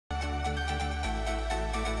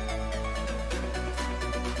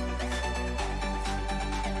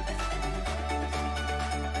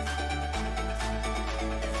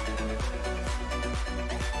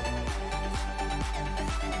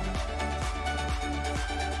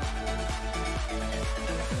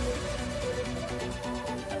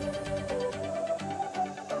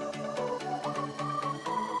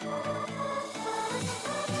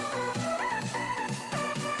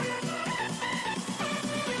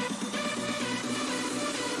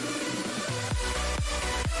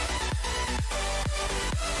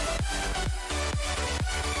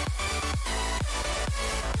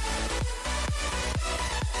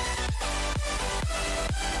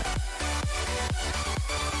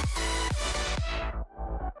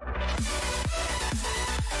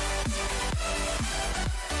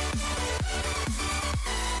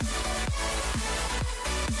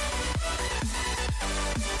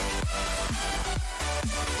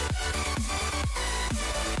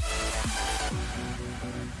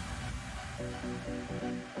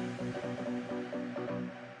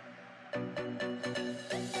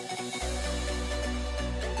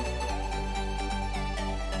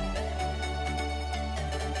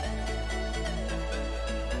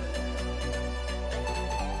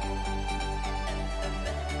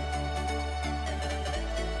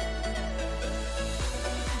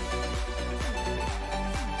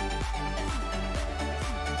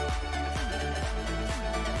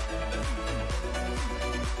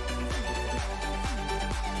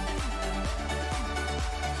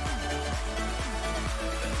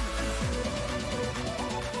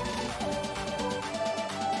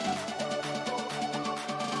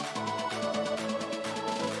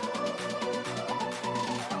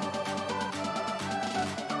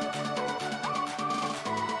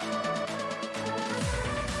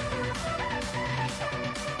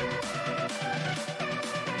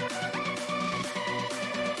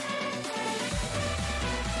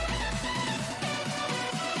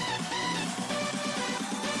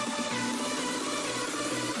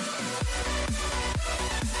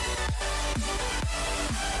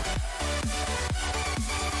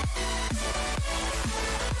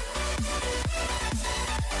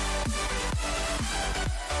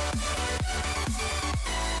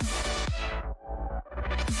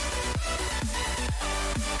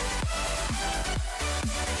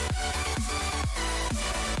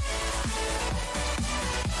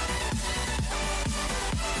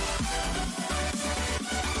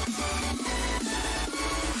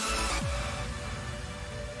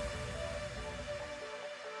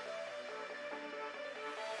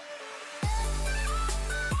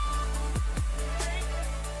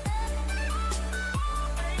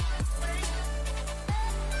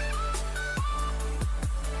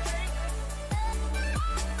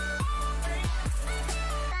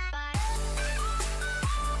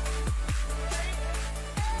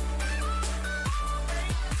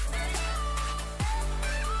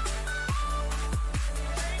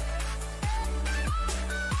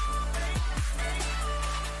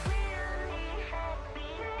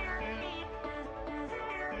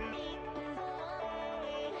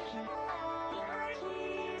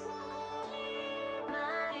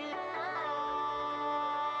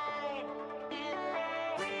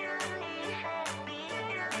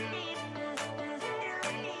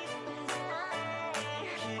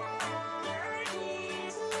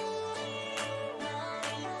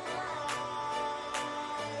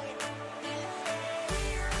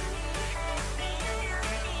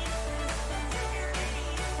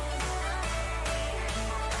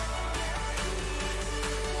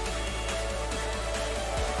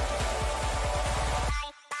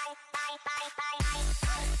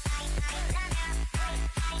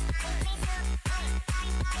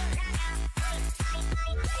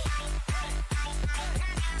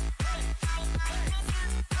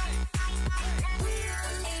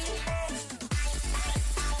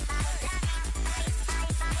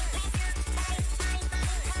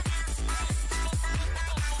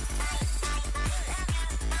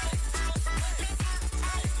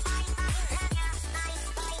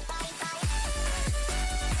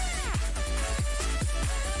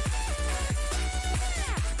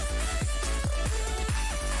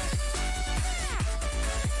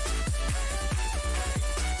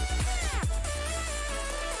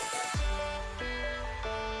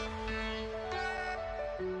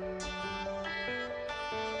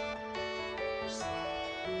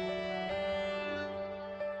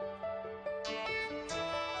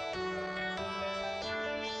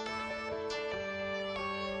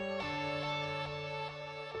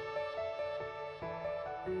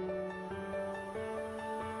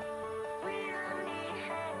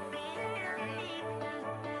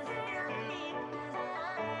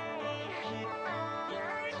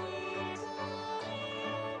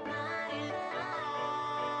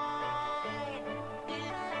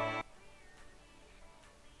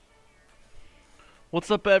What's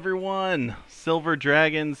up, everyone? Silver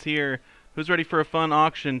Dragons here. Who's ready for a fun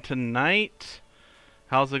auction tonight?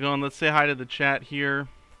 How's it going? Let's say hi to the chat here.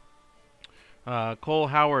 Cole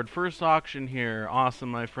Howard, first auction here. Awesome,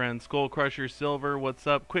 my friend. Skull Crusher Silver, what's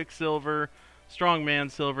up? Quicksilver, Strongman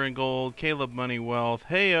Silver and Gold, Caleb Money Wealth,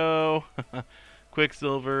 heyo.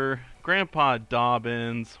 Quicksilver, Grandpa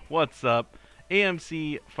Dobbins, what's up?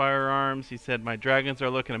 AMC Firearms, he said my dragons are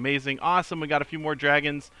looking amazing. Awesome, we got a few more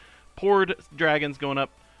dragons. Poured dragons going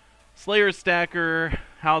up. Slayer Stacker,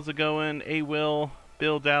 how's it going? A-Will,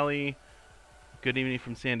 Bill Daly, good evening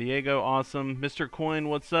from San Diego, awesome. Mr. Coin,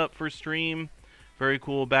 what's up for stream? Very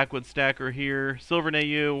cool. Backwood Stacker here. Silver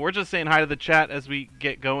Nayu, we're just saying hi to the chat as we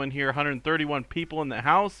get going here. 131 people in the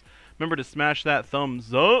house. Remember to smash that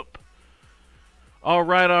thumbs up.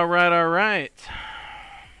 Alright, alright, alright.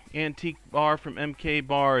 Antique Bar from MK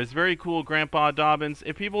Bars. Very cool, Grandpa Dobbins.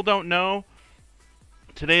 If people don't know,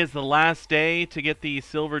 today is the last day to get the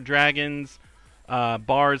Silver Dragons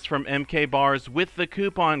bars from MK Bars with the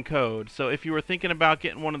coupon code. So if you were thinking about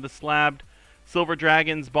getting one of the slabbed Silver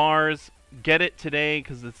Dragons bars, get it today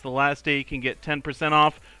because it's the last day you can get 10%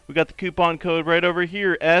 off. We got the coupon code right over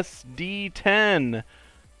here, SD10.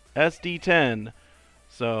 SD10.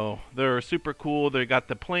 So they're super cool. They got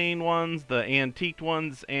the plain ones, the antiqued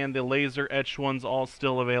ones, and the laser etched ones all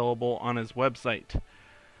still available on his website.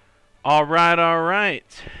 Alright,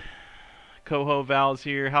 alright. Coho Val's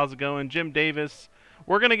here. How's it going? Jim Davis.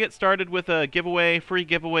 We're going to get started with a giveaway, free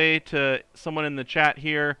giveaway to someone in the chat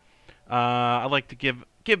here. I like to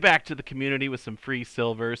give back to the community with some free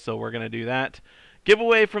silver, so we're going to do that.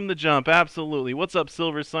 Giveaway from the jump, absolutely. What's up,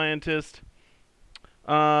 Silver Scientist?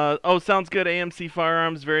 Oh, sounds good. AMC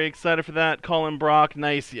Firearms, very excited for that. Colin Brock,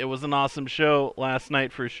 nice. It was an awesome show last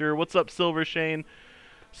night for sure. What's up, Silver Shane?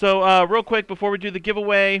 So, real quick, before we do the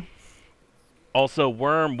giveaway, also,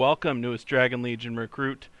 Worm, welcome, newest Dragon Legion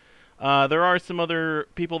recruit. There are some other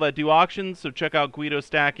people that do auctions, so check out Guido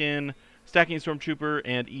Stacking Stormtrooper,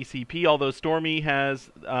 and ECP, although Stormy has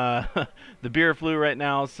the beer flu right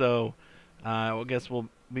now, so I guess we'll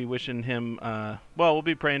be wishing him, well, we'll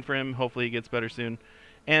be praying for him. Hopefully he gets better soon.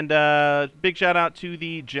 And big shout out to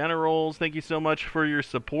the Generals. Thank you so much for your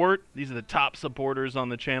support. These are the top supporters on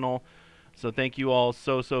the channel, so thank you all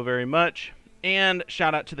so very much. And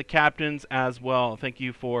shout out to the captains as well. Thank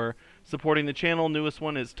you for supporting the channel. Newest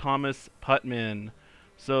one is Thomas Putman.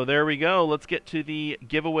 So there we go. Let's get to the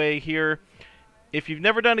giveaway here. If you've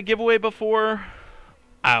never done a giveaway before,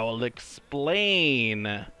 I will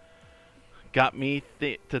explain. Got me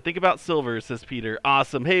to think about silver, says Peter.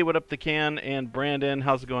 Awesome. Hey, what up, the can and Brandon?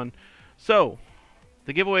 How's it going? So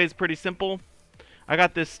the giveaway is pretty simple. I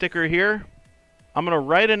got this sticker here. I'm going to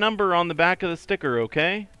write a number on the back of the sticker,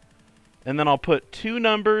 okay? And then I'll put two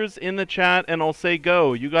numbers in the chat and I'll say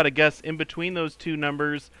go. You got to guess in between those two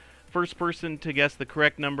numbers. First person to guess the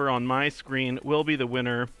correct number on my screen will be the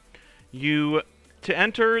winner. To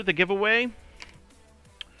enter the giveaway,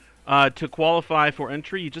 to qualify for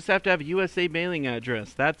entry, you just have to have a USA mailing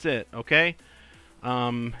address. That's it, okay?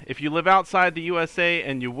 If you live outside the USA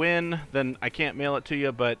and you win, then I can't mail it to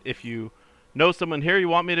you. But if you know someone here you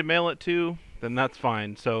want me to mail it to, then that's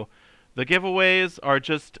fine. So the giveaways are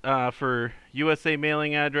just for USA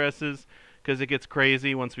mailing addresses because it gets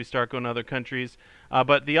crazy once we start going to other countries.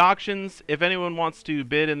 But the auctions, if anyone wants to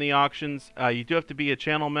bid in the auctions, you do have to be a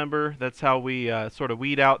channel member. That's how we sort of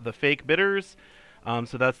weed out the fake bidders.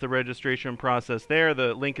 So that's the registration process there.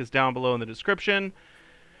 The link is down below in the description.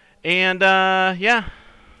 And yeah,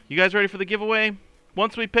 You guys ready for the giveaway?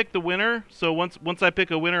 Once we pick the winner, so once I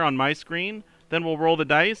pick a winner on my screen, then we'll roll the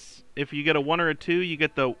dice. If you get a 1 or a 2, you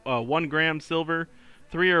get the 1 gram silver.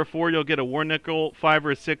 3 or a 4, you'll get a war nickel. 5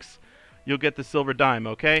 or a 6, you'll get the silver dime,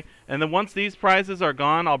 okay? And then once these prizes are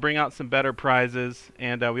gone, I'll bring out some better prizes,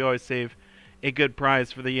 and we always save a good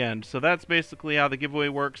prize for the end. So that's basically how the giveaway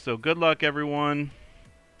works. So good luck, everyone.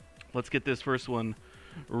 Let's get this first one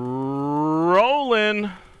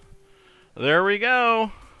rolling. There we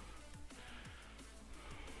go.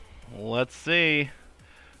 Let's see.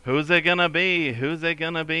 Who's it gonna be? Who's it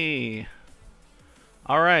gonna be?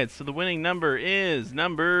 Alright, so the winning number is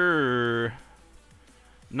number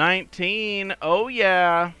 19. Oh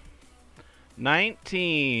yeah.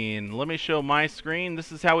 19. Let me show my screen. This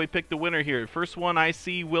is how we pick the winner here. First one I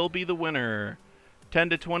see will be the winner.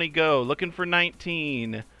 10 to 20 go. Looking for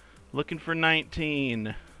 19. Looking for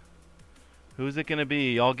 19. Who's it gonna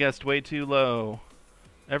be? Y'all guessed way too low.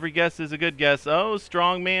 Every guess is a good guess. Oh,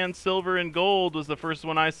 Strongman Silver and Gold was the first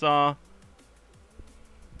one I saw.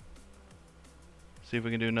 See if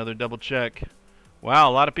we can do another double check. Wow,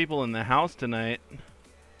 a lot of people in the house tonight.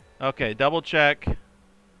 Okay, double check.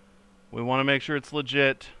 We want to make sure it's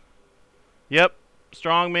legit. Yep,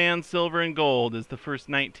 Strongman Silver and Gold is the first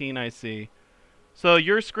 19 I see. So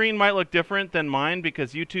your screen might look different than mine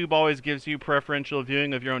because YouTube always gives you preferential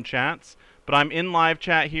viewing of your own chats. But I'm in live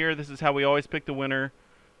chat here. This is how we always pick the winner.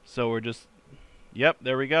 So we're just, yep,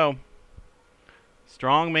 there we go.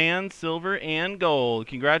 Strongman, Silver, and Gold.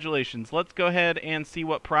 Congratulations. Let's go ahead and see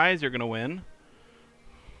what prize you're going to win.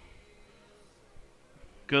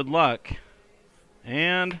 Good luck.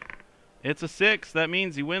 And it's a 6. That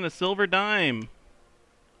means you win a silver dime.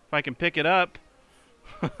 If I can pick it up.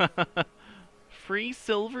 Free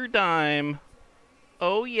silver dime.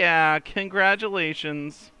 Oh yeah,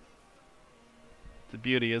 congratulations. It's a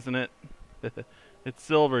beauty, isn't it? It's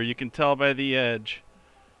silver, you can tell by the edge.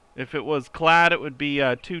 If it was clad, it would be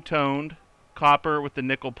two-toned copper with the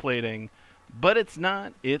nickel plating. But it's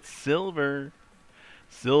not, it's silver.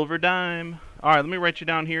 Silver dime. Alright, let me write you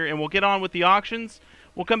down here and we'll get on with the auctions.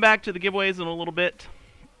 We'll come back to the giveaways in a little bit.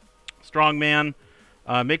 Strongman,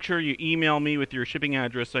 make sure you email me with your shipping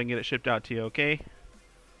address so I can get it shipped out to you, okay?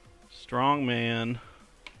 Strongman.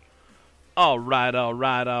 Alright,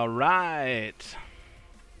 alright, alright.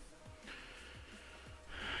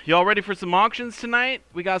 Y'all ready for some auctions tonight?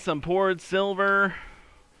 We got some poured silver.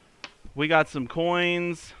 We got some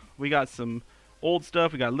coins. We got some old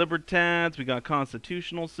stuff. We got Libertads. We got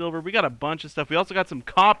constitutional silver. We got a bunch of stuff. We also got some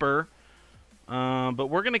copper. But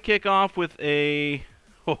we're going to kick off with a...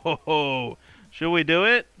 Should we do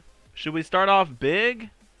it? Should we start off big?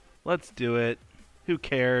 Let's do it. Who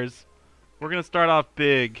cares? We're going to start off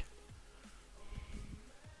big.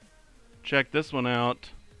 Check this one out.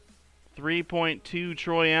 3.2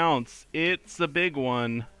 troy ounce. It's a big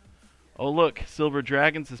one. Oh look, Silver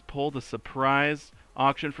Dragons has pulled a surprise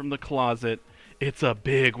auction from the closet. It's a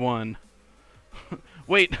big one.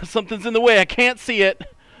 Wait, something's in the way. I can't see it.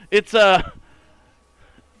 It's the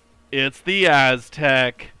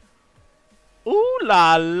Aztec. Ooh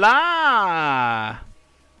la la!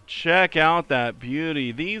 Check out that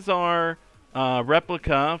beauty. These are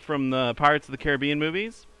replica from the Pirates of the Caribbean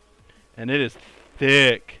movies, and it is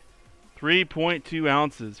thick. 3.2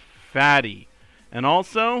 ounces, fatty. And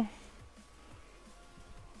also,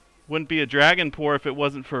 wouldn't be a dragon pour if it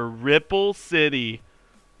wasn't for Ripple City.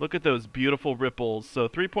 Look at those beautiful ripples. So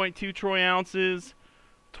 3.2 troy ounces,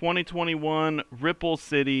 2021 Ripple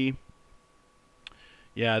City.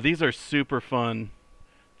 Yeah, these are super fun.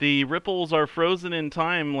 The ripples are frozen in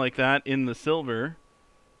time like that in the silver.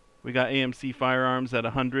 We got AMC Firearms at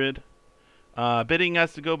 100. Bidding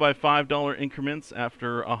has to go by $5 increments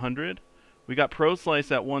after 100. We got Pro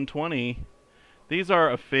Slice at 120. These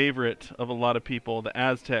are a favorite of a lot of people, the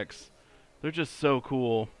Aztecs. They're just so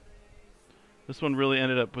cool. This one really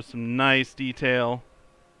ended up with some nice detail.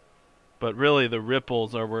 But really, the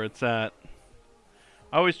ripples are where it's at.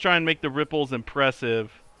 I always try and make the ripples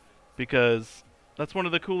impressive because that's one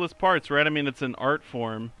of the coolest parts, right? I mean, it's an art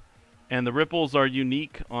form. And the ripples are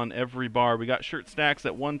unique on every bar. We got shirt stacks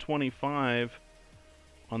at 125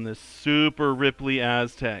 on this super Ripley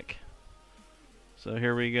Aztec. So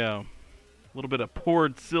here we go. A little bit of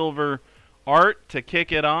poured silver art to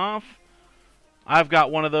kick it off. I've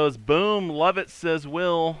got one of those. Boom. Love it, says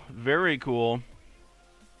Will. Very cool.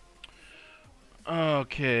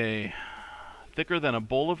 Okay. Thicker than a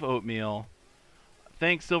bowl of oatmeal.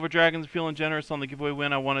 Thanks, Silver Dragons. Feeling generous on the giveaway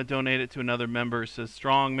win. I want to donate it to another member. Says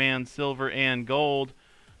Strongman, Silver, and Gold.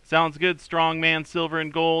 Sounds good, Strongman, Silver,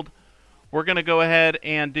 and Gold. We're going to go ahead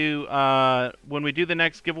and do, when we do the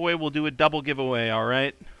next giveaway, we'll do a double giveaway, all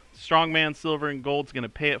right? Strongman Silver and Gold's going to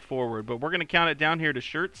pay it forward. But we're going to count it down here to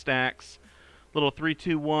shirt stacks. Little 3,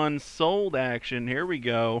 2, 1 sold action. Here we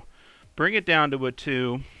go. Bring it down to a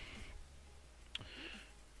 2.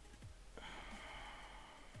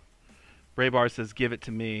 Braybar says, give it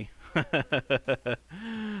to me.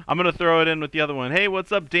 I'm going to throw it in with the other one. Hey,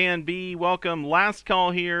 what's up, Dan B? Welcome. Last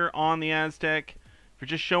call here on the Aztec. If you're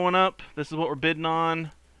just showing up, this is what we're bidding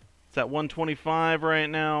on. It's at 125 right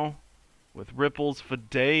now with ripples for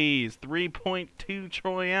days. 3.2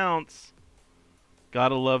 troy ounce.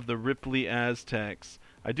 Gotta love the Ripley Aztecs.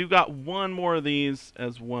 I do got one more of these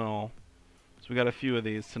as well. So we got a few of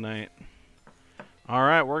these tonight.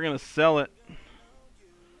 Alright, we're going to sell it.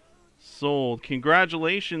 Sold.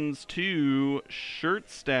 Congratulations to Shirt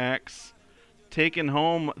Stacks taking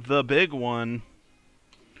home the big one.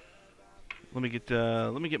 Let me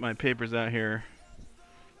get my papers out here.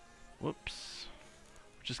 Whoops.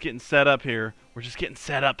 We're just getting set up here. We're just getting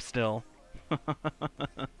set up still.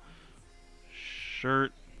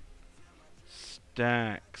 Shirt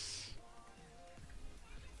Stacks.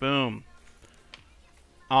 Boom.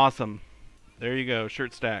 Awesome. There you go,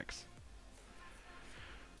 Shirt Stacks.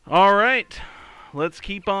 All right, let's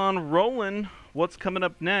keep on rolling. What's coming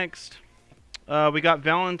up next? We got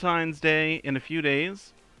Valentine's Day in a few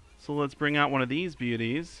days, so let's bring out one of these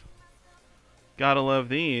beauties. Gotta love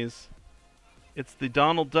these. It's the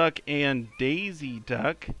Donald Duck and Daisy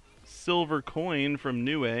Duck silver coin from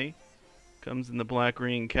Niue. Comes in the black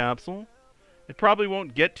ring capsule. It probably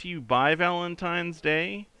won't get to you by Valentine's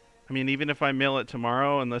Day. I mean, even if I mail it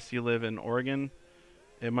tomorrow, unless you live in Oregon,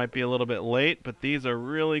 it might be a little bit late, but these are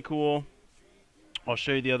really cool. I'll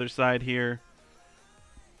show you the other side here.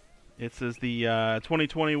 It says the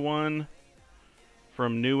 2021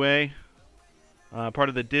 from Niue, part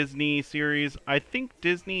of the Disney series. I think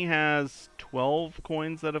Disney has 12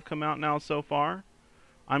 coins that have come out now so far.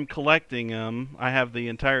 I'm collecting them. I have the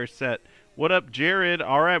entire set. What up, Jared?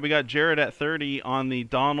 All right, we got Jared at 30 on the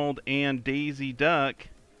Donald and Daisy Duck.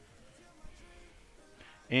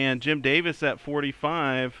 And Jim Davis at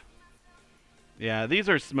 45. Yeah, these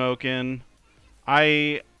are smoking.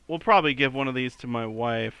 I will probably give one of these to my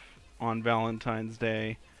wife on Valentine's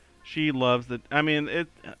Day. She loves it. I mean,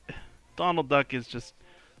 Donald Duck is just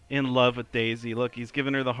in love with Daisy. Look, he's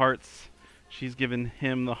giving her the hearts. She's giving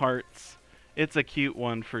him the hearts. It's a cute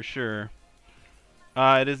one for sure.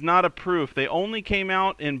 It is not a proof. They only came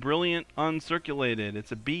out in Brilliant Uncirculated.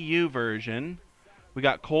 It's a BU version. We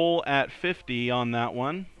got Cole at 50 on that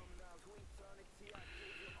one.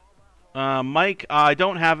 Mike, I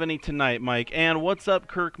don't have any tonight, Mike. And what's up,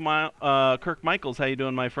 Kirk Michaels? How you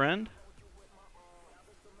doing, my friend?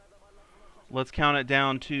 Let's count it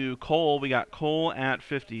down to Cole. We got Cole at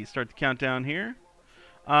 50. Start the countdown here.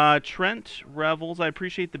 Trent Revels, I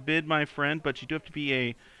appreciate the bid, my friend, but you do have to be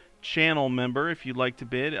a channel member if you'd like to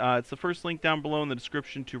bid. It's the first link down below in the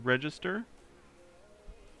description to register.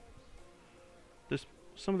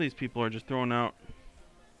 Some of these people are just throwing out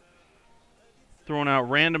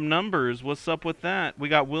random numbers. What's up with that? We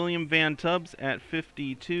got William Van Tubbs at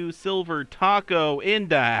 52. Silver Taco in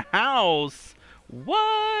the house.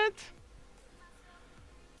 What?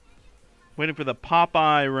 Waiting for the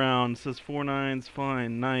Popeye round. Says 4-9's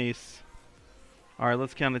fine. Nice. All right,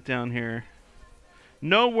 let's count it down here.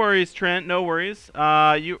 No worries, Trent. No worries.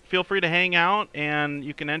 You feel free to hang out, and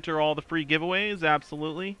you can enter all the free giveaways.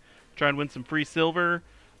 Absolutely. Try and win some free silver.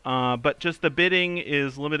 But just the bidding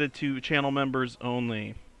is limited to channel members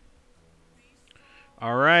only.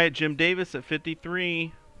 All right, Jim Davis at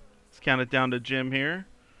 53. Let's count it down to Jim here.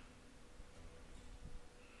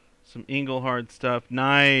 Some Engelhard stuff.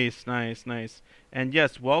 Nice, nice, nice. And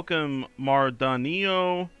yes, welcome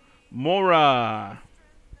Mardanio Mora.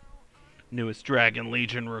 Newest Dragon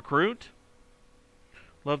Legion recruit.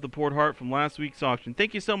 Love the poured heart from last week's auction.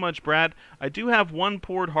 Thank you so much, Brad. I do have one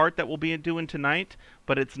poured heart that we'll be doing tonight,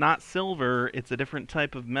 but it's not silver. It's a different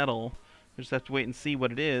type of metal. We just have to wait and see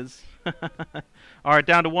what it is. All right,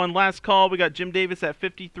 down to one last call. We got Jim Davis at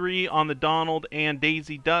 53 on the Donald and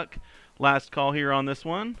Daisy Duck. Last call here on this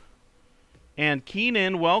one. And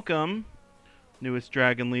Keenan, welcome. Newest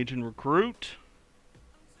Dragon Legion recruit.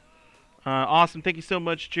 Awesome. Thank you so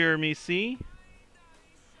much, Jeremy C.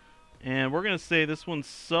 And we're going to say this one's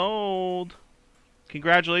sold.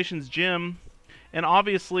 Congratulations, Jim. And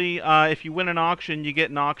obviously, if you win an auction, you get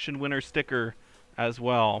an auction winner sticker as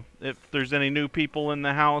well. If there's any new people in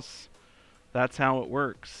the house, that's how it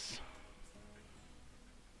works.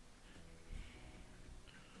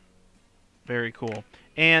 Very cool.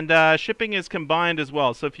 And shipping is combined as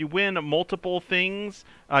well. So if you win multiple things,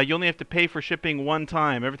 you only have to pay for shipping one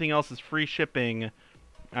time. Everything else is free shipping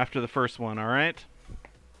after the first one, all right?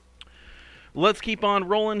 Let's keep on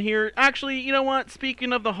rolling here. Actually, you know what?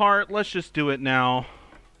 Speaking of the heart, let's just do it now.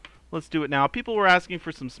 Let's do it now. People were asking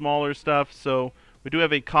for some smaller stuff, so we do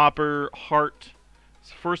have a copper heart. It's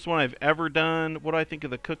the first one I've ever done. What do I think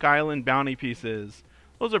of the Cook Island bounty pieces?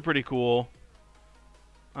 Those are pretty cool.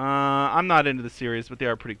 I'm not into the series, but they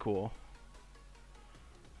are pretty cool.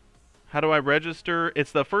 How do I register?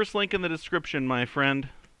 It's the first link in the description, my friend.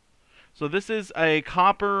 So this is a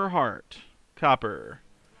copper heart. Copper.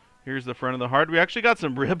 Here's the front of the heart. We actually got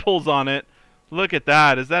some ripples on it. Look at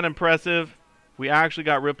that. Is that impressive? We actually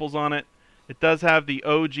got ripples on it. It does have the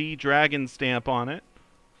OG dragon stamp on it.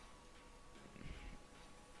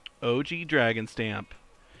 OG dragon stamp.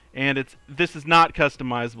 And this is not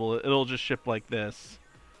customizable. It'll just ship like this.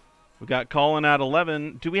 We got Colin at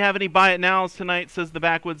 11. Do we have any buy it nows tonight, says the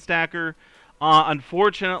Backwoods Stacker.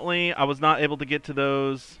 Unfortunately, I was not able to get to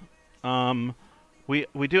those.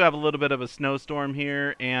 We do have a little bit of a snowstorm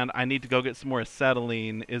here, and I need to go get some more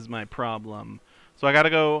acetylene is my problem. So I got to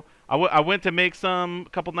go. I went to make some a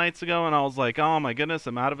couple nights ago, and I was like, oh my goodness,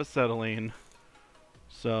 I'm out of acetylene.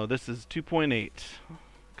 So this is 2.8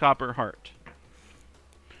 copper heart.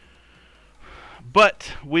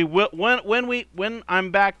 But we will when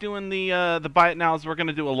I'm back doing the buy it nows, we're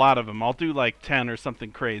gonna do a lot of them. I'll do like 10 or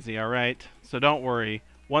something crazy. All right, so don't worry.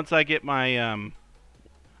 Once I get my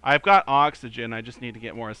I've got oxygen. I just need to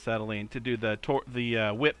get more acetylene to do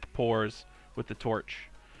the whip pours with the torch.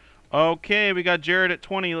 Okay, we got Jared at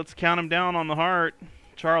 20. Let's count him down on the heart.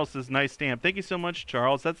 Charles says nice stamp. Thank you so much,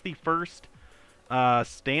 Charles. That's the first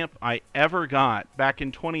stamp I ever got back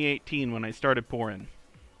in 2018 when I started pouring.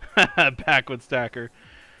 Backwoods Stacker.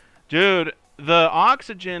 Dude, the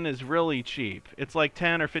oxygen is really cheap. It's like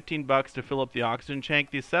 10 or 15 bucks to fill up the oxygen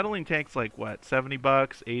tank. The acetylene tank's like what, 70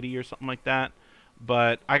 bucks, 80 or something like that.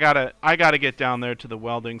 But I gotta get down there to the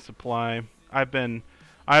welding supply. I've been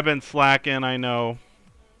slacking, I know.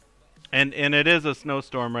 And it is a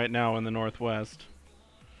snowstorm right now in the Northwest.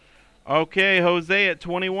 Okay, Jose at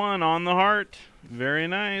 21 on the heart. Very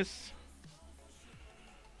nice.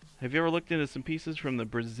 Have you ever looked into some pieces from the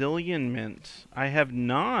Brazilian mint? I have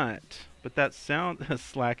not, but that sound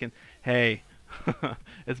slacking. Hey,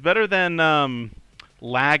 it's better than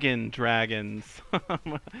lagging dragons.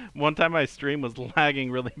 One time my stream was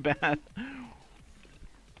lagging really bad.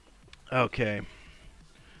 Okay.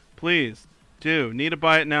 Please do. Need to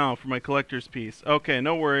buy it now for my collector's piece. Okay,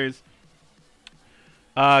 no worries.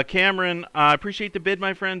 Cameron, I appreciate the bid,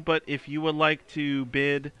 my friend, but if you would like to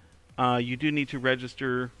bid, you do need to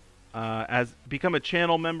register become a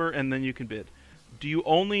channel member, and then you can bid. Do you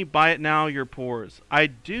only buy it now your pours? I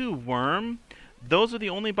do, Worm. Those are the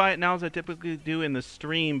only buy it nows I typically do in the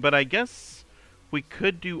stream, but I guess we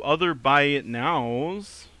could do other buy it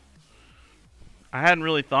nows. I hadn't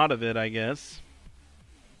really thought of it, I guess.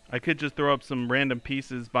 I could just throw up some random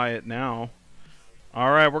pieces, buy it now.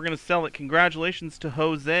 Alright, we're going to sell it. Congratulations to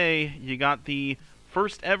Jose. You got the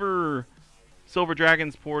first ever Silver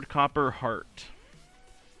Dragons poured copper heart.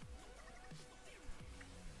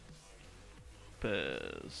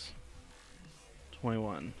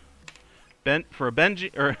 21. For a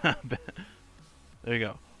Benji, or there you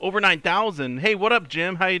go. Over 9,000. Hey, what up,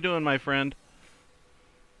 Jim? How you doing, my friend?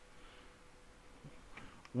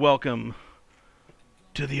 Welcome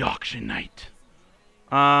to the auction night.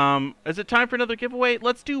 Is it time for another giveaway?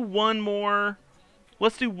 Let's do one more.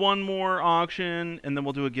 Let's do one more auction, and then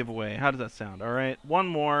we'll do a giveaway. How does that sound? All right, one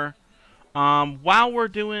more. While we're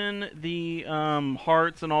doing the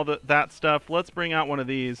hearts and all that stuff, let's bring out one of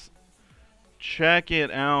these. Check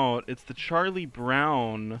it out. It's the Charlie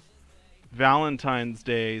Brown Valentine's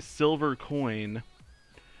Day silver coin.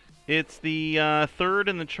 It's the third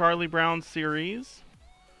in the Charlie Brown series,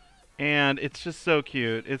 and it's just so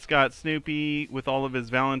cute. It's got Snoopy with all of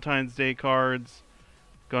his Valentine's Day cards.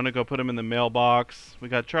 Gonna go put them in the mailbox. We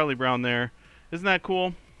got Charlie Brown there. Isn't that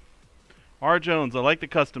cool? R. Jones, I like the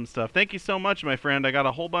custom stuff. Thank you so much, my friend. I got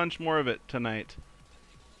a whole bunch more of it tonight.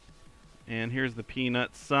 And here's the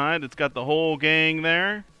peanut side. It's got the whole gang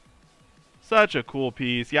there. Such a cool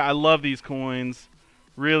piece. Yeah, I love these coins.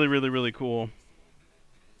 Really, really, really cool.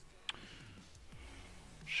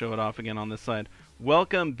 Show it off again on this side.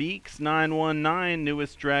 Welcome, Beaks919,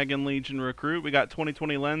 newest Dragon Legion recruit. We got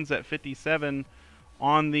 2020 lens at 57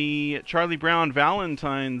 on the Charlie Brown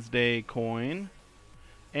Valentine's Day coin.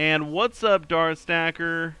 And what's up, Darth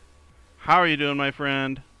Stacker? How are you doing, my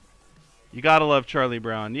friend? You gotta love Charlie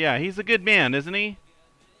Brown. Yeah, he's a good man, isn't he?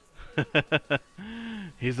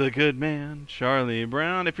 He's a good man, Charlie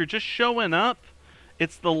Brown. If you're just showing up,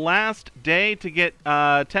 it's the last day to get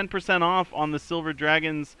 10% off on the Silver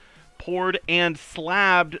Dragons poured and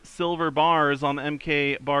slabbed silver bars on the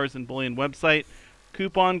MK Bars and Bullion website.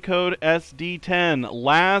 Coupon code SD10.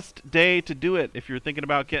 Last day to do it if you're thinking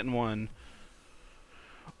about getting one.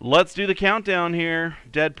 Let's do the countdown here.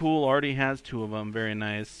 Deadpool already has 2 of them. Very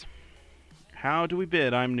nice. How do we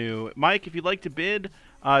bid? I'm new. Mike, if you'd like to bid,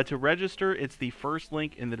 to register, it's the first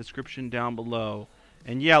link in the description down below.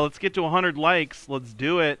 And yeah, let's get to 100 likes. Let's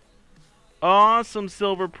do it. Awesome,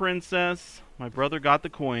 Silver Princess. My brother got the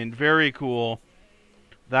coin. Very cool.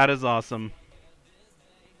 That is awesome.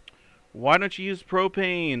 Why don't you use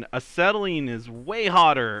propane? Acetylene is way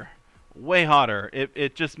hotter. Way hotter.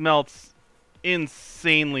 It just melts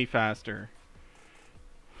insanely faster.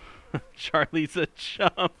 Charlie's a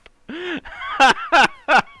chump.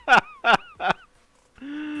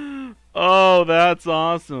 Oh, that's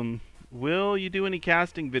awesome. Will you do any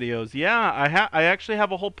casting videos? Yeah, I actually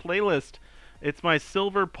have a whole playlist. It's my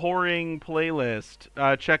silver pouring playlist.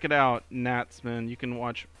 Check it out, Natsman. You can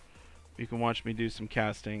watch me do some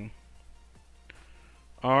casting.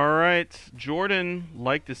 All right, Jordan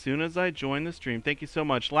liked as soon as I joined the stream. Thank you so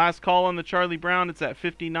much. Last call on the Charlie Brown. It's at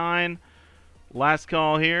 59. Last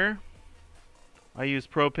call here. I use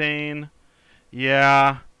propane.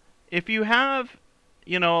 Yeah, if you have,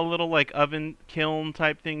 you know, a little like oven kiln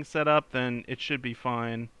type thing set up, then it should be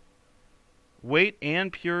fine. Weight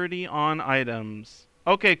and purity on items.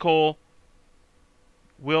 Okay, Cole.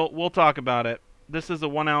 We'll talk about it. This is a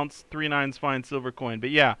 1 ounce 3/9 fine silver coin,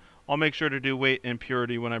 but yeah, I'll make sure to do weight and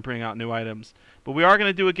purity when I bring out new items. But we are going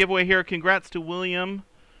to do a giveaway here. Congrats to William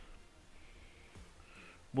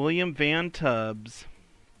Van Tubbs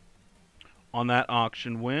on that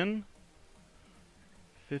auction win.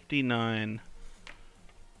 59.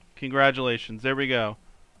 Congratulations. There we go.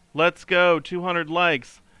 Let's go. 200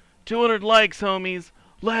 likes. 200 likes, homies.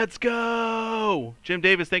 Let's go. Jim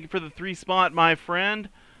Davis, thank you for the 3 spot, my friend.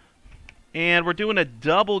 And we're doing a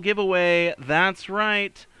double giveaway. That's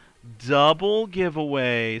right. Double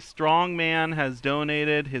giveaway. Strongman has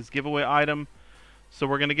donated his giveaway item. So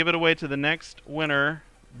we're going to give it away to the next winner.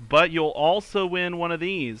 But you'll also win one of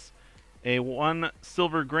these. A 1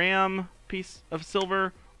 silver gram piece of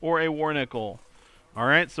silver or a war nickel.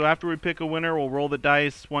 Alright, so after we pick a winner, we'll roll the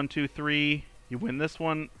dice. 1, 2, 3. You win this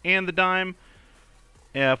one and the dime.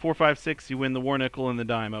 4, 5, 6. You win the war nickel and the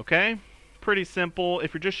dime, okay? Pretty simple.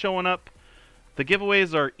 If you're just showing up, the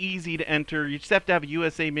giveaways are easy to enter. You just have to have a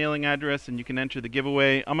USA mailing address and you can enter the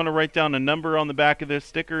giveaway. I'm going to write down a number on the back of this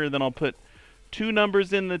sticker, then I'll put 2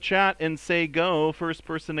 numbers in the chat and say go. First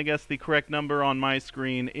person to guess the correct number on my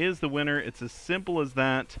screen is the winner. It's as simple as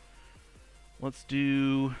that. Let's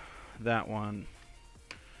do that one.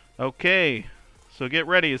 Okay, so get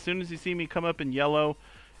ready. As soon as you see me come up in yellow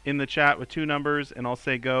in the chat with 2 numbers and I'll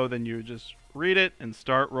say go, then you just read it and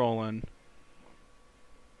start rolling.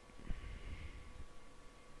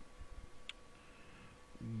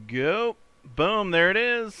 Go. Boom, there it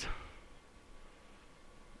is.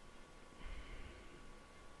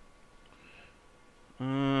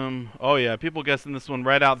 Oh yeah, people guessing this one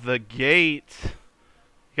right out the gate.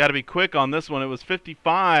 You got to be quick on this one. It was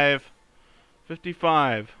 55.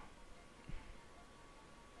 55.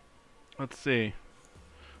 Let's see.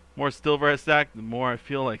 More silver I stack, the more I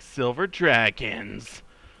feel like silver dragons.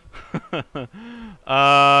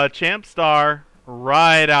 Champ Star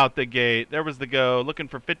right out the gate. There was the go. Looking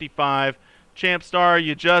for 55. Champ Star,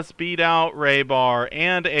 you just beat out Ray Bar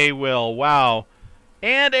and A Will. Wow.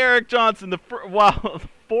 And Eric Johnson. Wow.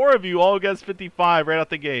 4 of you all guessed 55 right out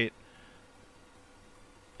the gate.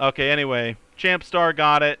 Okay, anyway. Champ Star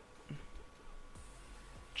got it.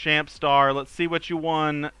 Champ Star. Let's see what you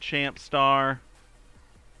won, Champ Star.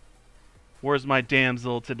 Where's my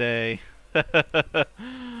damsel today?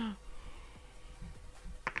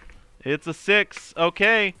 It's a 6.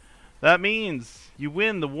 Okay. That means you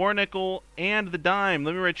win the war nickel and the dime.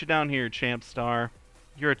 Let me write you down here, Champ Star.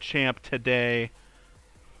 You're a champ today.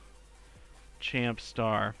 Champ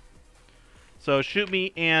Star. So shoot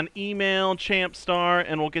me an email, Champ Star,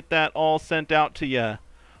 and we'll get that all sent out to you.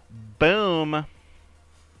 Boom.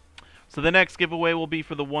 So the next giveaway will be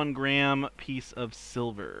for the 1 gram piece of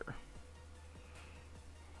silver.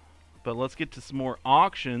 But let's get to some more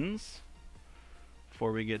auctions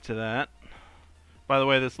before we get to that. By the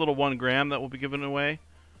way, this little 1 gram that we'll be giving away,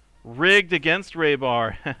 rigged against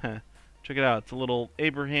Raybar. Check it out. It's a little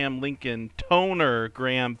Abraham Lincoln toner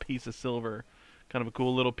gram piece of silver. Kind of a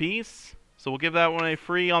cool little piece. So we'll give that one a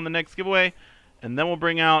free on the next giveaway. And then we'll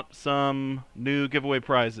bring out some new giveaway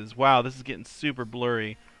prizes. Wow, this is getting super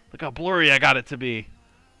blurry. Look how blurry I got it to be.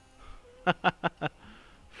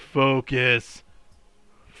 Focus.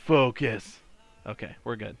 Focus. Okay,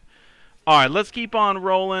 we're good. Alright, let's keep on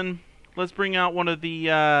rolling. Let's bring out one of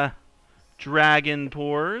the dragon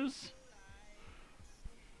pours.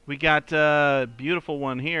 We got a beautiful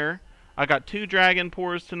one here. I got 2 dragon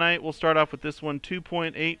pours tonight. We'll start off with this one,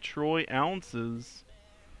 2.8 troy ounces.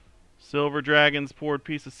 Silver dragons, poured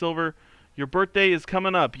piece of silver. Your birthday is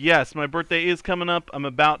coming up. Yes, my birthday is coming up. I'm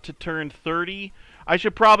about to turn 30. I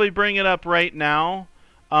should probably bring it up right now.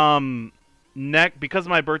 Because of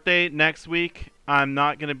my birthday next week, I'm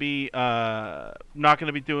not gonna be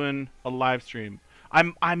doing a live stream.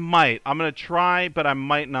 I might. I'm gonna try, but I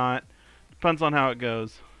might not. Depends on how it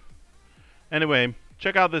goes. Anyway,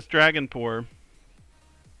 check out this dragon pour.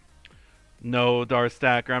 No, Darth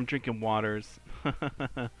Stacker, I'm drinking waters.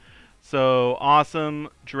 So, awesome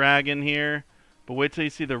dragon here. But wait till you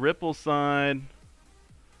see the ripple side.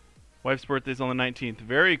 Wife's birthday's on the 19th.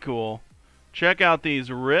 Very cool. Check out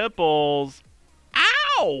these ripples.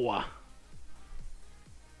 Ow!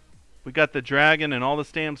 We got the dragon and all the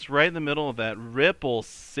stamps right in the middle of that Ripple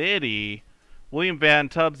City. William Van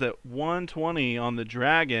Tubbs at 120 on the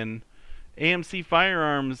dragon. AMC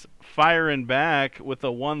Firearms firing back with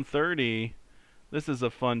a 130. This is a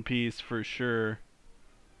fun piece for sure.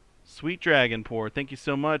 Sweet Dragon pour. Thank you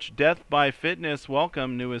so much. Death by Fitness.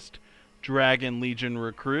 Welcome, newest Dragon Legion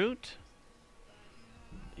recruit.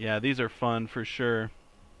 Yeah, these are fun for sure.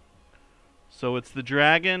 So it's the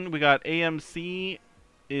dragon. We got AMC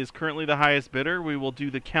is currently the highest bidder. We will do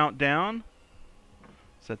the countdown.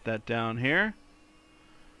 Set that down here.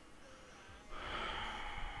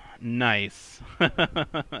 Nice.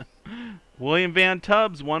 William Van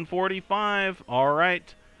Tubbs, 145. All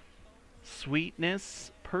right.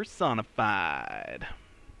 Sweetness personified.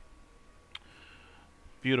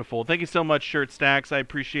 Beautiful. Thank you so much, Shirt Stacks. I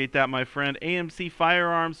appreciate that, my friend. AMC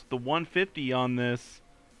Firearms, the 150 on this.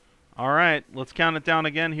 All right, let's count it down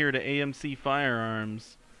again here to AMC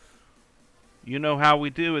Firearms. You know how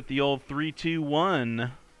we do it, the old 3, 2,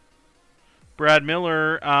 1. Brad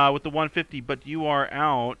Miller with the 150, but you are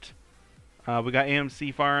out. We got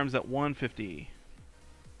AMC Firearms at 150.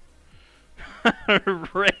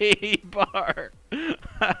 Ray Bar.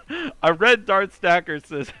 I read Darth Stacker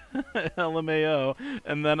says LMAO,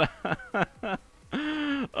 and then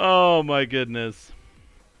oh my goodness.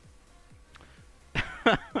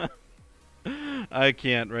 I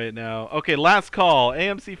can't right now. Okay, last call.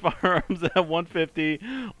 AMC Firearms at 150.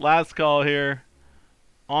 Last call here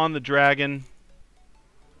on the dragon.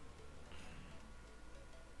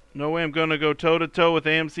 No way I'm going to go toe-to-toe with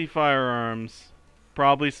AMC Firearms.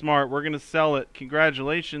 Probably smart. We're going to sell it.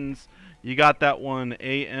 Congratulations. You got that one,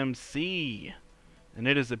 AMC. And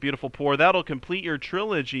it is a beautiful pour. That'll complete your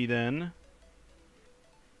trilogy then.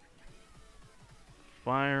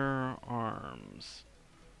 Firearms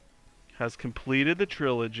has completed the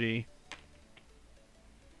trilogy.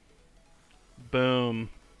 Boom.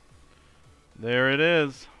 There it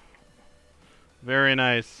is. Very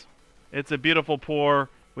nice. It's a beautiful pour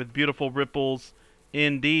with beautiful ripples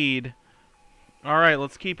indeed. All right,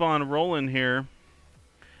 let's keep on rolling here.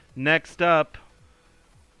 Next up,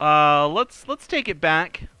 let's take it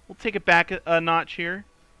back. We'll take it back a notch here.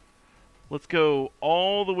 Let's go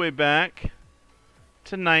all the way back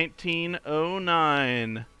to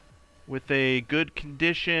 1909 with a good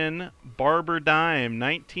condition Barber dime.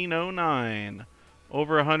 1909,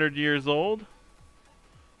 over 100 years old.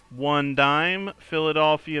 1 dime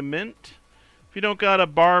Philadelphia Mint. If you don't got a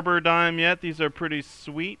Barber dime yet, these are pretty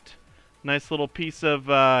sweet. Nice little piece of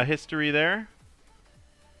history there.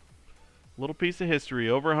 Little piece of history,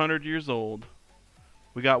 over 100 years old.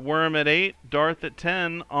 We got Worm at 8, Darth at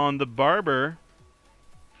 10 on the Barber.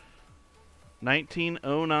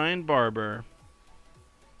 1909 Barber.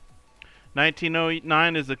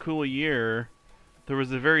 1909 is a cool year. There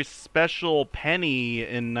was a very special penny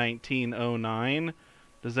in 1909.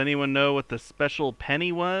 Does anyone know what the special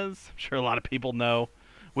penny was? I'm sure a lot of people know.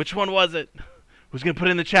 Which one was it? Who's going to put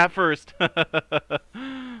it in the chat first? Would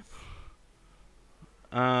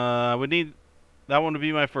need that one to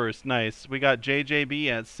be my first. Nice. We got JJB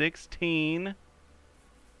at 16.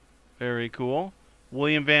 Very cool.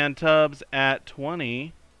 William Van Tubbs at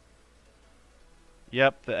 20.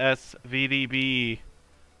 Yep, the SVDB.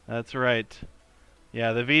 That's right.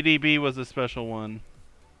 Yeah, the VDB was a special one.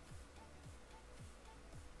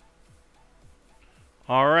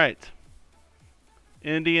 All right.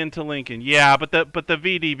 Indian to Lincoln. Yeah, but the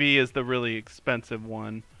VDB is the really expensive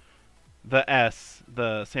one. The S,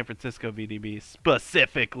 the San Francisco VDB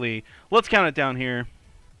specifically. Let's count it down here.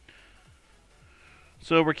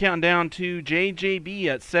 So we're counting down to JJB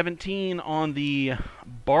at 17 on the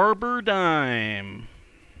Barber dime.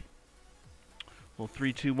 Little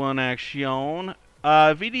 3, 2, 1 action.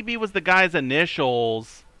 VDB was the guy's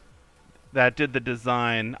initials. that did the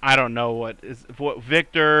design. I don't know what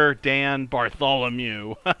Victor Dan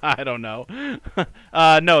Bartholomew. I don't know.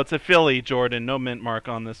 No, it's a Philly, Jordan. No mint mark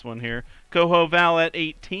on this one here. Coho Val at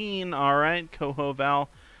 18. All right, Coho Val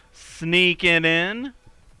sneaking in.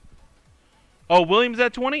 Oh, Williams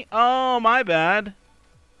at 20? Oh, my bad.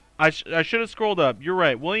 I should have scrolled up. You're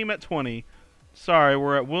right. William at 20. Sorry,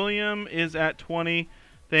 we're at William is at 20.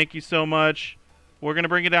 Thank you so much. We're going to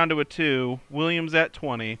bring it down to a 2. Williams at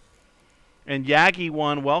 20. And Yagi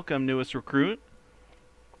won. Welcome, newest recruit.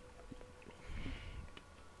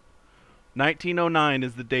 1909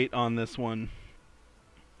 is the date on this one.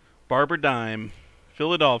 Barber Dime.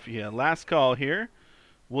 Philadelphia. Last call here.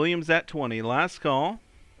 Williams at 20. Last call.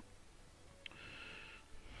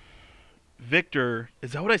 Victor.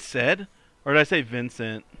 Is that what I said? Or did I say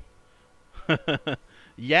Vincent?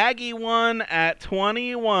 Yagi won at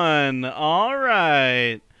 21. All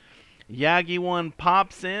right. Yagi one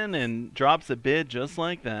pops in and drops a bid just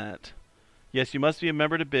like that. Yes, you must be a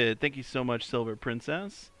member to bid. Thank you so much, Silver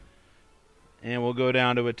Princess. And we'll go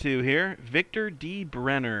down to a 2 here. Victor D.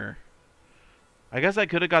 Brenner. I guess I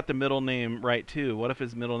could have got the middle name right, too. What if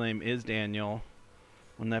his middle name is Daniel?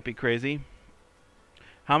 Wouldn't that be crazy?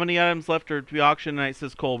 How many items left to be auctioned tonight,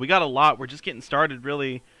 says Cole? We got a lot. We're just getting started,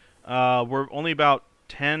 really. We're only about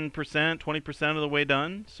 10%, 20% of the way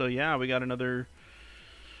done. So, yeah, we got another,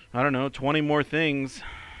 I don't know, 20 more things.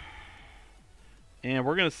 And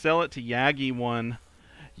we're going to sell it to Yagi one.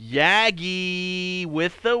 Yagi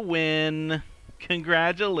with the win.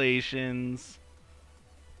 Congratulations.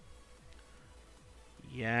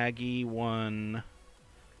 Yagi won.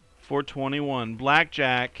 421.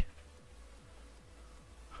 Blackjack.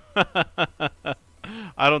 I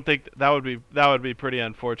don't think that would be pretty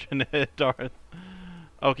unfortunate, Darth.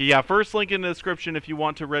 Okay, yeah, first link in the description if you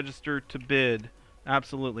want to register to bid.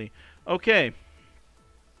 Absolutely. Okay.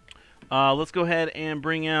 Let's go ahead and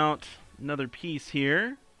bring out another piece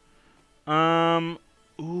here. Ooh,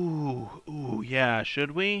 yeah,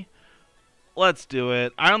 should we? Let's do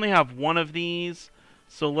it. I only have one of these,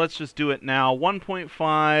 so let's just do it now.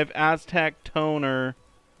 1.5 Aztec toner.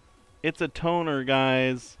 It's a toner,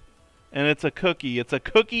 guys. And it's a cookie. It's a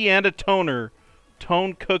cookie and a toner.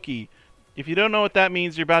 Tone cookie. If you don't know what that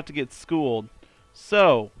means, you're about to get schooled.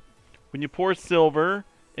 So, when you pour silver,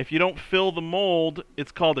 if you don't fill the mold,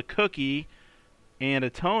 it's called a cookie. And a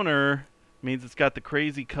toner means it's got the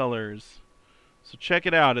crazy colors. So check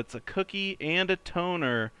it out. It's a cookie and a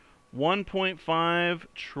toner. 1.5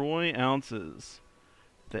 troy ounces.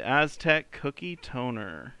 The Aztec cookie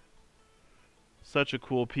toner. Such a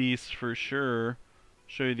cool piece for sure.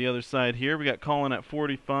 Show you the other side here. We got Colin at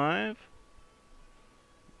 45.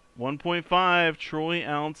 1.5 troy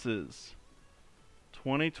ounces.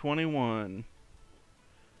 2021.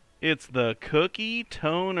 It's the cookie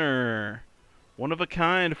toner. One of a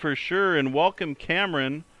kind for sure. And welcome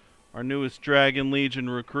Cameron, our newest Dragon Legion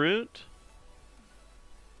recruit.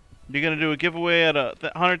 You're going to do a giveaway at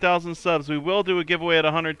 100,000 subs. We will do a giveaway at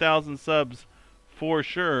 100,000 subs for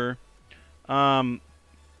sure.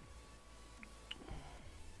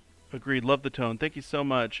 Agreed. Love the tone. Thank you so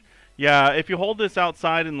much. Yeah, if you hold this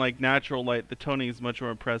outside in like natural light, the toning is much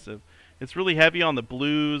more impressive. It's really heavy on the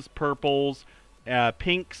blues, purples,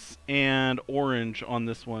 pinks, and orange on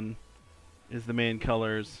this one is the main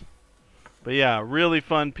colors. But yeah, really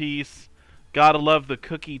fun piece. Gotta love the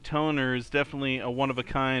cookie toners. Definitely a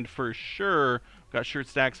one-of-a-kind for sure. Got shirt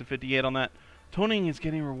stacks of 58 on that. Toning is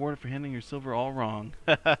getting rewarded for handling your silver all wrong.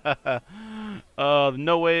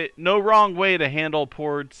 No wrong way to handle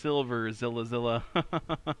poured silver, Zilla.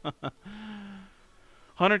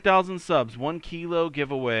 100,000 subs, 1 kilo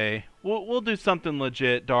giveaway. We'll do something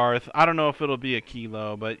legit, Darth. I don't know if it'll be a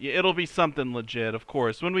kilo, but it'll be something legit, of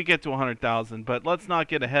course, when we get to 100,000. But let's not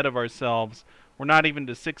get ahead of ourselves. We're not even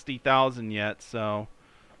to 60,000 yet, so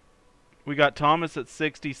we got Thomas at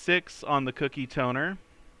 66 on the cookie toner.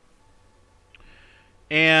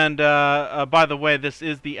 And by the way, this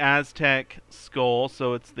is the Aztec skull,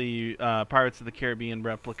 so it's the Pirates of the Caribbean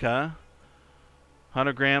replica.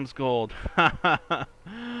 100 grams gold.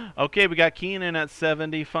 Okay, we got Keenan at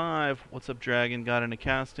 75. What's up, Dragon? Got into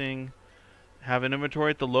casting. Have an inventory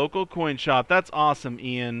at the local coin shop. That's awesome,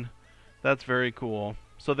 Ian. That's very cool.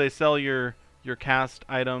 So they sell your cast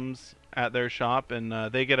items at their shop, and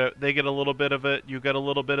they get a little bit of it. You get a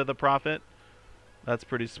little bit of the profit. That's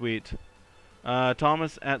pretty sweet.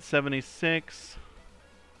 Thomas at 76.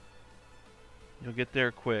 You'll get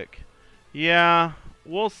there quick. Yeah,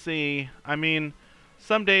 we'll see. I mean,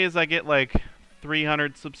 some days I get like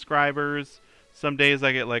 300 subscribers. Some days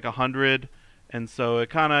I get like 100. And so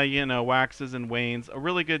it kind of, waxes and wanes. A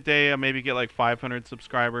really good day, I maybe get like 500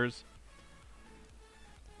 subscribers.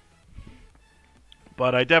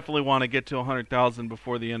 But I definitely want to get to 100,000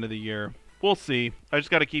 before the end of the year. We'll see. I just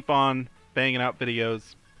got to keep on banging out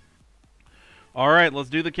videos. All right, let's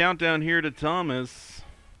do the countdown here to Thomas.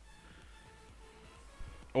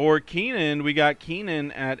 Or Keenan. We got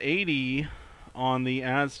Keenan at 80 on the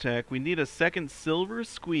Aztec. We need a second silver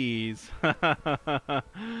squeeze.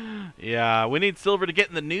 Yeah, we need silver to get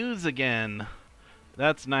in the news again.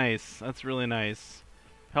 That's nice. That's really nice.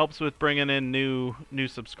 Helps with bringing in new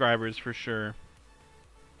subscribers for sure.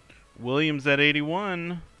 Williams at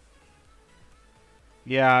 81.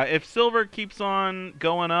 Yeah, if silver keeps on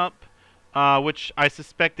going up, which I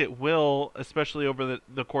suspect it will, especially over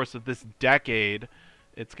the course of this decade,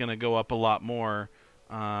 it's going to go up a lot more.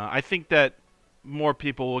 I think that more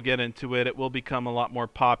people will get into it. It will become a lot more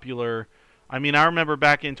popular. I mean, I remember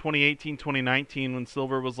back in 2018, 2019 when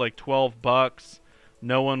silver was like 12 bucks.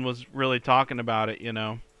 No one was really talking about it, you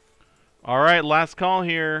know. All right, last call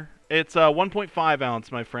here. It's 1.5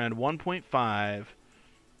 ounce, my friend. 1.5.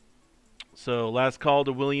 So last call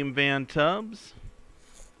to William Van Tubbs.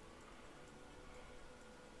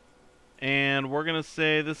 And we're going to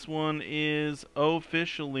say this one is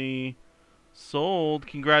officially sold.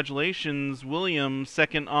 Congratulations, William.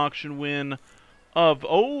 Second auction win of...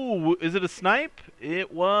 Oh, is it a snipe?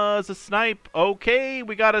 It was a snipe. Okay,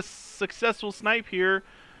 we got a successful snipe here.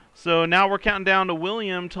 So now we're counting down to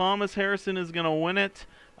William. Thomas Harrison is going to win it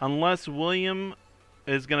unless William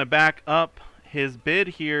is going to back up his bid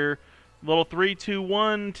here. Little 3, 2,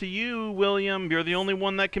 1 to you, William. You're the only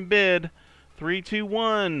one that can bid. 3, 2,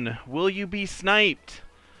 1. Will you be sniped?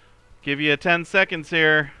 Give you 10 seconds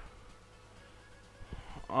here.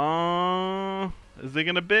 Is he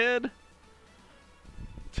gonna bid?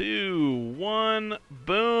 2, 1.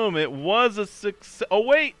 Boom! It was a success. Oh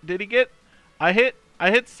wait, did he get? I hit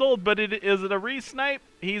sold, but is it a re-snipe?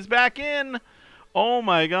 He's back in. Oh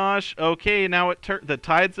my gosh. Okay, now the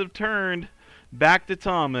tides have turned. Back to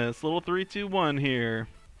Thomas. Little 3, 2, 1 here.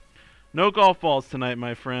 No golf balls tonight,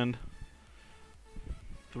 my friend.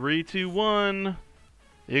 3, 2, 1.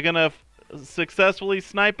 You're going to successfully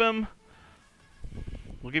snipe him?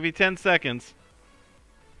 We'll give you 10 seconds.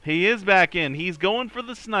 He is back in. He's going for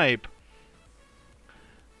the snipe.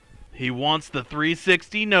 He wants the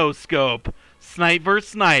 360 no-scope. Snipe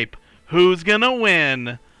versus snipe. Who's going to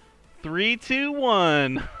win? 3, 2,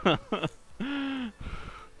 1.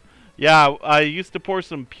 Yeah, I used to pour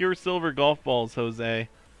some pure silver golf balls, Jose.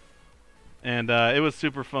 And it was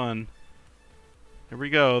super fun. Here we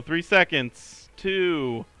go. 3 seconds.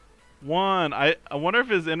 2, 1. I wonder if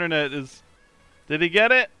his internet is... Did he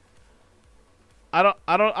get it? I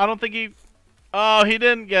don't think he... Oh, he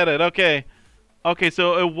didn't get it. Okay. Okay,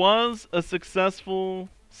 so it was a successful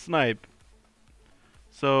snipe.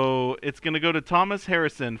 So it's going to go to Thomas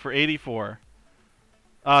Harrison for 84.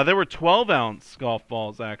 There were 12-ounce golf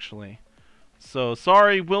balls, actually. So,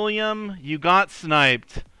 sorry, William. You got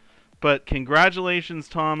sniped. But congratulations,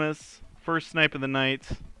 Thomas. First snipe of the night.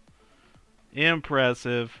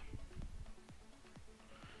 Impressive.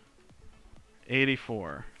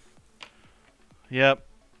 84. Yep.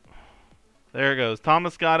 There it goes.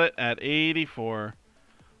 Thomas got it at 84.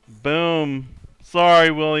 Boom.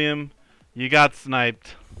 Sorry, William. You got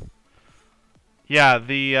sniped. Yeah,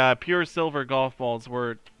 the pure silver golf balls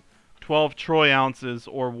were 12 troy ounces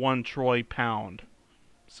or 1 troy pound.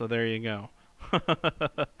 So there you go.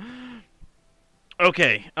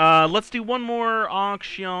 Okay, let's do one more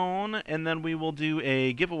auction, and then we will do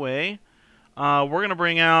a giveaway. We're going to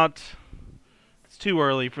bring out... It's too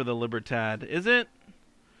early for the Libertad. Is it?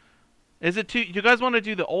 Is it too... Do you guys want to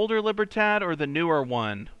do the older Libertad or the newer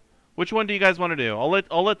one? Which one do you guys want to do? I'll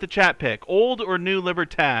let the chat pick. Old or new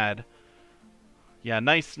Libertad? Yeah,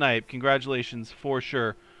 nice snipe. Congratulations, for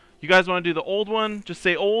sure. You guys want to do the old one? Just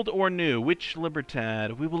say old or new. Which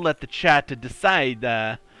Libertad? We will let the chat to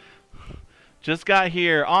decide. Just got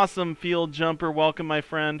here. Awesome field jumper. Welcome, my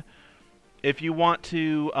friend. If you want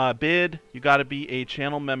to bid, you got to be a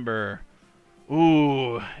channel member.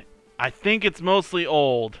 Ooh, I think it's mostly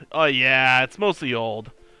old. Oh, yeah, it's mostly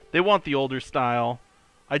old. They want the older style.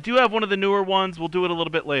 I do have one of the newer ones. We'll do it a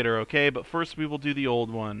little bit later, okay? But first we will do the old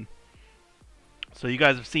one. So you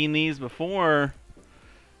guys have seen these before.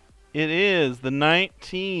 It is the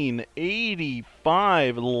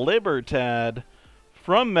 1985 Libertad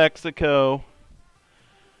from Mexico.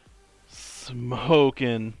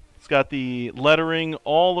 Smoking. It's got the lettering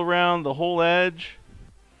all around the whole edge.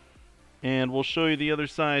 And we'll show you the other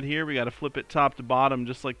side here. We got to flip it top to bottom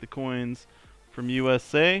just like the coins from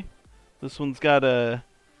USA. This one's got a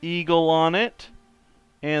eagle on it.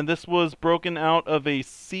 And this was broken out of a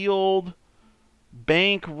sealed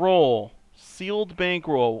bankroll. Sealed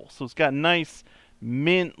bankroll. So it's got nice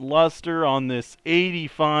mint luster on this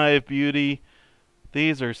 85 beauty.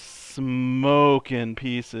 These are smoking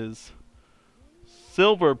pieces.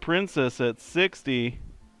 Silver Princess at 60.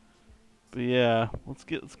 But yeah, let's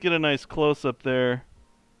get a nice close up there.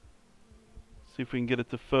 See if we can get it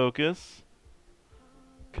to focus.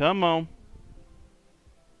 Come on.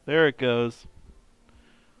 There it goes.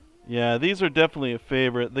 Yeah, these are definitely a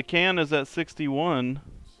favorite. The can is at 61.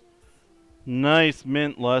 Nice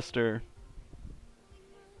mint luster.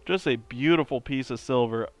 Just a beautiful piece of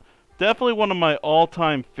silver. Definitely one of my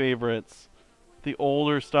all-time favorites. The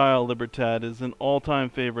older style Libertad is an all-time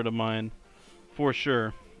favorite of mine. For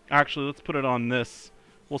sure. Actually, let's put it on this.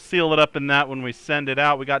 We'll seal it up in that when we send it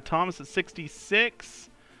out. We got Thomas at 66.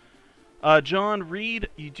 John Reed,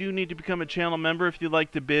 you do need to become a channel member if you'd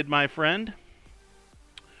like to bid, my friend.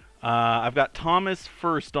 I've got Thomas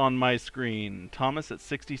first on my screen. Thomas at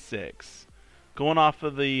 66. Going off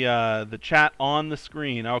of the chat on the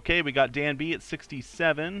screen. Okay, we got Dan B at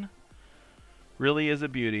 67. Really is a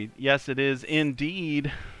beauty. Yes, it is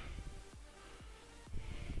indeed.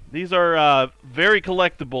 These are very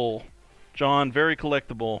collectible, John. Very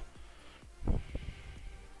collectible.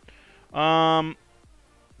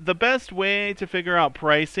 The best way to figure out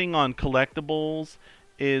pricing on collectibles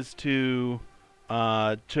is to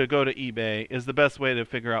go to eBay. Is the best way to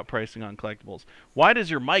figure out pricing on collectibles. Why does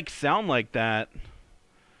your mic sound like that?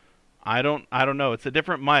 I don't know. It's a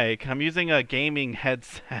different mic. I'm using a gaming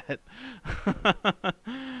headset.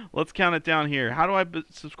 Let's count it down here. How do I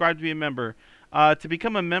subscribe to be a member? To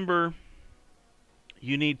become a member,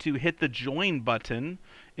 you need to hit the join button.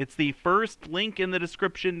 It's the first link in the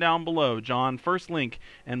description down below, John. First link.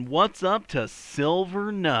 And what's up to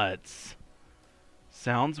Silver Nuts?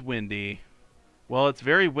 Sounds windy. Well, it's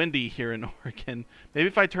very windy here in Oregon. Maybe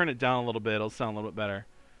if I turn it down a little bit, it'll sound a little bit better.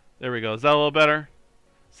 There we go. Is that a little better?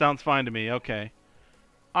 Sounds fine to me. Okay.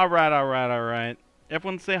 All right, all right, all right.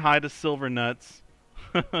 Everyone say hi to Silver Nuts.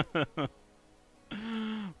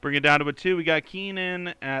 Bring it down to a 2. We got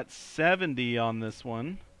Keenan at 70 on this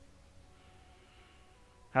one.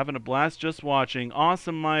 Having a blast just watching.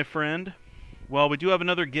 Awesome, my friend. Well, we do have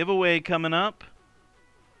another giveaway coming up.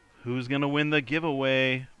 Who's going to win the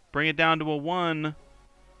giveaway? Bring it down to a 1.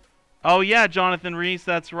 Oh, yeah, Jonathan Reese.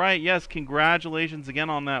 That's right. Yes, congratulations again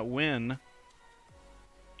on that win.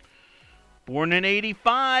 Born in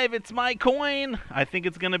 85. It's my coin. I think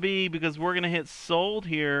it's going to be because we're going to hit sold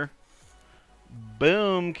here.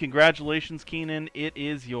 Boom. Congratulations, Keenan. It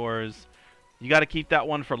is yours. You got to keep that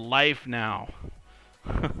one for life now.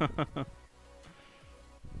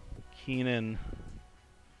 Keenan.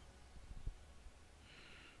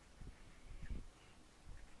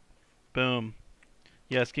 Boom.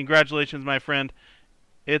 Yes, congratulations, my friend.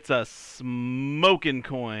 It's a smoking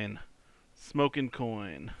coin. Smoking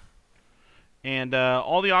coin. And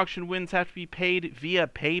all the auction wins have to be paid via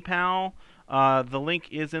PayPal. The link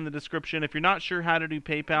is in the description. If you're not sure how to do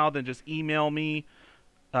PayPal, then just email me,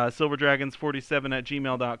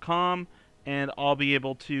 silverdragons47@gmail.com, and I'll be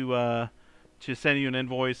able to send you an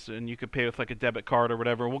invoice, and you could pay with like a debit card or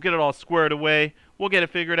whatever. We'll get it all squared away. We'll get it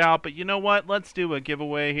figured out. But you know what? Let's do a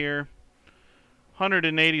giveaway here.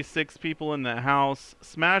 186 people in the house.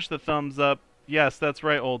 Smash the thumbs up. Yes, that's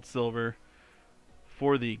right, Old Silver.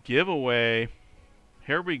 For the giveaway.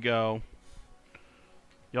 Here we go.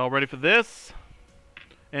 Y'all ready for this?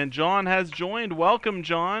 And John has joined. Welcome,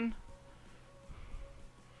 John.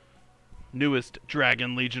 Newest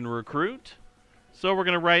Dragon Legion recruit. So we're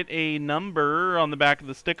going to write a number on the back of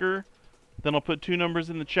the sticker. Then I'll put 2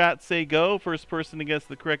 numbers in the chat. Say go. First person to guess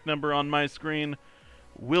the correct number on my screen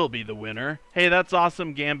will be the winner. Hey, that's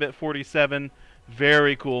awesome, Gambit47.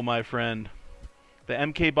 Very cool, my friend. The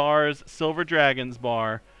MK Bars Silver Dragons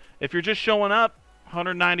bar. If you're just showing up,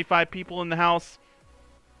 195 people in the house.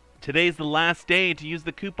 Today's the last day to use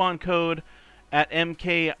the coupon code at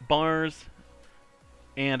MK Bars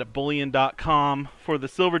and bullion.com for the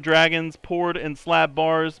Silver Dragons poured and slab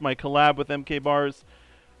bars, my collab with MK Bars.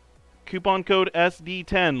 Coupon code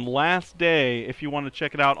SD10, last day, if you want to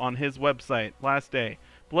check it out on his website. Last day.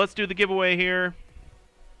 But let's do the giveaway here.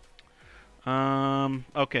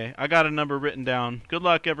 Okay, I got a number written down. Good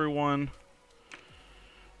luck, everyone.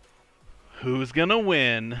 Who's gonna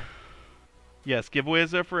win? Yes,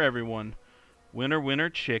 giveaways are for everyone. Winner, winner,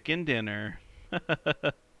 chicken dinner.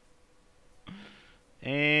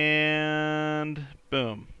 And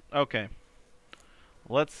boom. Okay.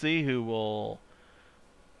 Let's see who will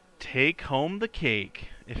take home the cake.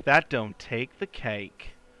 If that don't take the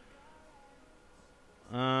cake.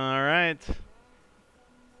 Alright.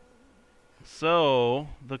 So,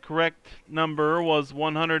 the correct number was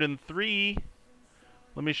 103.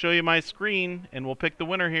 Let me show you my screen, and we'll pick the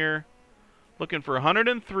winner here. Looking for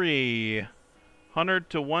 103. 100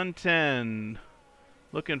 to 110.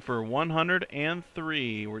 Looking for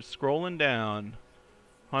 103. We're scrolling down.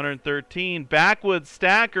 113. Backwoods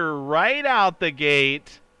Stacker right out the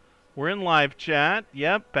gate. We're in live chat.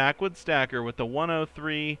 Yep, Backwoods Stacker with the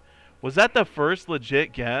 103. Was that the first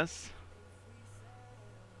legit guess?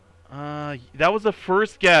 That was the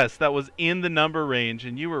first guess that was in the number range,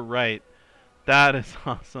 and you were right. That is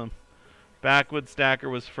awesome. Backwoods Stacker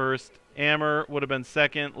was first. Amber would have been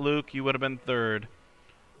second. Luke, you would have been third.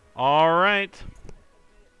 All right.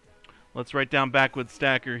 Let's write down Backwoods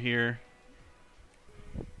Stacker here.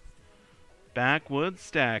 Backwoods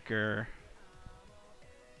Stacker.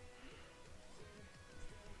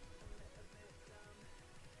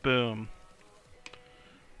 Boom.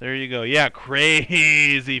 There you go. Yeah,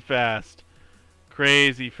 crazy fast.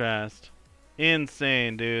 Crazy fast.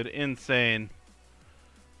 Insane, dude. Insane.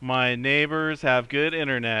 My neighbors have good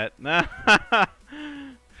internet.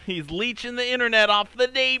 He's leeching the internet off the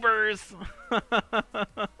neighbors.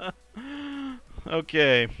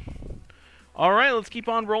 Okay. All right, let's keep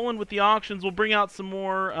on rolling with the auctions. We'll bring out some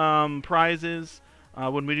more prizes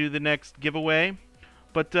when we do the next giveaway.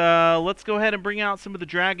 But let's go ahead and bring out some of the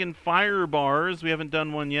Dragon Fire bars. We haven't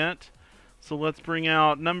done one yet. So let's bring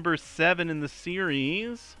out number 7 in the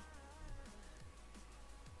series.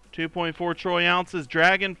 2.4 troy ounces.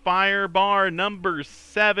 Dragon Fire bar number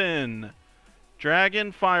 7.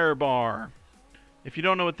 Dragon Fire bar. If you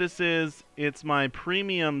don't know what this is, it's my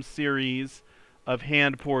premium series of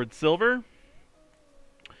hand-poured silver.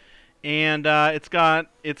 And it's got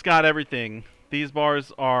everything. These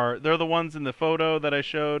bars they're the ones in the photo that I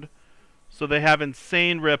showed. So they have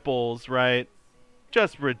insane ripples, right?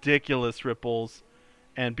 Just ridiculous ripples.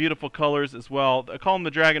 And beautiful colors as well. I call them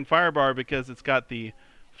the Dragon Fire bar because it's got the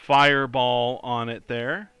fireball on it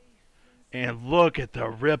there. And look at the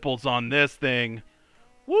ripples on this thing.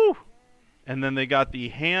 Woo! And then they got the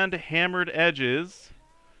hand-hammered edges.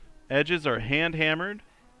 Edges are hand-hammered.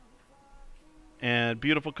 And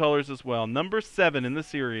beautiful colors as well. Number 7 in the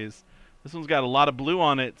series. This one's got a lot of blue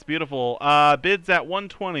on it. It's beautiful. Bids at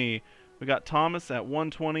 120. We got Thomas at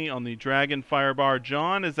 120 on the Dragon Fire bar.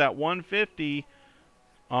 John is at 150.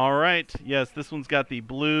 All right. Yes, this one's got the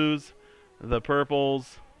blues, the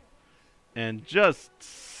purples, and just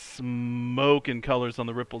smoking colors on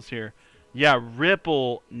the ripples here. Yeah,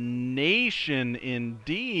 Ripple Nation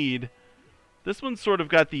indeed. This one's sort of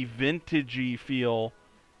got the vintagey feel.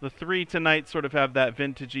 The 3 tonight sort of have that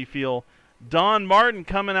vintagey feel. Don Martin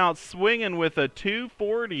coming out swinging with a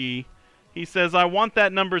 240. He says, I want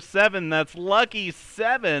that number 7. That's lucky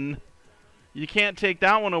 7. You can't take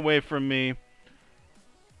that one away from me.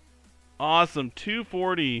 Awesome.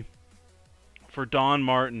 240 for Don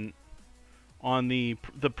Martin on the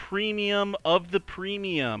premium of the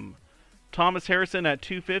premium. Thomas Harrison at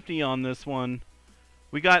 250 on this one.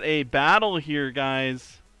 We got a battle here,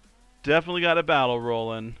 guys. Definitely got a battle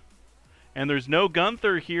rolling. And there's no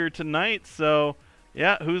Gunther here tonight, so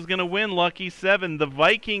yeah, who's going to win? Lucky 7. The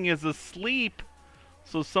Viking is asleep,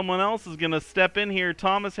 so someone else is going to step in here.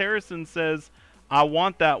 Thomas Harrison says, I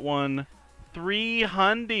want that one.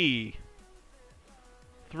 300.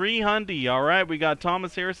 300. All right, we got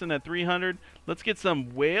Thomas Harrison at 300. Let's get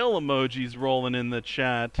some whale emojis rolling in the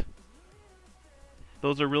chat.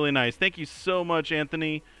 Those are really nice. Thank you so much,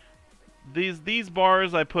 Anthony. These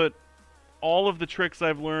bars, I put all of the tricks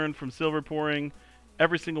I've learned from silver pouring,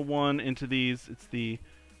 every single one into these. It's the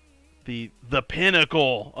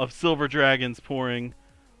pinnacle of Silver Dragons pouring.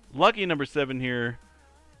 Lucky number 7 here.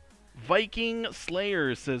 Viking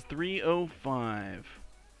Slayer says 305.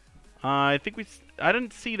 I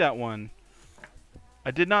didn't see that one. I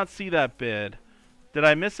did not see that bid. Did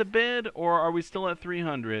I miss a bid, or are we still at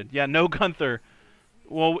 300? Yeah, no Gunther.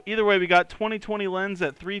 Well, either way, we got 2020 lens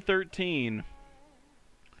at 313.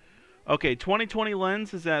 Okay, 2020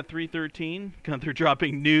 lens is at 313. Gunther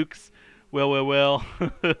dropping nukes. Well.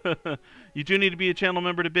 You do need to be a channel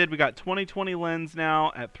member to bid. We got 2020 lens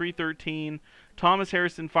now at 313. Thomas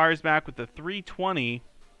Harrison fires back with the 320.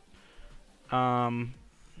 But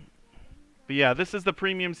yeah, this is the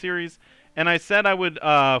premium series. And I said I would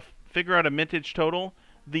figure out a mintage total.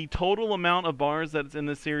 The total amount of bars that's in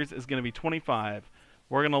this series is going to be 25.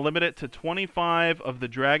 We're going to limit it to 25 of the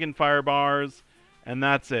Dragon Fire bars, and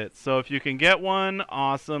that's it. So if you can get one,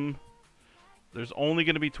 awesome. There's only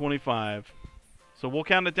going to be 25. So we'll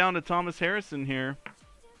count it down to Thomas Harrison here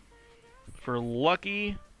for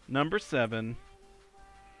lucky number 7.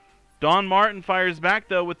 Don Martin fires back,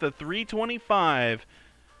 though, with the 325.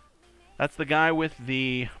 That's the guy with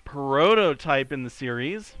the prototype in the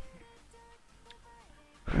series.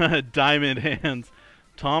 Diamond hands.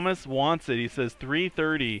 Thomas wants it. He says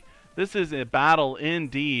 330. This is a battle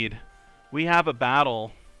indeed. We have a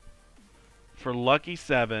battle for lucky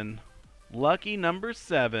 7. Lucky number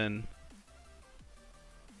 7.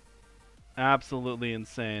 Absolutely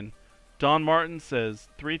insane. Don Martin says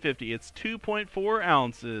 350. It's 2.4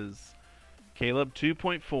 ounces. Caleb,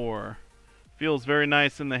 2.4. Feels very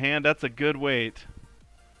nice in the hand. That's a good weight.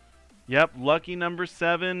 Yep, lucky number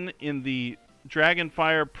 7 in the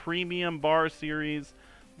Dragonfire Premium Bar Series.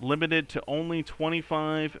 Limited to only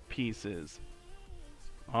 25 pieces.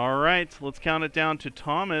 Alright, let's count it down to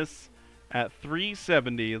Thomas at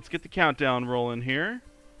 370. Let's get the countdown rolling here.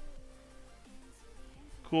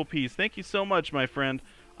 Cool piece. Thank you so much, my friend.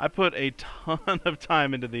 I put a ton of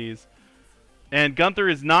time into these. And Gunther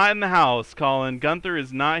is not in the house, Colin. Gunther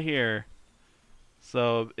is not here.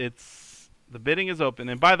 So the bidding is open.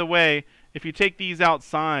 And by the way, if you take these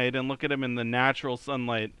outside and look at them in the natural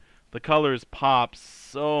sunlight, the colors pop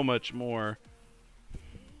so much more.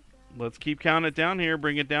 Let's keep counting it down here.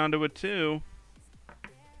 Bring it down to a 2.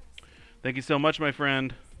 Thank you so much, my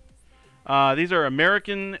friend. These are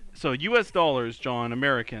American, so US dollars, John,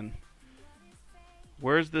 American.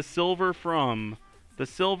 Where's the silver from? The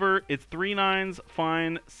silver, it's 3/9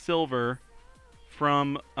 fine silver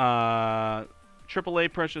from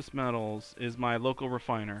AAA Precious Metals is my local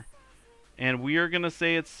refiner. And we are going to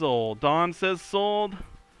say it's sold. Don says sold.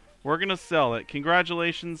 We're going to sell it.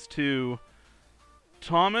 Congratulations to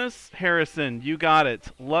Thomas Harrison. You got it.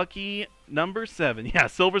 Lucky number 7. Yeah,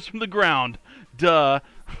 silver's from the ground. Duh.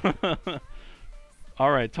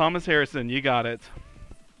 All right, Thomas Harrison, you got it.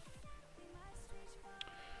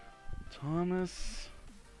 Thomas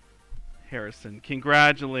Harrison,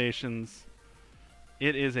 congratulations.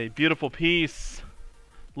 It is a beautiful piece.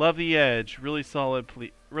 Love the edge. Really solid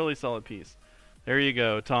piece. There you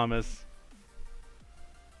go, Thomas.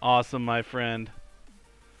 Awesome, my friend.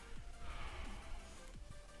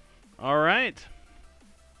 All right.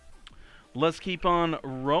 Let's keep on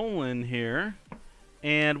rolling here.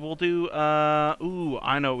 And we'll do, ooh,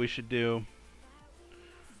 I know what we should do.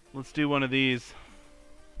 Let's do one of these.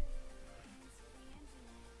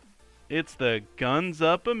 It's the Guns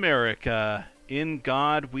Up America. In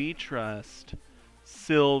God We Trust.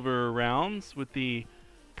 Silver rounds with the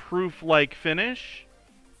proof-like finish.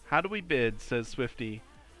 How do we bid, says Swifty.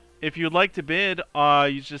 If you'd like to bid,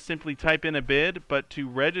 you just simply type in a bid, but to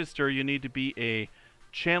register, you need to be a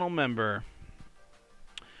channel member.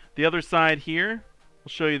 The other side here, we'll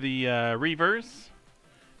show you the reverse.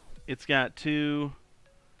 It's got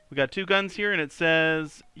we got 2 guns here, and it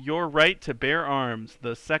says, your right to bear arms,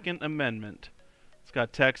 the Second Amendment. It's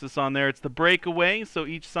got Texas on there. It's the breakaway, so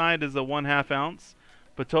each side is a 1/2 ounce.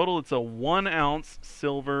 But total, it's a 1 ounce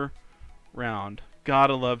silver round.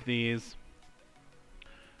 Gotta love these.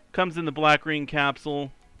 Comes in the black ring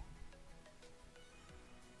capsule.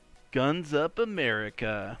 Guns Up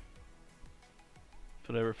America.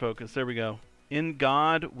 Whatever focus. There we go. In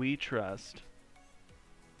God We Trust.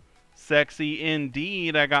 Sexy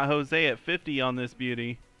indeed. I got Jose at 50 on this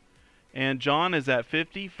beauty. And John is at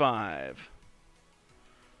 55.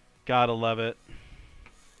 Gotta love it.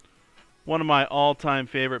 One of my all-time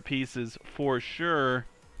favorite pieces for sure.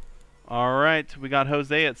 Alright, we got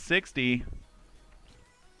Jose at 60.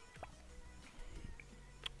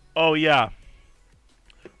 Oh yeah.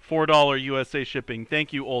 $4 USA shipping.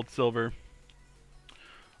 Thank you, Old Silver.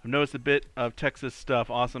 I've noticed a bit of Texas stuff.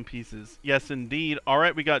 Awesome pieces. Yes, indeed.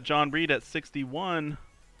 Alright, we got John Reed at 61.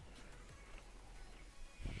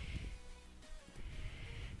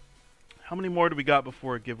 How many more do we got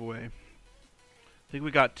before a giveaway? I think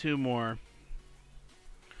we got 2 more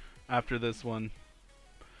after this one.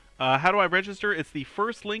 How do I register? It's the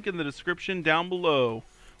first link in the description down below.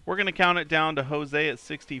 We're going to count it down to Jose at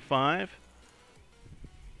 65.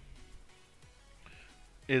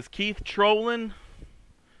 Is Keith trolling?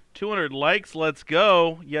 200 likes. Let's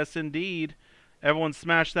go. Yes, indeed. Everyone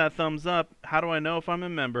smash that thumbs up. How do I know if I'm a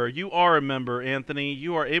member? You are a member, Anthony.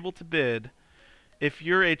 You are able to bid. If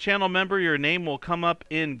you're a channel member, your name will come up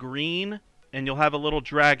in green, and you'll have a little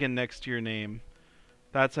dragon next to your name.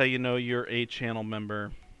 That's how you know you're a channel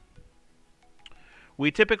member.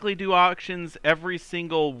 We typically do auctions every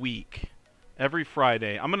single week. Every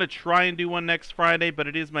Friday. I'm going to try and do one next Friday, but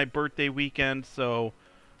it is my birthday weekend, so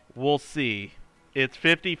we'll see. It's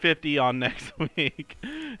 50-50 on next week.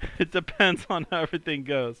 It depends on how everything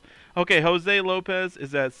goes. Okay, Jose Lopez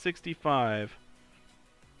is at 65.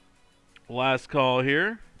 Last call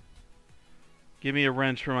here. Give me a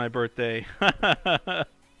wrench for my birthday.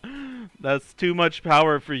 That's too much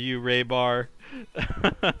power for you, Ray Bar.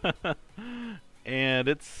 And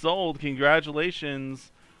it's sold.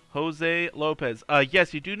 Congratulations. Jose Lopez.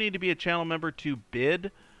 Yes, you do need to be a channel member to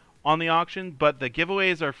bid on the auction, but the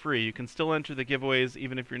giveaways are free. You can still enter the giveaways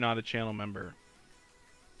even if you're not a channel member.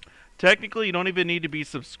 Technically, you don't even need to be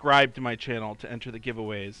subscribed to my channel to enter the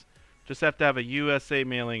giveaways. Just have to have a USA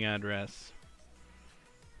mailing address.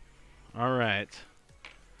 Alright.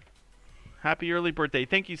 Happy early birthday.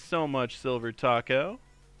 Thank you so much, Silver Taco.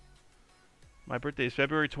 My birthday is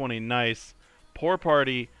February 20. Nice. Pour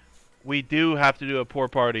party. We do have to do a pour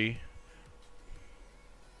party.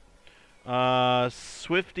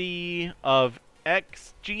 Swifty of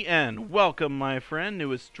XGN. Welcome, my friend.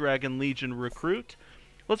 Newest Dragon Legion recruit.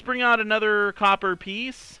 Let's bring out another copper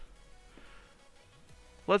piece.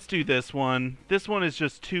 Let's do this one. This one is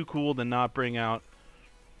just too cool to not bring out.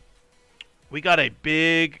 We got a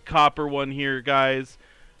big copper one here, guys.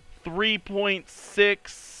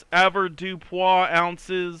 3.6 avoirdupois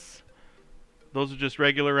ounces. Those are just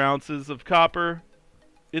regular ounces of copper.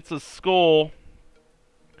 It's a skull.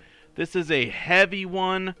 This is a heavy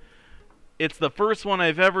one. It's the first one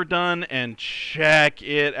I've ever done, and check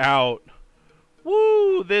it out.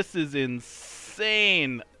 Woo! This is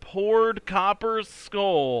insane. Poured copper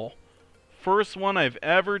skull. First one I've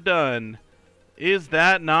ever done. Is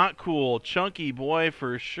that not cool? Chunky boy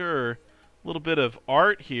for sure. A little bit of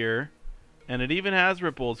art here. And it even has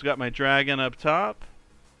ripples. Got my dragon up top.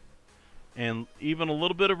 And even a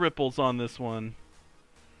little bit of ripples on this one.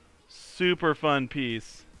 Super fun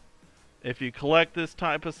piece. If you collect this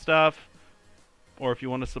type of stuff, or if you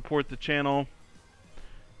want to support the channel,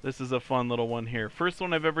 this is a fun little one here. First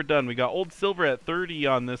one I've ever done. We got old silver at 30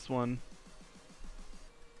 on this one.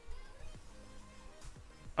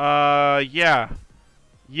 Yeah.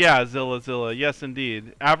 Yeah, Zilla. Yes,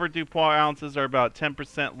 indeed. Avoirdupois ounces are about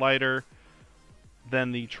 10% lighter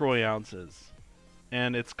than the Troy ounces.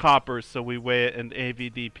 And it's copper, so we weigh it in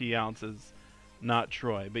AVDP ounces, not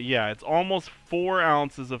Troy. But yeah, it's almost 4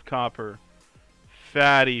 ounces of copper.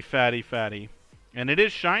 Fatty, fatty, fatty. And it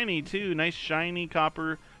is shiny, too. Nice shiny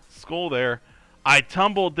copper skull there. I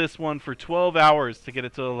tumbled this one for 12 hours to get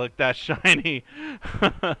it to look that shiny.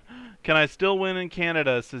 Can I still win in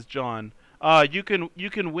Canada, says John. You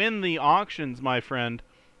can win the auctions, my friend.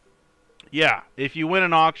 Yeah, if you win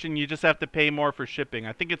an auction, you just have to pay more for shipping.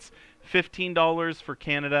 I think it's $15 for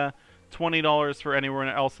Canada, $20 for anywhere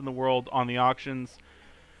else in the world on the auctions,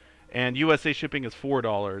 and USA shipping is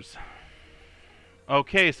 $4.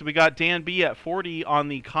 Okay, so we got Dan B at 40 on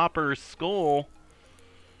the copper skull.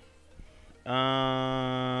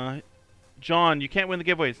 John, you can't win the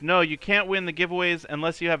giveaways. No, you can't win the giveaways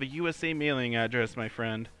unless you have a USA mailing address, my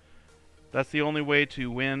friend. That's the only way to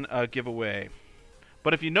win a giveaway.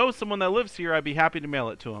 But if you know someone that lives here, I'd be happy to mail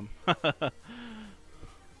it to them.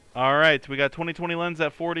 Alright, we got 2020 lens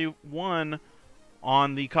at 41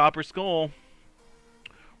 on the copper skull.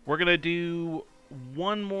 We're going to do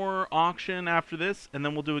one more auction after this, and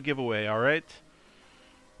then we'll do a giveaway, alright?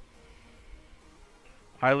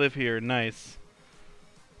 I live here. Nice.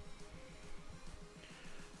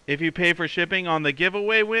 If you pay for shipping on the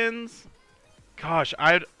giveaway wins, gosh,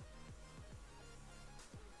 I'm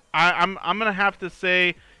gonna have to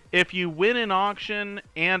say, if you win an auction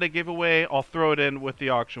and a giveaway, I'll throw it in with the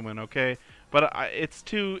auction win, okay? But it's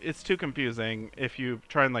too confusing if you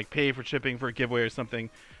try and like pay for shipping for a giveaway or something.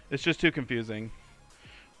 It's just too confusing.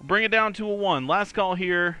 We'll bring it down to a 1. Last call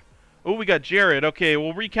here. Oh, we got Jared. Okay,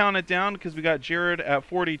 we'll recount it down because we got Jared at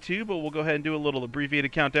 42, but we'll go ahead and do a little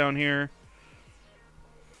abbreviated countdown here.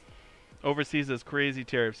 Overseas has crazy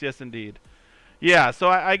tariffs. Yes, indeed. Yeah, so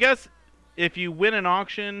I guess if you win an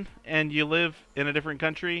auction and you live in a different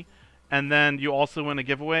country and then you also win a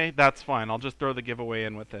giveaway, that's fine. I'll just throw the giveaway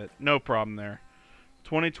in with it. No problem there.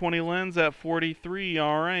 2020 lens at 43.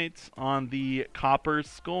 All right, on the copper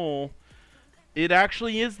skull. It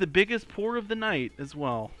actually is the biggest pour of the night as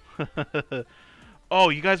well. Oh,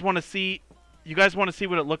 you guys want to see? You guys want to see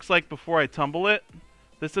what it looks like before I tumble it?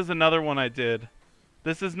 This is another one I did.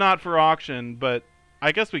 This is not for auction, but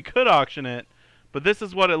I guess we could auction it. But this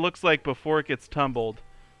is what it looks like before it gets tumbled.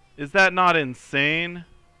 Is that not insane?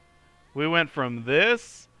 We went from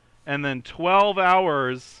this and then 12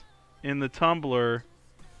 hours in the tumbler,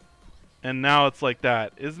 and now it's like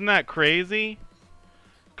that. Isn't that crazy?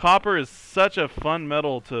 Copper is such a fun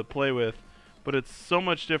metal to play with, but it's so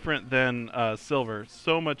much different than silver.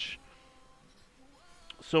 So much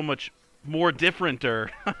more differenter.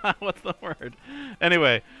 What's the word?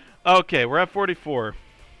 Anyway, okay, we're at 44.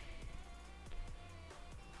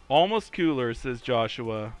 Almost cooler, says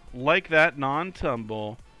Joshua. Like that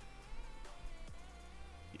non-tumble.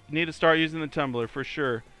 You need to start using the tumbler for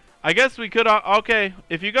sure. I guess we could, okay,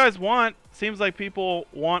 if you guys want, seems like people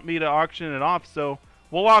want me to auction it off, so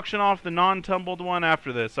We'll auction off the non-tumbled one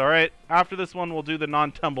after this, alright? After this one, we'll do the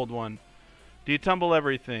non-tumbled one. Do you tumble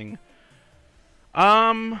everything?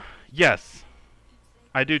 Yes.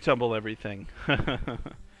 I do tumble everything.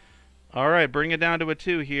 Alright, bring it down to a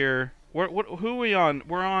 2 here. Who are we on?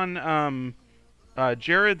 We're on,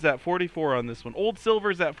 Jared's at 44 on this one. Old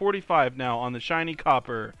Silver's at 45 now on the shiny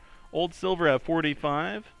copper. Old Silver at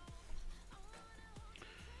 45.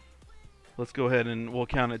 Let's go ahead and we'll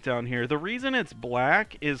count it down here. The reason it's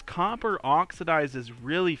black is copper oxidizes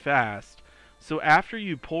really fast. So after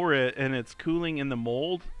you pour it and it's cooling in the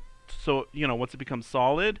mold, so, you know, once it becomes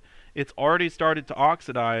solid, it's already started to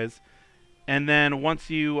oxidize. And then once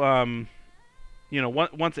you, you know,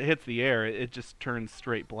 once it hits the air, it just turns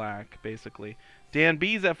straight black, basically. Dan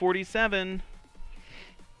B's at 47.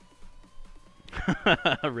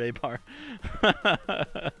 Ray Bar.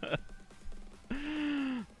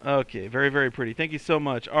 Okay, very, very pretty. Thank you so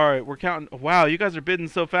much. All right, we're counting. Wow, you guys are bidding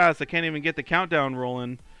so fast, I can't even get the countdown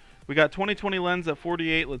rolling. We got 2020 lens at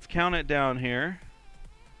 48. Let's count it down here.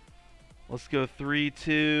 Let's go 3,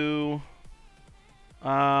 2.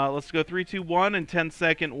 Let's go 3, 2, 1 and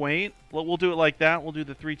 10-second wait. We'll do it like that. We'll do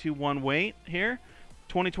the 3, 2, 1 wait here.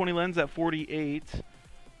 2020 lens at 48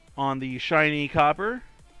 on the shiny copper.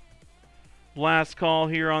 Last call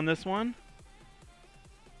here on this one.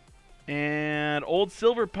 And Old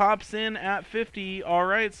Silver pops in at 50. All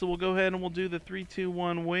right, so we'll go ahead and we'll do the 3, 2,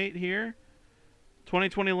 1 wait here.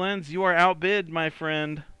 2020 lens, you are outbid, my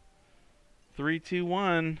friend. 3, 2,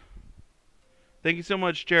 1. Thank you so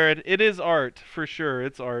much, Jared. It is art, for sure.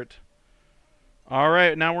 It's art. All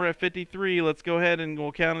right, now we're at 53. Let's go ahead and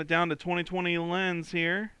we'll count it down to 2020 lens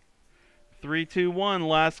here. 3, 2, 1,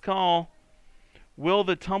 last call. Will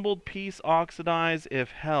the tumbled piece oxidize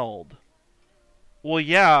if held? Well,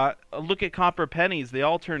 yeah, look at copper pennies. They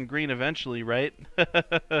all turn green eventually, right?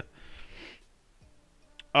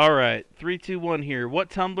 All right, 3, 2, 1 here. What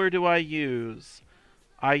tumbler do I use?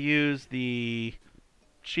 I use the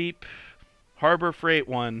cheap Harbor Freight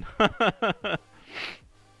one.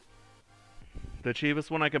 The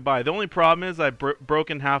cheapest one I could buy. The only problem is I've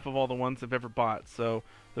broken half of all the ones I've ever bought. So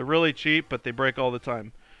they're really cheap, but they break all the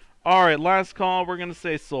time. All right, last call. We're going to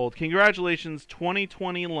say sold. Congratulations,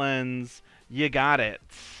 2020 lens. You got it.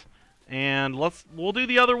 And we'll do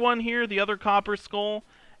the other one here, the other copper skull,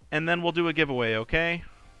 and then we'll do a giveaway, okay?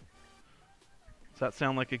 Does that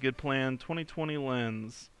sound like a good plan? 2020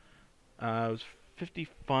 lens. It was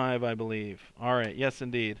 55, I believe. All right, yes,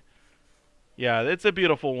 indeed. Yeah, it's a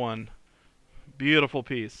beautiful one. Beautiful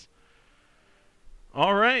piece.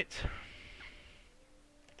 All right.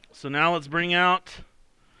 So now let's bring out.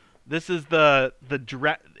 This is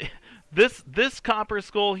this copper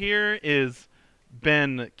skull here is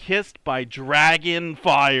been kissed by dragon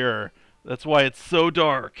fire. That's why it's so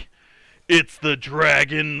dark. It's the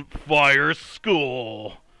dragon fire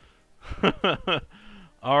skull.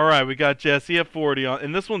 All right, we got Jesse at 40 on,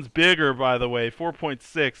 and this one's bigger, by the way,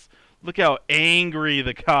 4.6. Look how angry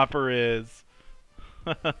the copper is.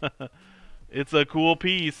 It's a cool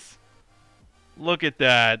piece. Look at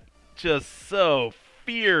that, just so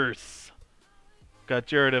fierce. Got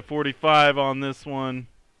Jared at 45 on this one.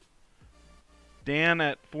 Dan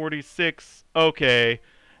at 46. Okay,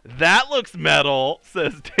 that looks metal,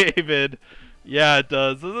 says David. Yeah, it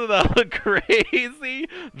does. Doesn't that look crazy?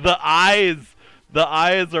 The eyes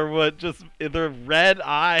are what just, they're red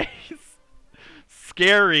eyes.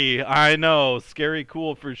 Scary, I know. Scary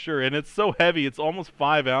cool for sure. And it's so heavy, it's almost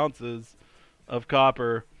 5 ounces of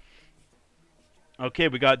copper. Okay,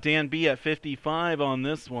 we got Dan B at 55 on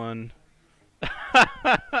this one.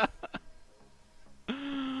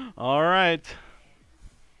 All right.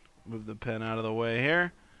 Move the pen out of the way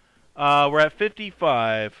here. We're at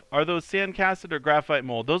 55. Are those sand casted or graphite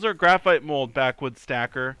mold? Those are graphite mold, Backwood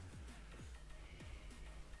Stacker.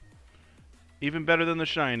 Even better than the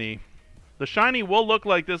shiny. The shiny will look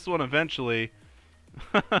like this one eventually.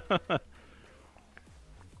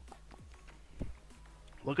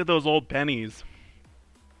 Look at those old pennies.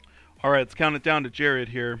 Alright, let's count it down to Jared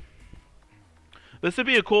here. This would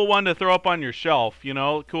be a cool one to throw up on your shelf, you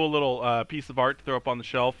know? Cool little piece of art to throw up on the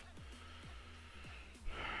shelf.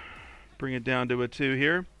 Bring it down to a 2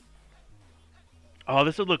 here. Oh,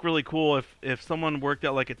 this would look really cool if someone worked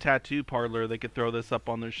at like a tattoo parlor. They could throw this up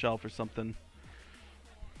on their shelf or something.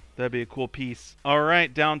 That'd be a cool piece.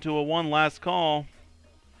 Alright, down to a 1, last call.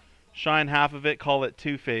 Shine half of it, call it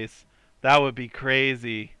Two-Face. That would be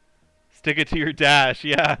crazy. Stick it to your dash,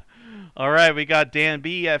 yeah. Alright, we got Dan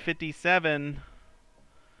B at 57.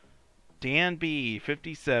 Dan B,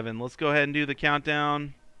 57. Let's go ahead and do the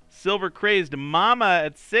countdown. Silver Crazed Mama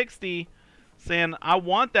at 60. Saying, I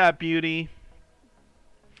want that beauty.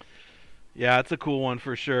 Yeah, it's a cool one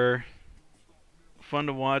for sure. Fun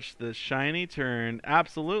to watch the shiny turn.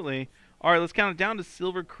 Absolutely. All right, let's count it down to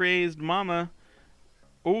Silver Crazed Mama.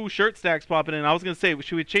 Oh, shirt stacks popping in. I was going to say,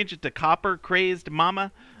 should we change it to Copper Crazed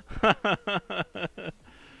Mama?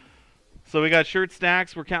 So we got shirt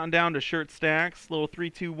stacks. We're counting down to shirt stacks. Little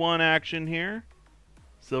 3-2-1 action here.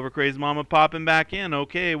 Silver Crazed Mama popping back in.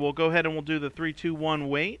 Okay, we'll go ahead and we'll do the 3-2-1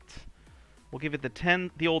 wait. We'll give it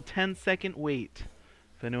the old 10-second wait.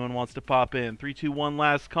 If anyone wants to pop in. 3-2-1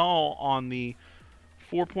 last call on the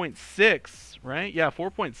 4.6, right? Yeah,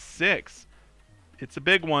 4.6. It's a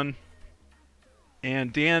big one.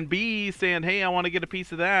 And Dan B saying, hey, I want to get a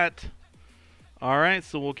piece of that. All right,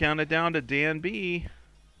 so we'll count it down to Dan B.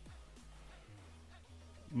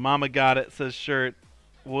 Mama got it, says Shirt.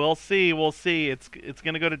 We'll see, we'll see. It's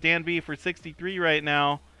going to go to Dan B for 63 right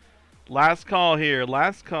now. Last call here,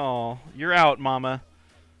 last call. You're out, Mama.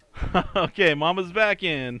 Okay, Mama's back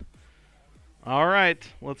in. All right,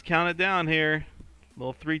 let's count it down here.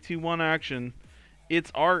 Little 3-2-1 action.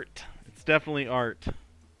 It's art. It's definitely art.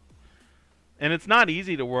 And it's not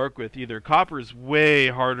easy to work with either. Copper's way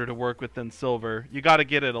harder to work with than silver. You got to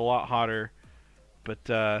get it a lot hotter.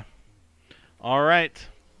 But, all right.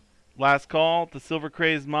 Last call to Silver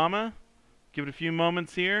Crazed Mama. Give it a few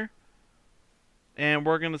moments here. And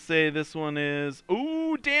we're going to say this one is...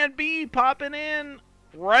 Ooh, Dan B popping in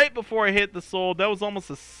right before I hit the soul. That was almost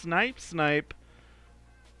a snipe.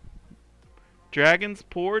 Dragons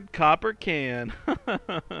poured copper can.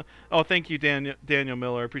 Oh, thank you, Daniel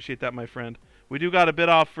Miller. I appreciate that, my friend. We do got a bit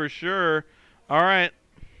off for sure. All right.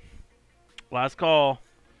 Last call.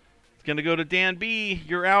 It's going to go to Dan B.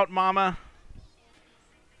 You're out, Mama.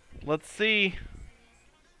 Let's see.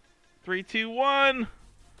 3, 2, 1.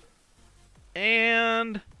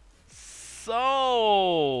 And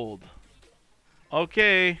sold.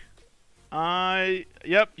 Okay.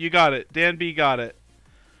 Yep, you got it. Dan B got it.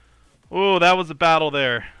 Oh, that was a battle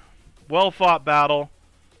there. Well fought battle.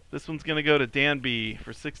 This one's going to go to Dan B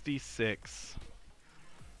for 66.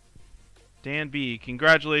 Dan B,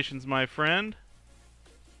 congratulations, my friend.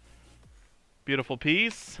 Beautiful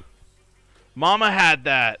piece. Mama had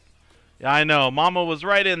that. Yeah, I know. Mama was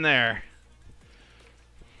right in there.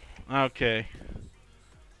 Okay.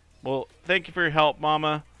 Well, thank you for your help,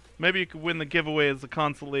 Mama. Maybe you could win the giveaway as a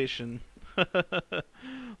consolation.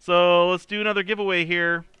 So, let's do another giveaway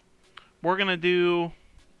here. We're going to do...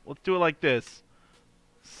 Let's do it like this.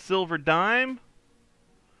 Silver dime.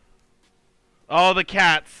 Oh, the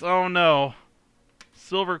cats. Oh, no.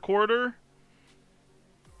 Silver quarter.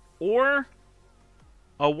 Or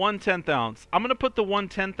a 1/10 ounce. I'm going to put the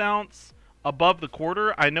 1/10 ounce above the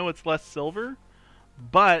quarter. I know it's less silver,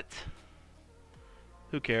 but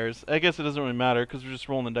who cares? I guess it doesn't really matter because we're just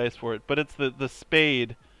rolling the dice for it. But it's the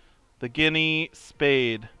spade. The guinea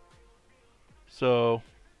spade. So,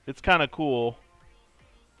 it's kind of cool.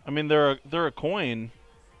 I mean, they're a coin,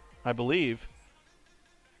 I believe.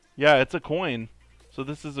 Yeah, it's a coin. So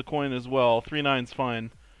this is a coin as well. 3/9's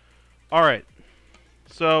fine. All right.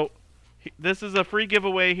 So this is a free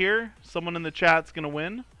giveaway here. Someone in the chat's going to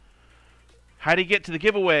win. How do you get to the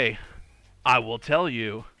giveaway? I will tell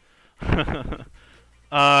you. You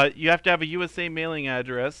have to have a USA mailing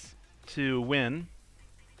address to win.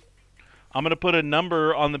 I'm going to put a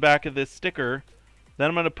number on the back of this sticker. Then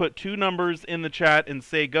I'm going to put 2 numbers in the chat and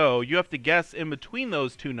say go. You have to guess in between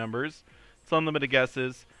those 2 numbers. It's unlimited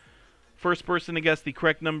guesses. First person to guess the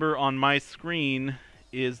correct number on my screen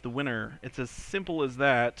is the winner. It's as simple as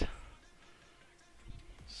that.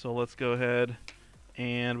 So let's go ahead.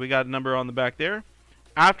 And we got a number on the back there.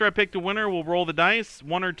 After I pick the winner, we'll roll the dice.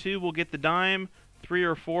 1 or 2 will get the dime. 3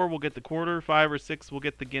 or 4 will get the quarter. 5 or 6 will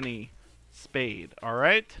get the guinea spade. All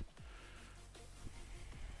right?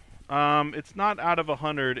 It's not out of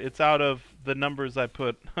 100. It's out of the numbers I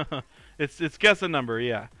put. It's guess a number,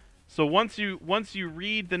 yeah. So once you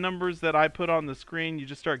read the numbers that I put on the screen, you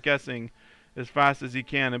just start guessing as fast as you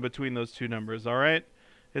can in between those 2 numbers, all right?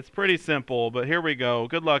 It's pretty simple, but here we go.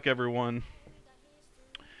 Good luck, everyone.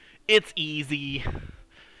 It's easy.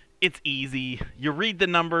 It's easy. You read the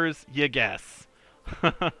numbers, you guess.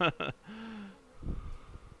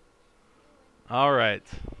 All right.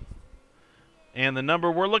 And the number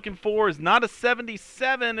we're looking for is not a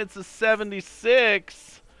 77, it's a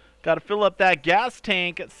 76. Got to fill up that gas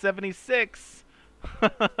tank at 76.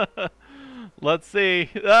 Let's see.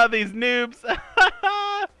 These noobs.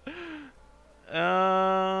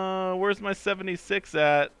 Where's my 76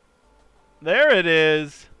 at? There it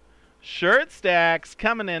is. Shirt stacks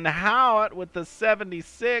coming in hot with the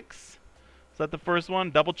 76. Is that the first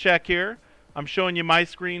one? Double check here. I'm showing you my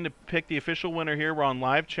screen to pick the official winner here. We're on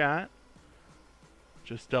live chat.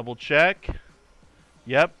 Just double check.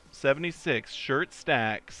 Yep, 76. Shirt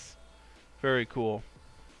stacks. Very cool.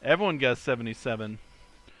 Everyone guessed 77.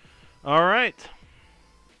 All right.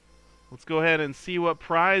 Let's go ahead and see what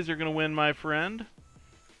prize you're going to win, my friend.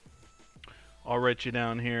 I'll write you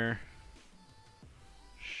down here.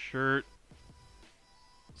 Shirt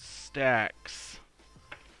stacks.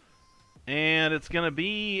 And it's going to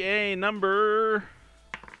be a number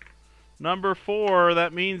 4.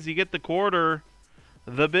 That means you get the quarter.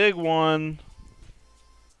 The big one.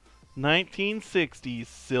 1960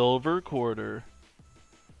 silver quarter.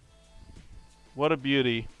 What a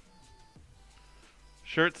beauty.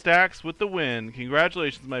 Shirt stacks with the win.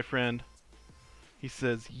 Congratulations, my friend. He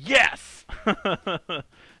says, yes!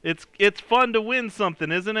 It's fun to win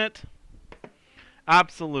something, isn't it?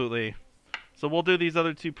 Absolutely. So we'll do these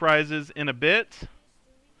other 2 prizes in a bit.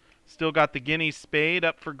 Still got the Guinea Spade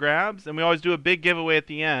up for grabs. And we always do a big giveaway at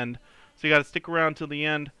the end. So you got to stick around till the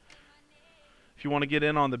end if you want to get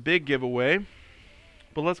in on the big giveaway.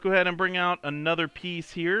 But let's go ahead and bring out another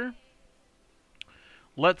piece here.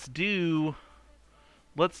 Let's do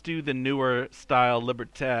the newer style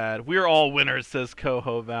Libertad. We're all winners, says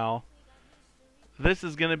Coho Val. This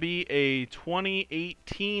is going to be a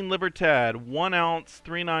 2018 Libertad. 1 ounce,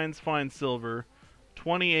 3/9 fine silver.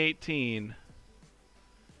 2018.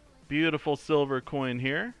 Beautiful silver coin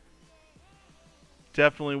here.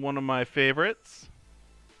 Definitely one of my favorites.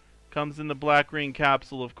 Comes in the black green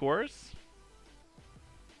capsule, of course.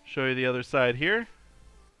 Show you the other side here.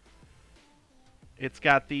 It's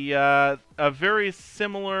got the a very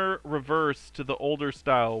similar reverse to the older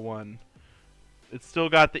style one. It's still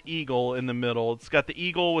got the eagle in the middle. It's got the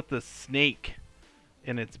eagle with the snake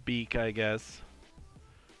in its beak, I guess.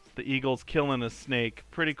 The eagle's killing a snake.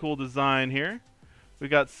 Pretty cool design here. We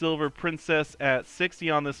got Silver Princess at 60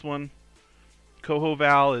 on this one. Coho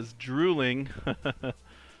Val is drooling.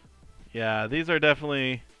 Yeah, these are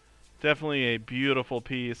definitely a beautiful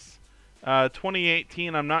piece.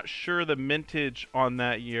 2018, I'm not sure the mintage on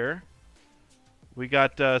that year. We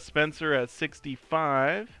got Spencer at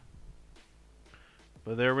 65.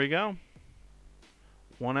 But there we go.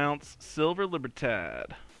 1 ounce silver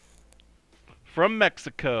Libertad. From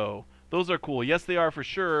Mexico. Those are cool. Yes, they are for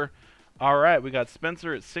sure. Alright, we got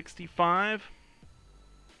Spencer at 65.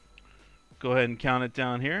 Go ahead and count it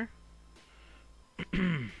down here.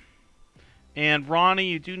 And Ronnie,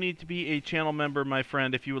 you do need to be a channel member, my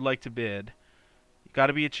friend, if you would like to bid. You got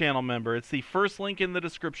to be a channel member. It's the first link in the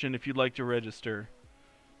description if you'd like to register.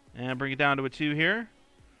 And bring it down to a 2 here.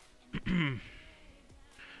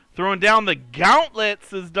 Throwing down the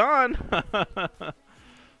gauntlets is done.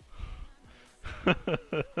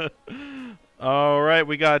 All right,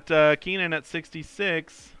 we got Keenan at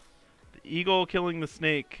 66. The eagle killing the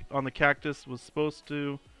snake on the cactus was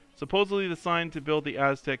supposedly the sign to build the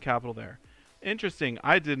Aztec capital there. Interesting.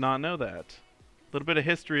 I did not know that. A little bit of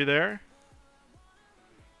history there.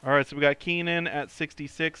 All right, so we got Keenan at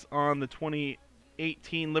 66 on the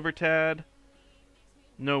 2018 Libertad.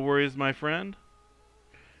 No worries, my friend.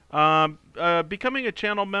 Becoming a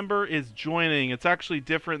channel member is joining. It's actually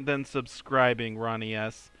different than subscribing, Ronnie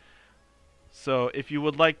S. So if you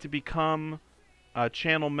would like to become a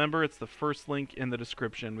channel member, it's the first link in the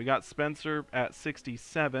description. We got Spencer at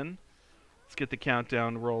 67. Let's get the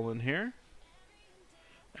countdown rolling here.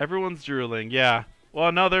 Everyone's drooling. Yeah.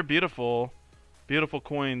 Well, no, they're beautiful. Beautiful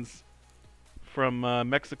coins from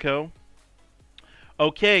Mexico.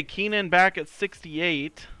 Okay, Keenan back at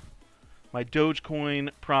 68. My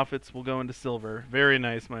Dogecoin profits will go into silver. Very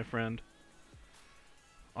nice, my friend.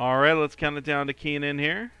 Alright, let's count it down to Keenan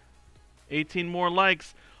here. 18 more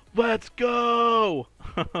likes. Let's go!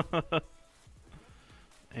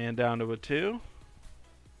 And down to a 2.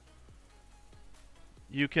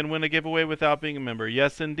 You can win a giveaway without being a member.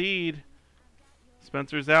 Yes, indeed.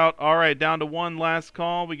 Spencer's out. Alright, down to 1 last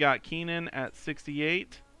call. We got Keenan at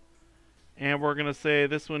 68. And we're going to say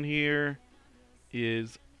this one here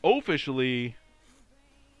is officially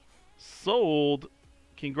sold.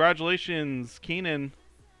 Congratulations, Keenan.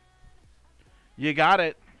 You got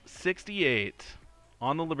it. 68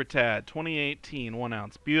 on the Libertad 2018 1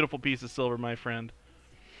 ounce. Beautiful piece of silver, my friend.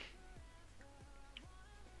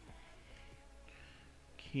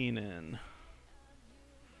 Keenan.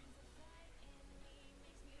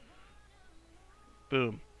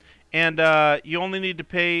 Boom. And you only need to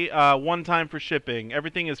pay 1 time for shipping.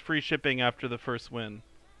 Everything is free shipping after the first win.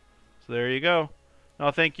 So there you go.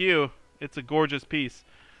 Oh, thank you. It's a gorgeous piece.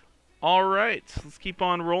 All right, let's keep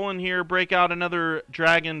on rolling here. Break out another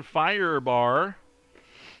Dragon Fire bar.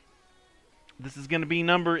 This is going to be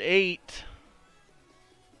number 8.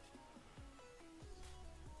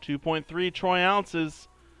 2.3 troy ounces.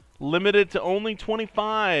 Limited to only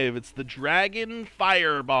 25. It's the Dragon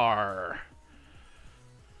Fire Bar.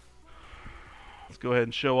 Let's go ahead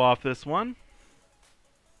and show off this one.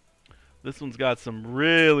 This one's got some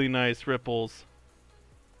really nice ripples.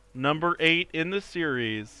 Number 8 in the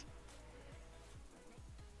series.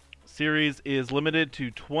 Series is limited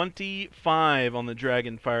to 25 on the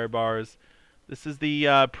Dragon Fire Bars. This is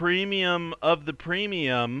the premium of the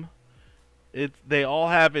premium. They all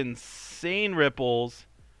have insane ripples.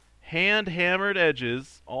 Hand-hammered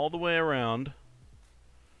edges all the way around.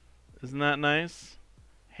 Isn't that nice?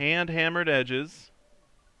 Hand-hammered edges.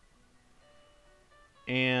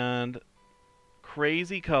 And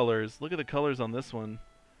crazy colors. Look at the colors on this one.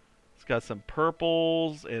 It's got some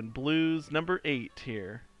purples and blues. Number 8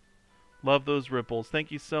 here. Love those ripples. Thank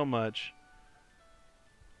you so much.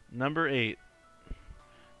 Number 8.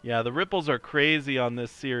 Yeah, the ripples are crazy on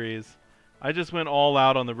this series. I just went all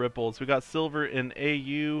out on the ripples. We got silver in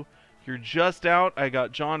AU. You're just out. I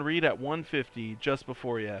got John Reed at 150 just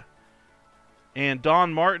before you. And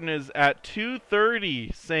Don Martin is at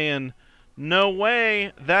 230 saying, no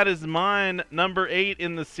way, that is mine. Number 8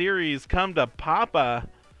 in the series. Come to Papa.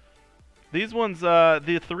 These ones,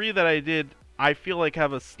 the 3 that I did, I feel like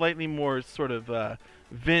have a slightly more sort of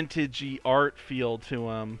vintagey art feel to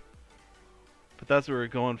them. But that's what we're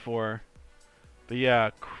going for. But yeah,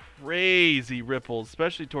 crazy ripples,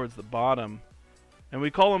 especially towards the bottom. And we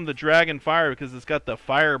call them the Dragon Fire because it's got the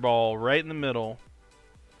fireball right in the middle.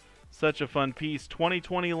 Such a fun piece.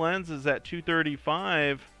 2020 lens is at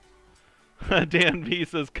 235. Dan V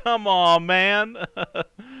says, come on, man.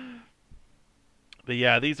 But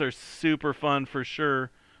yeah, these are super fun for sure.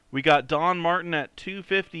 We got Don Martin at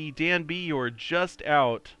 250. Dan B, you're just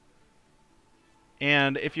out.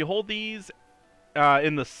 And if you hold these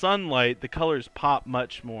in the sunlight, the colors pop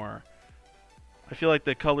much more. I feel like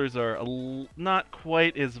the colors are not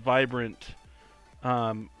quite as vibrant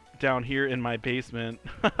down here in my basement.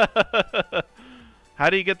 How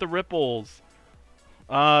do you get the ripples?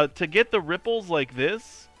 To get the ripples like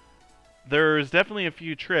this, there's definitely a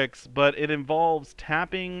few tricks, but it involves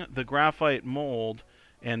tapping the graphite mold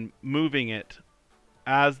and moving it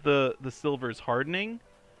as the silver's hardening.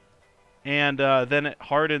 And then it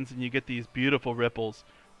hardens and you get these beautiful ripples.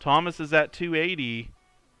 Thomas is at 280.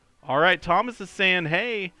 All right, Thomas is saying,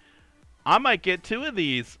 hey, I might get 2 of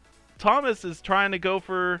these. Thomas is trying to go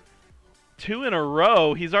for 2 in a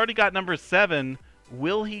row. He's already got number 7.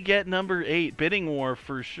 Will he get number 8? Bidding war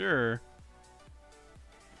for sure.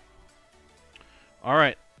 All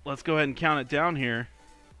right, let's go ahead and count it down here.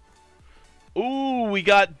 Ooh, we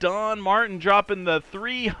got Don Martin dropping the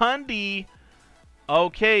 300.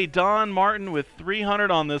 Okay, Don Martin with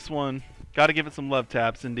 300 on this one. Got to give it some love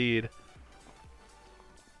taps, indeed.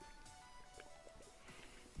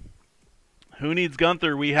 Who needs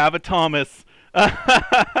Gunther? We have a Thomas.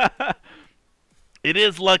 It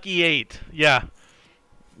is lucky 8. Yeah.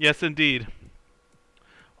 Yes, indeed.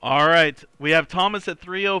 All right. We have Thomas at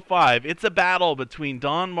 305. It's a battle between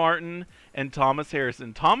Don Martin and Thomas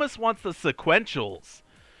Harrison. Thomas wants the sequentials.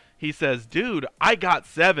 He says, dude, I got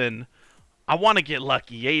 7. I want to get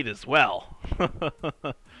lucky 8 as well.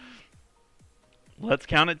 Let's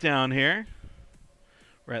count it down here.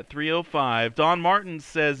 We're at 305. Don Martin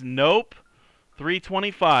says, nope.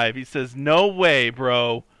 325. He says, no way,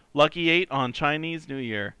 bro. Lucky 8 on Chinese New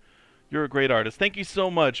Year. You're a great artist. Thank you so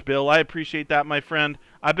much, Bill. I appreciate that, my friend.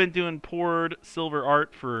 I've been doing poured silver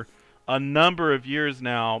art for a number of years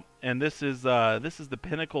now, and this is the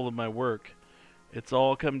pinnacle of my work. It's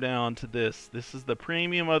all come down to this. This is the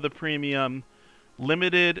premium of the premium,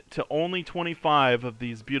 limited to only 25 of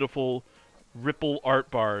these beautiful ripple art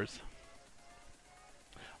bars.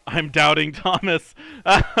 I'm doubting Thomas.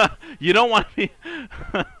 You don't want to be...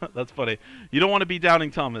 That's funny. You don't want to be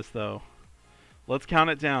doubting Thomas, though. Let's count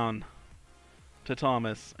it down to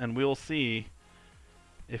Thomas, and we'll see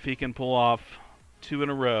if he can pull off 2 in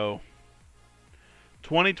a row.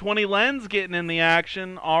 2020 lens getting in the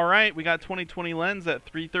action. All right, we got 2020 lens at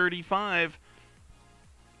 335.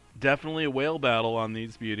 Definitely a whale battle on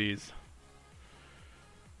these beauties.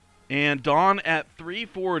 And Dawn at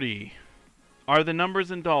 340. Are the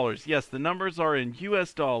numbers in dollars? Yes, the numbers are in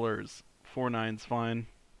US dollars. 49's fine.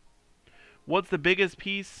 What's the biggest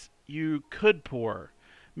piece you could pour?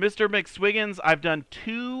 Mr. McSwiggins, I've done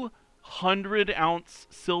 200-ounce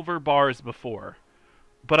silver bars before,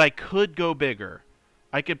 but I could go bigger.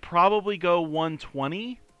 I could probably go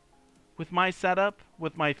 120 with my setup,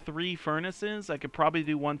 with my 3 furnaces. I could probably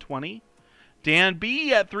do 120. Dan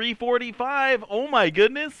B at 345. Oh my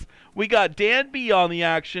goodness. We got Dan B on the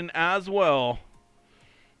action as well.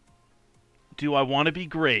 Do I want to be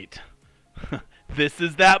great? This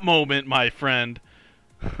is that moment, my friend.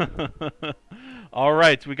 All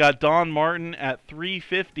right, we got Don Martin at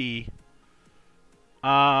 350.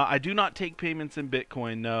 I do not take payments in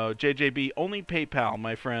Bitcoin. No, JJB, only PayPal,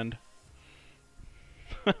 my friend.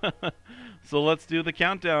 So let's do the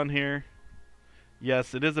countdown here.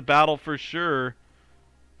 Yes, it is a battle for sure.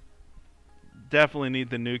 Definitely need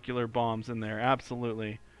the nuclear bombs in there.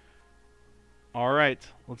 Absolutely. All right,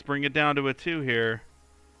 let's bring it down to a 2 here.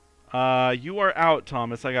 You are out,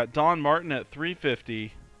 Thomas. I got Don Martin at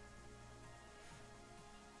 350.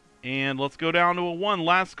 And let's go down to a 1.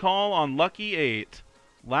 Last call on Lucky 8.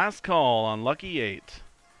 Last call on Lucky 8.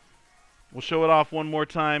 We'll show it off one more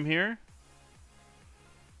time here.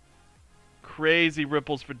 Crazy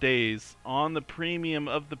ripples for days on the premium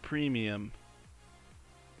of the premium.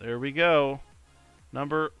 There we go.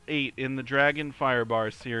 Number 8 in the Dragon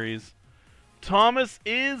Firebar series. Thomas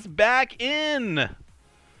is back in.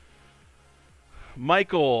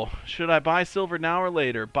 Michael, should I buy silver now or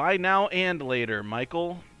later? Buy now and later,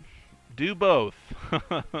 Michael. Do both.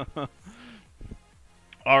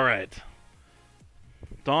 All right.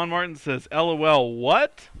 Don Martin says, LOL,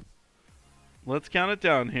 what? Let's count it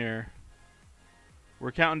down here.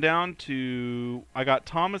 We're counting down to, I got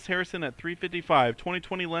Thomas Harrison at 355.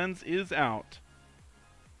 2020 lens is out.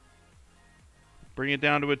 Bring it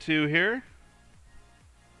down to a 2 here.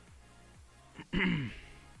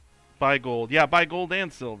 Buy gold. Yeah, buy gold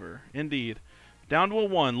and silver. Indeed. Down to a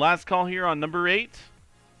 1. Last call here on number 8.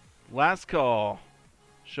 Last call.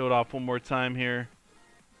 Show it off one more time here.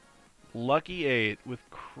 Lucky 8 with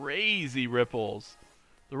crazy ripples.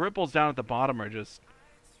 The ripples down at the bottom are just...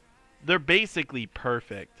 they're basically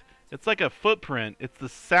perfect. It's like a footprint. It's the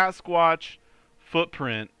Sasquatch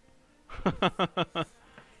footprint.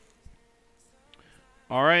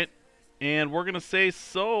 All right. And we're going to say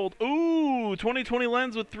sold. Ooh, 2020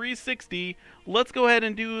 lens with 360. Let's go ahead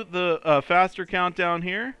and do the faster countdown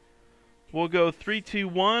here. We'll go 3, 2,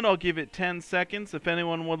 1. I'll give it 10 seconds if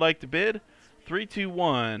anyone would like to bid. 3, 2,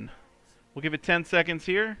 1. We'll give it 10 seconds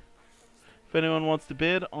here. If anyone wants to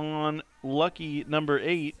bid on lucky number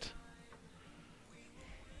 8.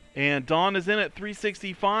 And Dawn is in at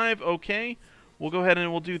 365. Okay. We'll go ahead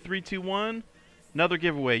and we'll do 3, 2, 1. Another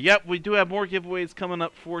giveaway. Yep, we do have more giveaways coming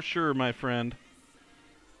up for sure, my friend.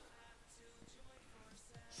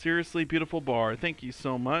 Seriously beautiful bar. Thank you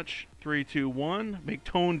so much. 3, 2, 1. Make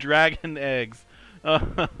tone dragon eggs.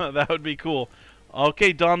 That would be cool.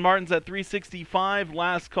 Okay, Don Martin's at 365.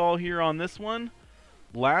 Last call here on this one.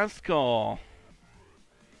 Last call.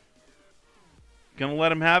 Gonna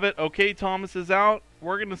let him have it. Okay, Thomas is out.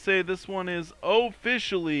 We're gonna say this one is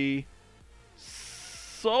officially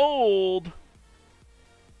sold.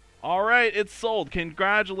 All right, it's sold.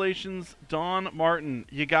 Congratulations, Don Martin.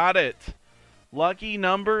 You got it. Lucky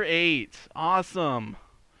number 8. Awesome.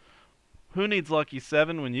 Who needs lucky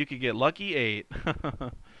 7 when you could get lucky 8?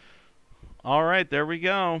 All right, there we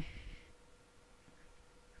go.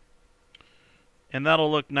 And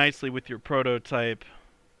that'll look nicely with your prototype.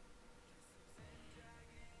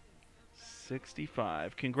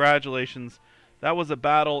 65. Congratulations. That was a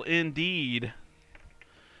battle indeed.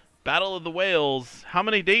 Battle of the Whales. How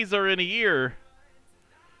many days are in a year?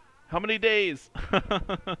 How many days?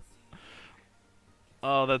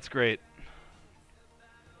 Oh, that's great.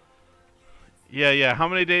 Yeah. How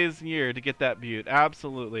many days in a year to get that butte?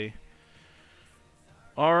 Absolutely.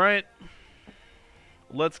 All right.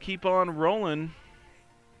 Let's keep on rolling.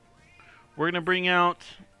 We're going to bring out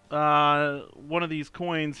one of these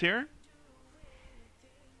coins here.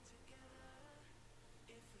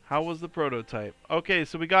 How was the prototype? Okay,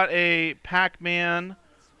 so we got a Pac-Man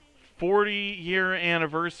 40-year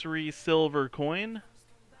anniversary silver coin.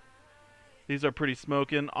 These are pretty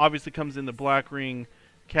smoking. Obviously comes in the black ring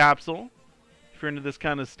capsule. If you're into this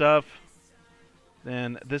kind of stuff,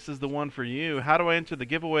 then this is the one for you. How do I enter the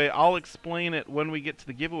giveaway? I'll explain it when we get to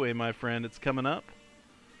the giveaway, my friend. It's coming up.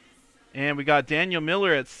 And we got Daniel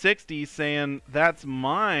Miller at 60 saying, that's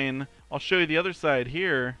mine. I'll show you the other side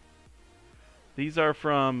here. These are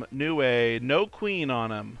from Nue. No queen on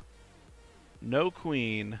them. No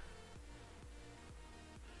queen.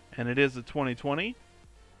 And it is a 2020.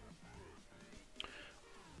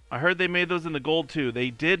 I heard they made those in the gold too. They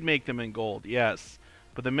did make them in gold, yes.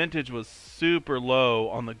 But the mintage was super low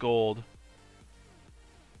on the gold.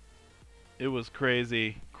 It was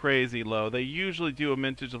crazy, crazy low. They usually do a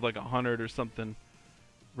mintage of like 100 or something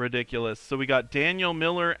ridiculous. So we got Daniel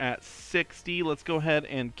Miller at 60. Let's go ahead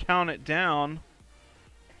and count it down.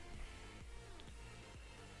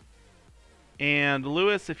 And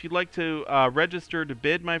Lewis, if you'd like to register to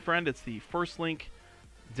bid, my friend, it's the first link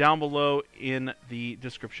down below in the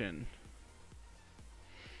description.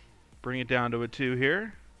 Bring it down to a 2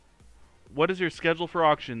 here. What is your schedule for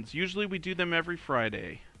auctions? Usually we do them every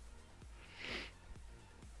Friday.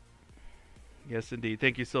 Yes, indeed.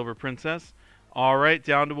 Thank you, Silver Princess. All right,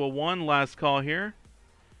 down to a 1. Last call here.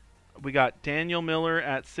 We got Daniel Miller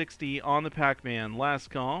at 60 on the Pac-Man. Last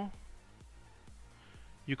call.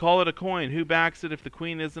 You call it a coin. Who backs it if the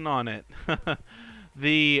queen isn't on it?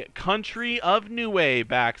 The country of Niue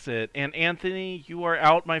backs it. And Anthony, you are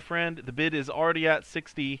out, my friend. The bid is already at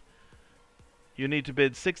 60. You need to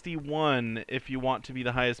bid 61 if you want to be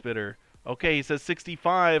the highest bidder. Okay, he says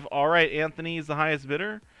 65. All right, Anthony is the highest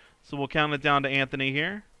bidder. So we'll count it down to Anthony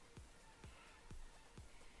here.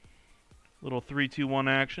 Little 3-2-1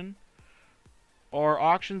 action. Are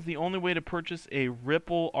auctions the only way to purchase a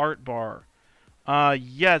Ripple art bar?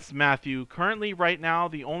 Yes, Matthew. Currently, right now,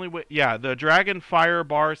 the only way... Yeah, the Dragon Fire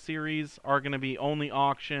bar series are going to be only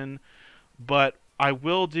auction. But I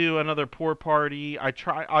will do another pour party. I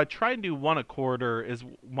try and do one a quarter is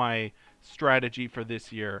my strategy for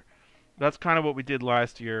this year. That's kind of what we did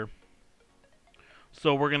last year.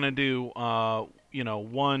 So we're going to do, you know,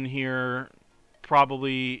 one here,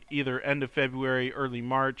 probably either end of February, early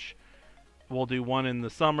March. We'll do one in the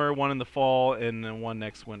summer, one in the fall, and then one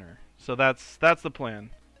next winter. So that's the plan.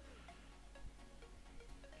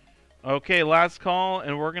 Okay, last call,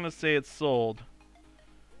 and we're going to say it's sold.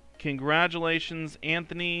 Congratulations,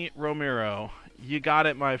 Anthony Romero. You got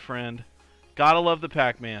it, my friend. Gotta love the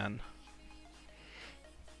Pac-Man.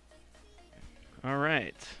 All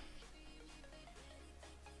right.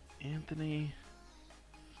 Anthony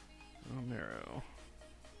Romero.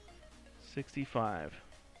 65.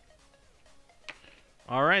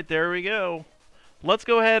 All right, there we go. Let's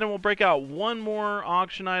go ahead and we'll break out one more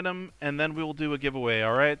auction item, and then we will do a giveaway,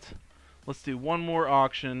 all right? Let's do one more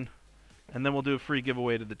auction, and then we'll do a free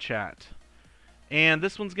giveaway to the chat. And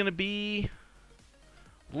this one's going to be...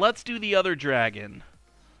 Let's do the other dragon.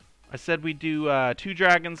 I said we'd do 2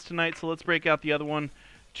 dragons tonight, so let's break out the other one.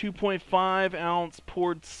 2.5 ounce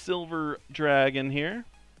poured silver dragon here.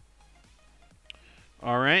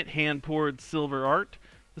 All right, hand poured silver art.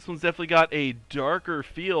 This one's definitely got a darker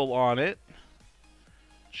feel on it.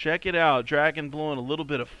 Check it out. Dragon blowing a little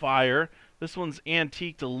bit of fire. This one's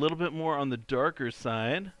antiqued a little bit more on the darker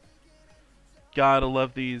side. Gotta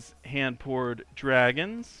love these hand-poured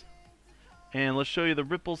dragons. And let's show you the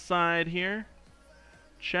ripple side here.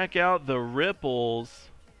 Check out the ripples.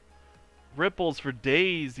 Ripples for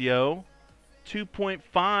days, yo.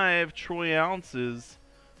 2.5 troy ounces.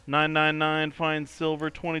 999 fine silver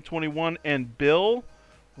 2021. And Bill,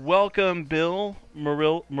 welcome Bill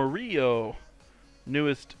Murillo,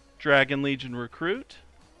 newest Dragon Legion recruit.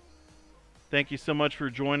 Thank you so much for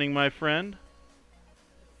joining, my friend.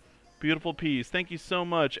 Beautiful piece. Thank you so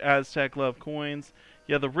much, Aztec Love Coins.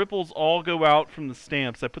 Yeah, the ripples all go out from the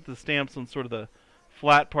stamps. I put the stamps on sort of the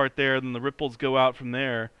flat part there, then the ripples go out from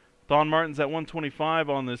there. Don Martin's at 125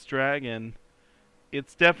 on this dragon.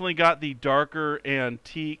 It's definitely got the darker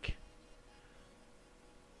antique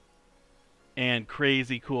and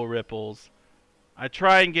crazy cool ripples. I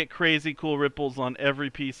try and get crazy cool ripples on every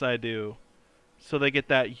piece I do, so they get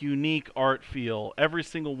that unique art feel. Every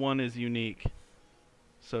single one is unique.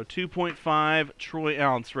 So 2.5 troy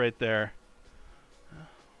ounce right there.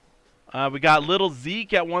 We got Little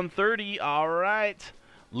Zeke at 130. All right.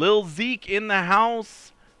 Lil Zeke in the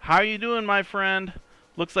house. How you doing, my friend?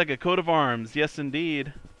 Looks like a coat of arms. Yes,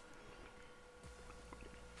 indeed.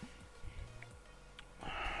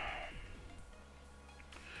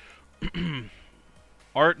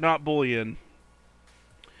 Art, not bullion.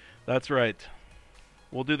 That's right.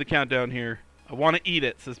 We'll do the countdown here. I want to eat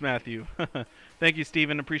it, says Matthew. Thank you,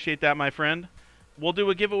 Steven. Appreciate that, my friend. We'll do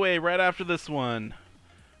a giveaway right after this one.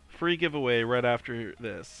 Free giveaway right after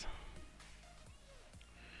this.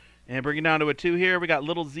 And bring it down to a 2 here. We got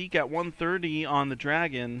Little Zeke at 130 on the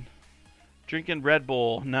dragon. Drinking Red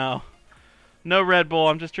Bull. No. No Red Bull.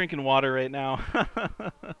 I'm just drinking water right now.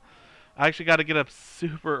 I actually got to get up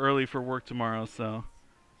super early for work tomorrow, so.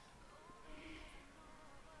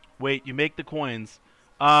 Wait, you make the coins.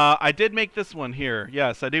 I did make this one here.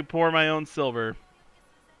 Yes, I do pour my own silver.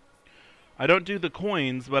 I don't do the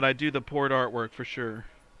coins, but I do the poured artwork for sure.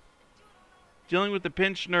 Dealing with the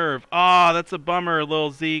pinched nerve. Ah, that's a bummer,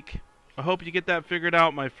 Lil Zeke. I hope you get that figured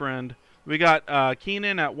out, my friend. We got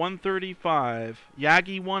Keenan at 135.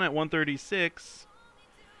 Yagi 1 at 136.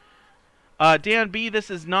 Dan B, this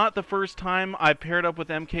is not the first time I paired up with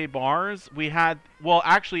MK Bars. We had, well,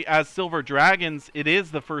 actually, as Silver Dragons, it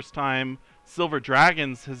is the first time Silver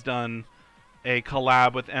Dragons has done a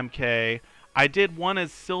collab with MK. I did one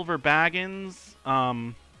as Silver Baggins.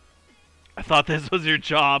 I thought this was your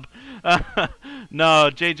job. No,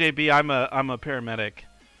 JJB, I'm a paramedic.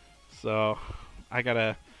 So I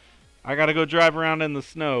gotta go drive around in the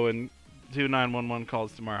snow and do 911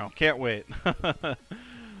 calls tomorrow. Can't wait.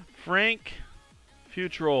 Frank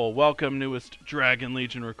Futrol, welcome, newest Dragon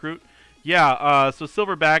Legion recruit. Yeah, so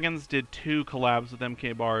Silver Baggins did 2 collabs with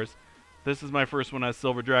MK Bars. This is my first one as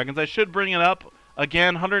Silver Dragons. I should bring it up.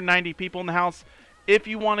 Again, 190 people in the house. If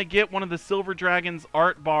you want to get one of the Silver Dragons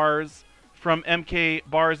art bars from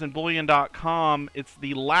mkbarsandbullion.com, it's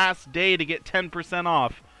the last day to get 10%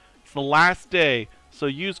 off. It's the last day. So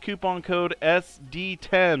use coupon code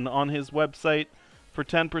SD10 on his website for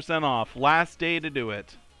 10% off. Last day to do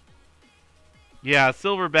it. Yeah,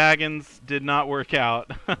 Silver Baggins did not work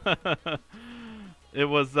out. It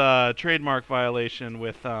was a trademark violation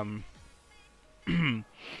with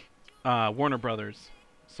Warner Brothers.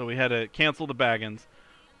 So we had to cancel the Baggins.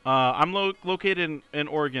 I'm located in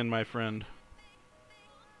Oregon, my friend.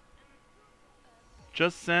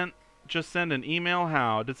 Just send an email.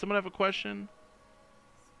 How? Did someone have a question?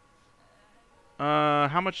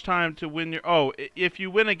 How much time to win your... Oh, if you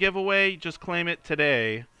win a giveaway, just claim it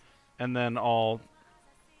today, and then I'll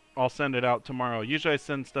send it out tomorrow. Usually I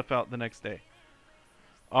send stuff out the next day.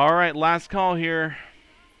 All right, last call here.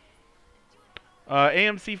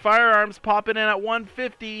 AMC Firearms popping in at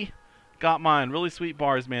 150. Got mine. Really sweet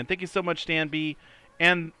bars, man. Thank you so much, Stan B.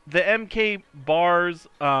 And the MK Bars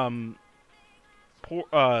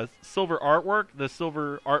silver artwork, the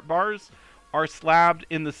silver art bars, are slabbed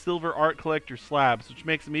in the Silver Art Collector slabs, which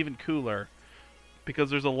makes them even cooler because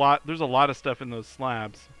there's a lot of stuff in those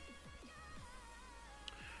slabs.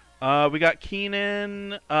 We got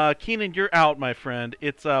Keenan. Keenan, you're out, my friend.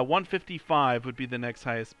 It's 155 would be the next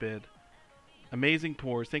highest bid. Amazing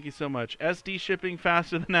pours. Thank you so much. SD shipping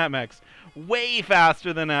faster than Atmex. Way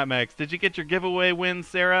faster than Atmex. Did you get your giveaway win,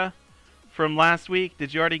 Sarah, from last week?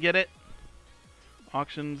 Did you already get it?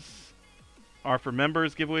 Auctions are for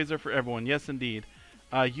members. Giveaways are for everyone. Yes, indeed.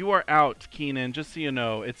 You are out, Keenan, just so you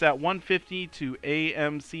know. It's at 150 to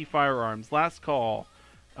AMC Firearms. Last call.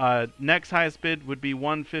 Next highest bid would be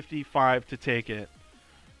 155 to take it.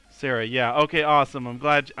 Sarah, yeah. Okay, awesome. I'm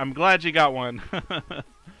glad you got one.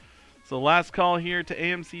 So last call here to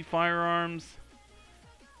AMC Firearms.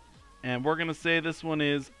 And we're going to say this one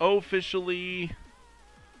is officially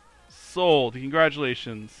sold.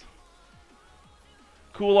 Congratulations.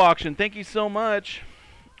 Cool auction. Thank you so much.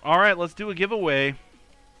 All right, let's do a giveaway.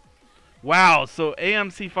 Wow, so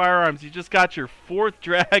AMC Firearms, you just got your 4th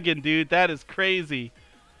dragon, dude. That is crazy.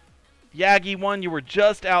 Yagi1, you were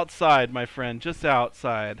just outside, my friend. Just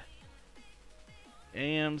outside.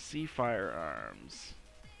 AMC Firearms.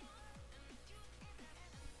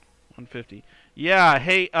 150. Yeah,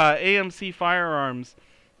 hey, AMC Firearms.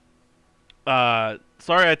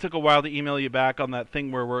 Sorry I took a while to email you back on that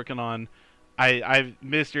thing we're working on. I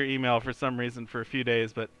missed your email for some reason for a few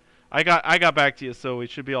days, but I got back to you, so we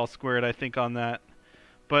should be all squared, I think, on that.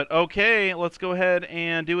 But okay, let's go ahead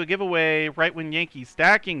and do a giveaway right when Yankee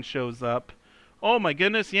Stacking shows up. Oh my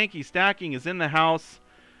goodness, Yankee Stacking is in the house.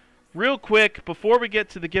 Real quick, before we get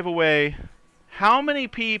to the giveaway, how many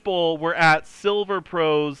people were at Silver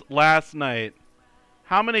Pros last night?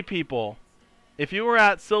 How many people? If you were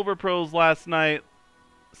at Silver Pros last night,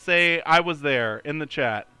 say I was there in the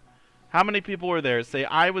chat. How many people were there? Say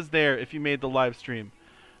I was there if you made the live stream.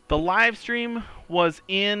 The live stream was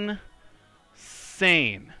insane.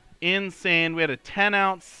 Insane. We had a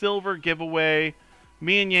 10-ounce silver giveaway.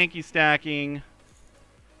 Me and Yankee Stacking.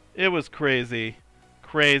 It was crazy.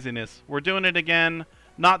 Craziness. We're doing it again.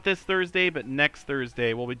 Not this Thursday, but next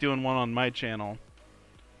Thursday. We'll be doing one on my channel.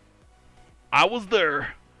 I was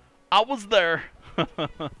there. I was there.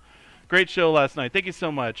 Great show last night. Thank you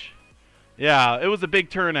so much. Yeah, it was a big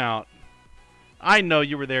turnout. I know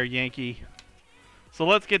you were there, Yankee. So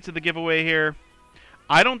let's get to the giveaway here.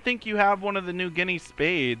 I don't think you have one of the new Guinea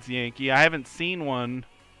Spades, Yankee. I haven't seen one.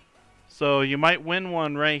 So you might win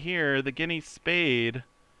one right here. The Guinea Spade.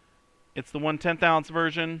 It's the 1/10 ounce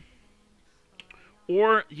version.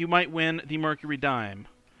 Or you might win the Mercury Dime.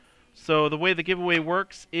 So the way the giveaway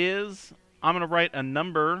works is I'm going to write a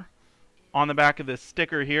number on the back of this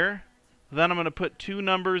sticker here. Then I'm going to put 2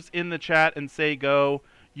 numbers in the chat and say go.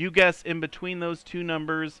 You guess in between those 2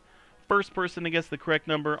 numbers. First person to guess the correct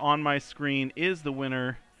number on my screen is the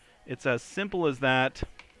winner. It's as simple as that.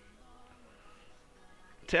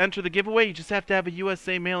 To enter the giveaway, you just have to have a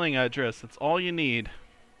USA mailing address. That's all you need.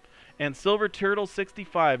 And Silver Turtle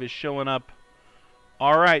 65 is showing up.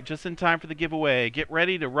 Alright, just in time for the giveaway. Get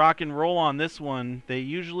ready to rock and roll on this one. They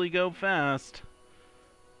usually go fast.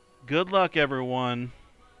 Good luck, everyone.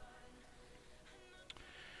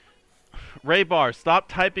 Ray Bar, stop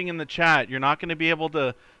typing in the chat. You're not going to be able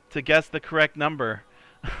to guess the correct number.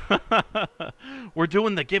 We're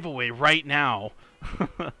doing the giveaway right now.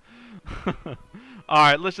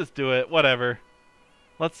 Alright, let's just do it. Whatever.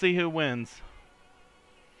 Let's see who wins.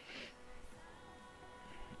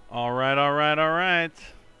 Alright, alright, alright.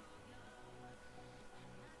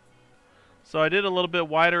 So I did a little bit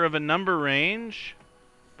wider of a number range,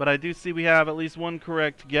 but I do see we have at least one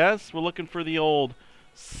correct guess. We're looking for the old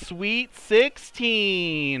Sweet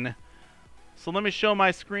 16. So let me show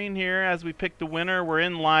my screen here as we pick the winner. We're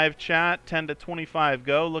in live chat, 10 to 25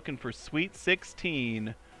 go, looking for Sweet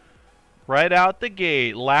 16. Right out the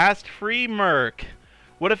gate, last free Merc.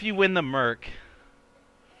 What if you win the Merc?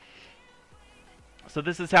 So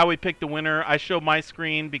this is how we pick the winner. I show my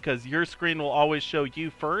screen because your screen will always show you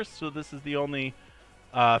first. So this is the only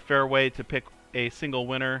fair way to pick a single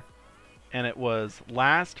winner. And it was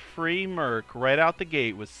last free Merc right out the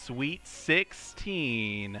gate with Sweet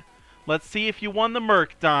 16. Let's see if you won the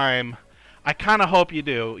Merc dime. I kind of hope you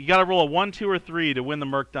do. You got to roll a 1, 2, or 3 to win the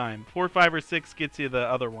Merc dime. 4, 5, or 6 gets you the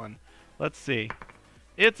other one. Let's see.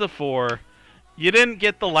 It's a 4. You didn't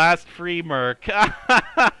get the last free Merc.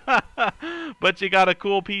 But you got a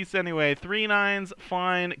cool piece anyway. 3 9s,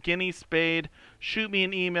 fine, guinea spade. Shoot me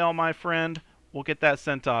an email, my friend. We'll get that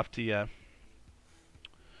sent off to you.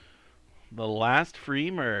 The last free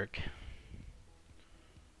Merc.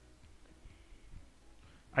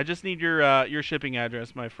 I just need your shipping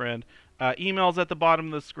address, my friend. Email's at the bottom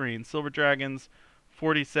of the screen.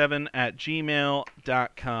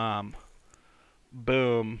 silverdragons47@gmail.com.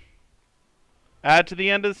 Boom. Add to the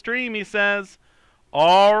end of the stream, he says.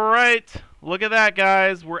 All right. Look at that,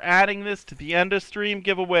 guys. We're adding this to the end of stream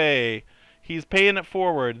giveaway. He's paying it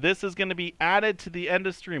forward. This is going to be added to the end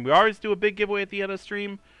of stream. We always do a big giveaway at the end of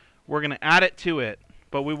stream. We're going to add it to it.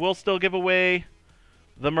 But we will still give away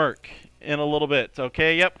the Merc in a little bit.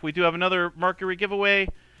 Okay, yep. We do have another Mercury giveaway.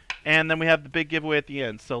 And then we have the big giveaway at the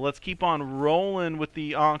end. So let's keep on rolling with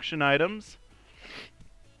the auction items.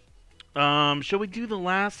 Shall we do the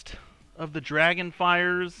last of the Dragon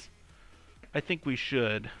Fires? I think we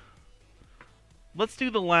should. Let's do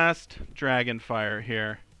the last Dragon Fire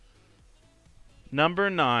here. Number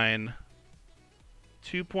 9.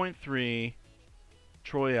 2.3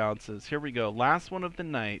 troy ounces. Here we go. Last one of the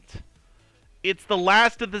night. It's the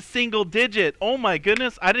last of the single digit. Oh my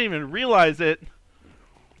goodness. I didn't even realize it.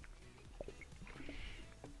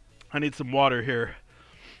 I need some water here.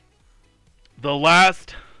 The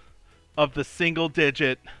last of the single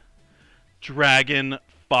digit Dragon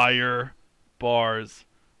Fire bars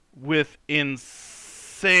with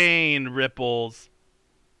insane ripples.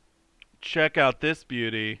 Check out this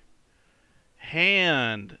beauty.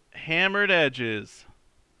 Hammered edges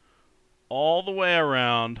all the way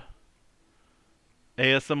around.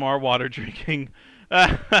 ASMR water drinking.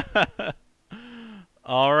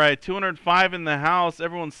 All right, 205 in the house.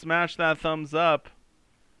 Everyone smash that thumbs up.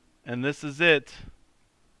 And this is it.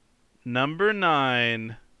 Number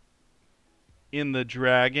 9 in the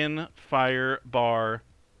Dragon Fire Bar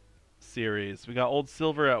series. We got Old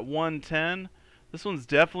Silver at 110. This one's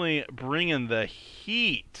definitely bringing the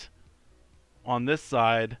heat on this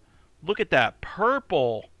side. Look at that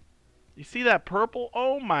purple. You see that purple?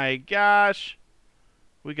 Oh my gosh.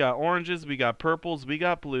 We got oranges, we got purples, we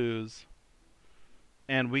got blues.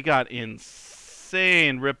 And we got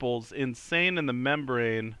insane ripples, insane in the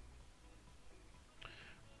membrane.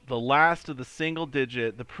 The last of the single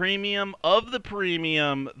digit, the premium of the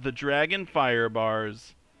premium, the Dragon Fire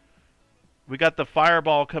bars. We got the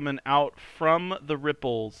fireball coming out from the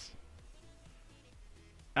ripples.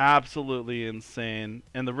 Absolutely insane.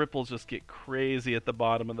 And the ripples just get crazy at the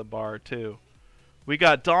bottom of the bar too. We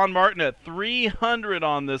got Don Martin at 300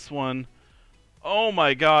 on this one. Oh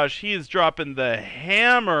my gosh, he is dropping the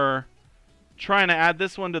hammer trying to add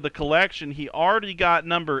this one to the collection. He already got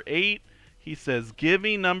number 8. He says, give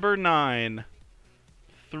me number 9.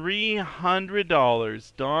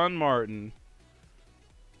 $300, Don Martin.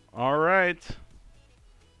 All right.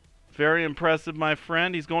 Very impressive, my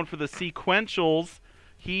friend. He's going for the sequentials.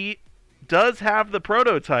 He does have the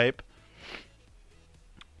prototype.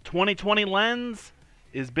 2020 lens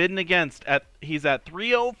is bidding against. He's at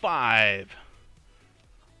 305.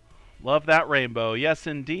 Love that rainbow. Yes,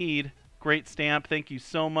 indeed. Great stamp. Thank you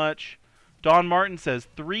so much. Don Martin says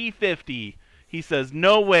 350. He says,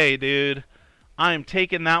 no way, dude. I'm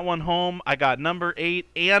taking that one home. I got number 8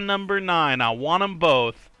 and number 9. I want them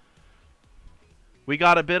both. We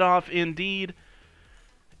got a bid off indeed.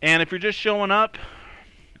 And if you're just showing up,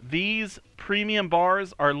 These premium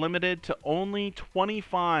bars are limited to only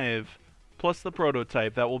 25 plus the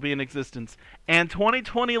prototype that will be in existence. And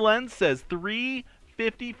 2020 Lens says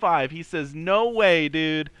 355. He says, no way,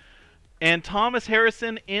 dude. And Thomas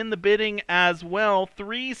Harrison in the bidding as well,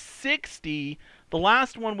 360. The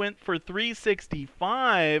last one went for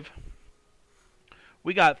 365.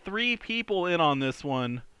 We got 3 people in on this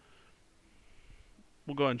one.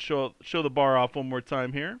 We'll go ahead and show the bar off one more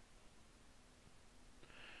time here.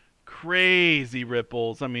 Crazy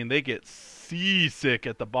ripples. I mean, they get seasick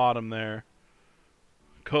at the bottom there.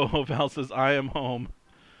 Kohoval says, I am home.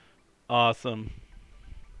 Awesome.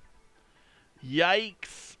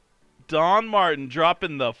 Yikes. Don Martin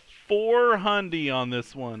dropping the 400 on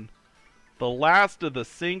this one. The last of the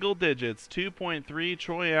single digits. 2.3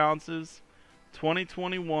 troy ounces.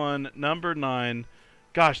 2021, number 9.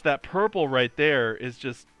 Gosh, that purple right there is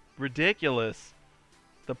just ridiculous.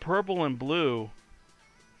 The purple and blue.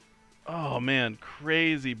 Oh, man.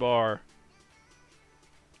 Crazy bar.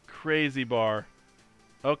 Crazy bar.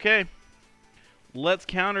 Okay. Let's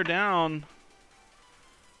counter down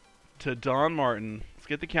to Don Martin. Let's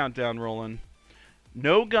get the countdown rolling.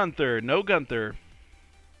 No Gunther. No Gunther.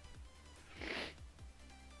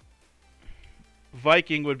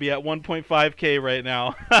 Viking would be at 1.5K right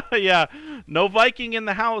now. Yeah. No Viking in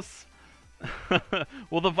the house.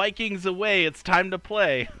 Well, the Viking's away. It's time to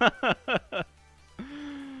play.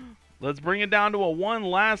 Let's bring it down to a one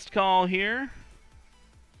last call here.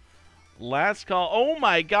 Last call. Oh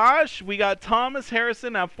my gosh. We got Thomas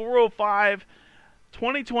Harrison at 405.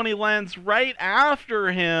 2020 Lens right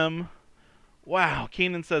after him. Wow.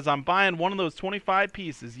 Keenan says, I'm buying one of those 25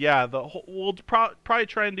 pieces. Yeah. We'll probably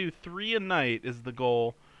try and do 3 a night is the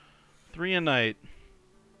goal. 3 a night.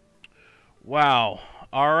 Wow.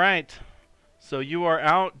 All right. So you are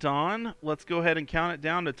out, Don. Let's go ahead and count it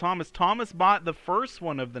down to Thomas. Thomas bought the first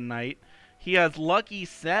one of the night. He has lucky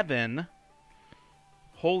 7.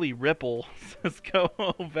 Holy ripple, says go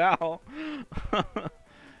Val.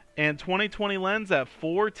 And 2020 Lens at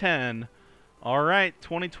 410. All right,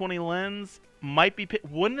 2020 Lens might be.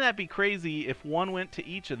 Wouldn't that be crazy if one went to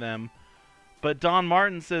each of them? But Don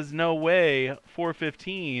Martin says no way.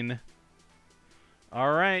 415.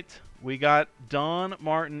 All right. We got Don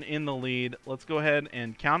Martin in the lead. Let's go ahead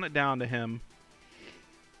and count it down to him.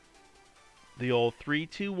 The old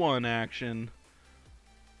 3-2-1 action.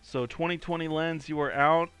 So 2020 Lens, you are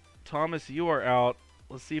out. Thomas, you are out.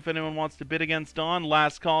 Let's see if anyone wants to bid against Don.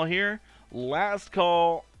 Last call here. Last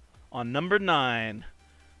call on number 9.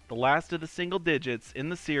 The last of the single digits in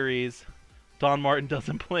the series. Don Martin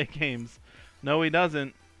doesn't play games. No, he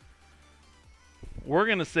doesn't. We're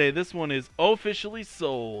going to say this one is officially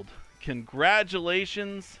sold.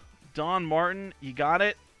 Congratulations, Don Martin. You got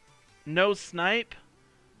it. No snipe.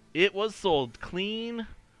 It was sold. Clean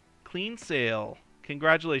sale.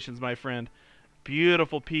 Congratulations, my friend.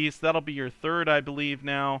 Beautiful piece. That'll be your 3rd, I believe,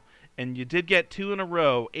 now. And you did get 2 in a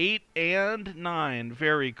row. 8 and 9.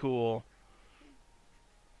 Very cool.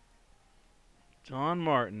 Don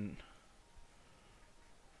Martin.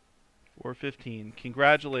 415.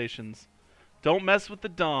 Congratulations. Don't mess with the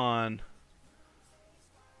Don.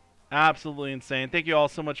 Absolutely insane. Thank you all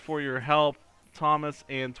so much for your help, Thomas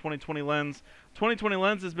and 2020 Lens. 2020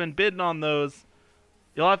 Lens has been bidding on those.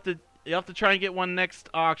 You'll have to try and get one next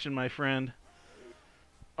auction, my friend.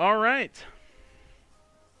 All right.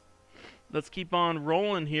 Let's keep on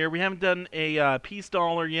rolling here. We haven't done a peace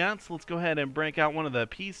dollar yet, so let's go ahead and break out one of the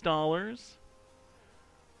peace dollars.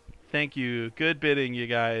 Thank you. Good bidding, you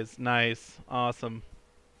guys. Nice. Awesome.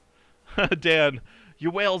 Dan,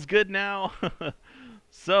 your whale's good now.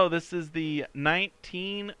 So this is the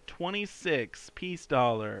 1926 peace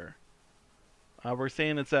dollar. We're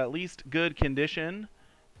saying it's at least good condition.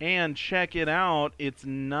 And check it out. It's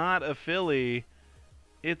not a Philly.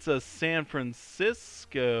 It's a San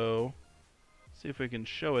Francisco. See if we can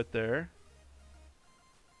show it there.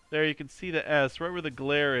 There you can see the S right where the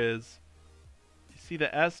glare is. You see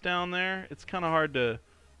the S down there? It's kind of hard to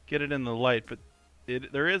get it in the light, but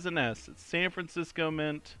there is an S. It's San Francisco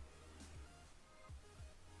Mint.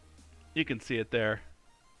 You can see it there.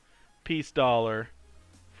 Peace dollar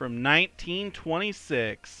from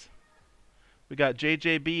 1926. We got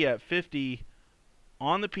JJB at 50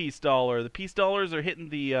 on the peace dollar. The peace dollars are hitting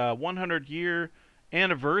the 100-year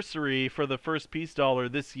anniversary for the first peace dollar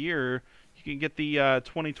this year. You can get the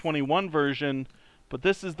 2021 version, but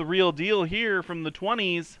this is the real deal here from the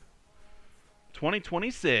 20s.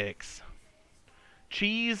 2026.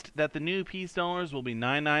 Cheesed that the new peace dollars will be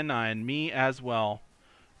 $9.99. Me as well.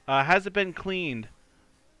 Has it been cleaned?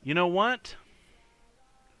 You know what?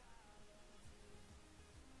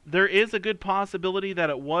 There is a good possibility that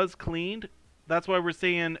it was cleaned. That's why we're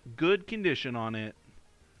saying good condition on it.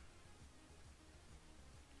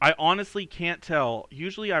 I honestly can't tell.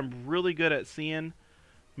 Usually I'm really good at seeing.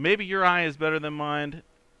 Maybe your eye is better than mine.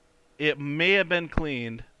 It may have been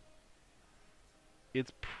cleaned.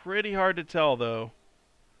 It's pretty hard to tell though.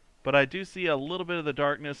 But I do see a little bit of the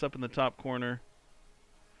darkness up in the top corner.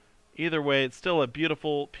 Either way, it's still a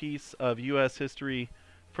beautiful piece of U.S. history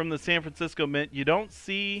from the San Francisco Mint. You don't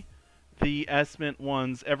see the S-Mint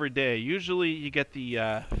ones every day. Usually you get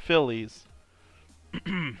the Phillies.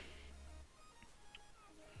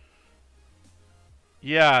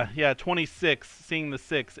 Yeah, 26, seeing the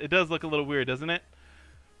 6. It does look a little weird, doesn't it?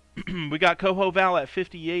 We got Coho Val at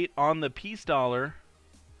 58 on the Peace Dollar.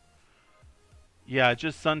 Yeah,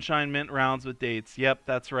 just Sunshine Mint rounds with dates. Yep,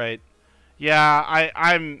 that's right. Yeah,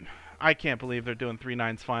 I can't believe they're doing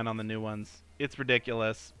 3.9s fine on the new ones. It's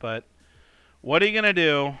ridiculous, but what are you gonna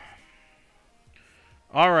do?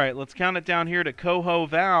 All right, let's count it down here to Coho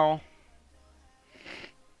Val.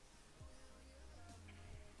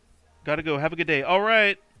 Gotta go. Have a good day. All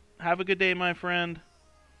right, have a good day, my friend.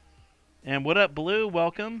 And what up, Blue?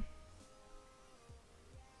 Welcome.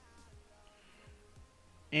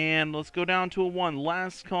 And let's go down to a 1.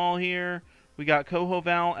 Last call here. We got Coho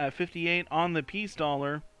Val at 58 on the Peace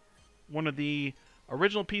Dollar. One of the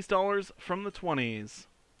original Peace Dollars from the 20s.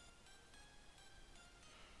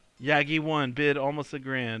 Yagi won. Bid almost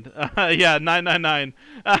 $1,000. Yeah, 999.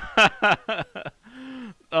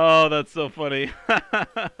 Oh, that's so funny.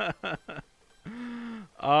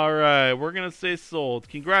 All right, we're going to say sold.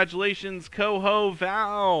 Congratulations, Coho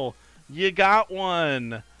Val. You got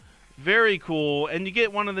one. Very cool. And you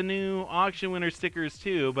get one of the new auction winner stickers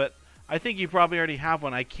too, but I think you probably already have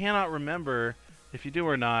one. I cannot remember if you do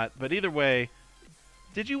or not, but either way,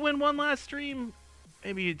 did you win one last stream?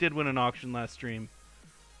 Maybe you did win an auction last stream.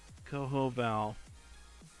 Coho Val.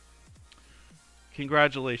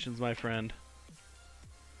 Congratulations, my friend.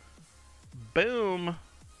 Boom.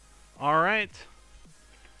 All right.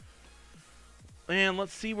 And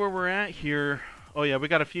let's see where we're at here. Oh yeah, we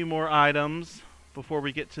got a few more items before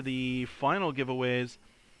we get to the final giveaways.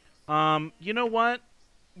 You know what?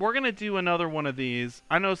 We're going to do another one of these.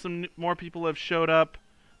 I know some more people have showed up.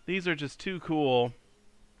 These are just too cool.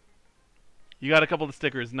 You got a couple of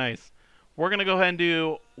stickers. Nice. We're going to go ahead and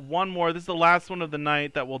do one more. This is the last one of the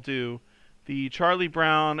night that we'll do. The Charlie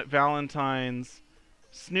Brown Valentine's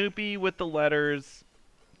Snoopy with the letters.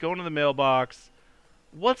 Going to the mailbox.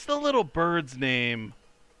 What's the little bird's name?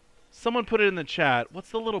 Someone put it in the chat.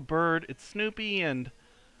 What's the little bird? It's Snoopy and...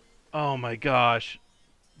 oh my gosh.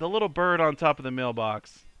 The little bird on top of the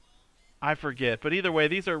mailbox. I forget. But either way,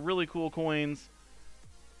 these are really cool coins.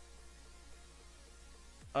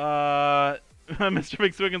 Mr.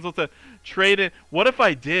 McSwiggins wants to trade in. What if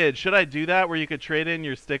I did? Should I do that where you could trade in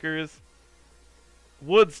your stickers?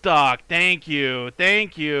 Woodstock. Thank you.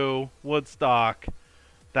 Thank you, Woodstock.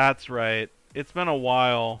 That's right. It's been a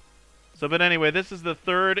while. So, but anyway, this is the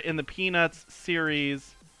third in the Peanuts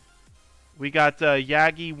series. We got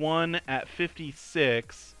Yagi 1 at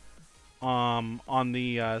 56 on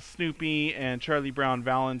the Snoopy and Charlie Brown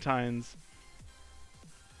Valentines.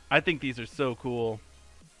 I think these are so cool.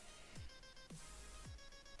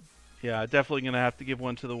 Yeah, definitely going to have to give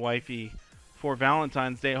one to the wifey for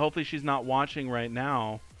Valentine's Day. Hopefully she's not watching right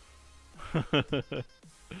now.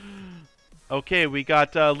 Okay, we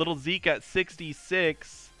got little Zeke at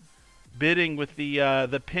 66 bidding with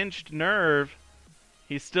the pinched nerve.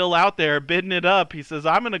 He's still out there bidding it up. He says,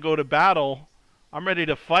 I'm going to go to battle. I'm ready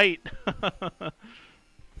to fight.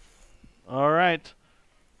 All right.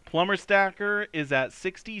 Plumber Stacker is at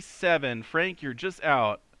 67. Frank, you're just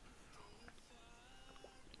out.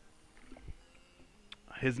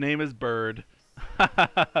 His name is Bird.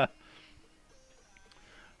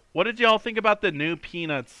 What did y'all think about the new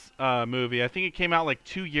Peanuts movie? I think it came out like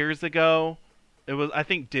 2 years ago. I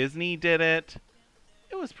think Disney did it.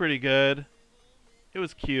 It was pretty good. It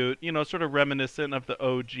was cute, you know, sort of reminiscent of the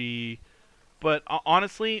OG. But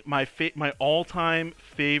honestly, my all-time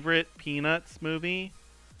favorite Peanuts movie,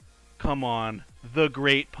 come on, The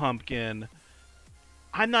Great Pumpkin.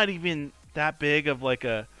 I'm not even that big of like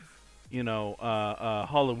a, you know,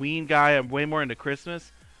 Halloween guy. I'm way more into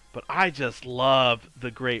Christmas. But I just love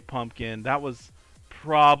The Great Pumpkin. That was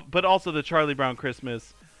but also the Charlie Brown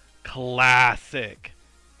Christmas. Classic.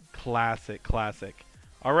 Classic, classic.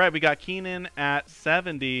 All right, we got Keenan at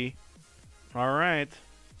 70. All right.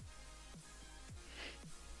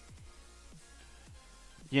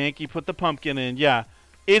 Yankee put the pumpkin in. Yeah.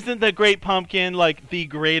 Isn't The Great Pumpkin like the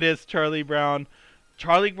greatest Charlie Brown?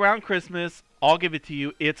 Charlie Brown Christmas, I'll give it to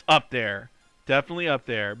you. It's up there. Definitely up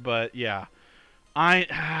there, but yeah.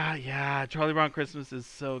 Yeah, Charlie Brown Christmas is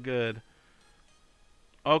so good.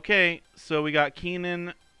 Okay, so we got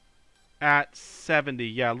Keenan at 70.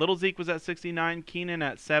 Yeah, Little Zeke was at 69, Keenan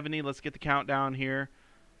at 70. Let's get the countdown here.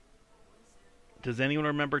 Does anyone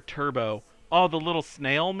remember Turbo? Oh, the little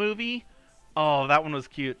snail movie? Oh, that one was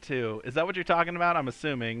cute too. Is that what you're talking about? I'm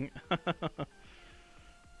assuming.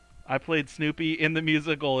 I played Snoopy in the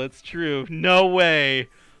musical. It's true. No way.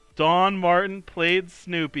 Don Martin played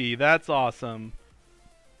Snoopy. That's awesome.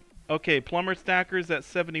 Okay, Plumber Stackers at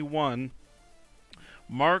 71.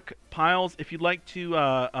 Mark Piles, if you'd like to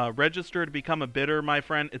register to become a bidder, my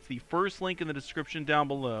friend, it's the first link in the description down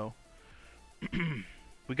below.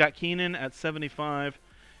 We got Keenan at 75.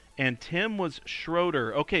 And Tim was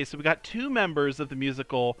Schroeder. Okay, so we got 2 members of the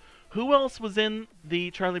musical. Who else was in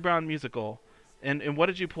the Charlie Brown musical? And what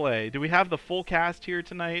did you play? Do we have the full cast here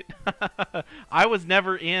tonight? I was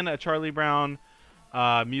never in a Charlie Brown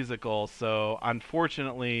musical, so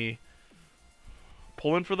unfortunately,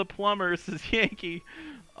 pulling for the plumber, says Yankee.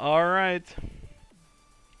 All right.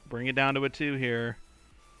 Bring it down to a 2 here.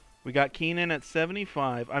 We got Keenan at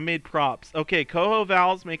 75. I made props. Okay, Coho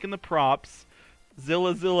Val's making the props.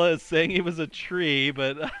 Zilla is saying he was a tree,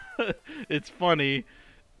 but it's funny.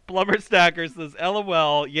 Plumber Stacker says,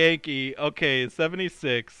 LOL, Yankee. Okay,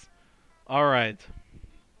 76. All right.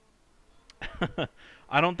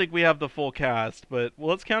 I don't think we have the full cast, but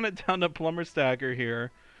let's count it down to Plumber Stacker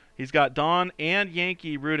here. He's got Don and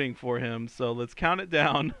Yankee rooting for him, so let's count it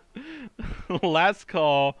down. Last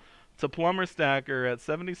call to Plumber Stacker at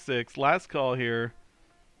 76. Last call here.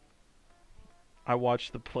 I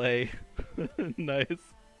watched the play. Nice.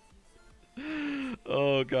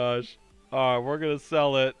 Oh, gosh. All right, we're going to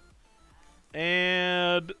sell it.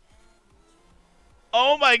 And...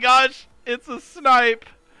 oh, my gosh. It's a snipe.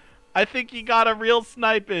 I think he got a real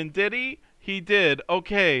snipe in. Did he? He did.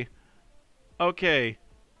 Okay. Okay.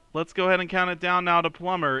 Let's go ahead and count it down now to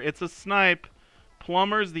Plumber. It's a snipe.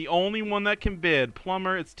 Plumber's the only one that can bid.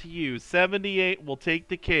 Plumber, it's to you. 78 will take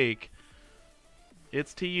the cake.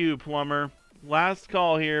 It's to you, Plumber. Last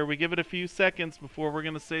call here. We give it a few seconds before we're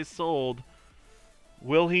going to say sold.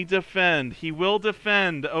 Will he defend? He will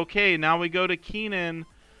defend. Okay, now we go to Keenan.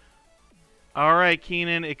 All right,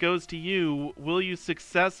 Keenan, it goes to you. Will you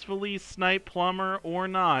successfully snipe Plumber or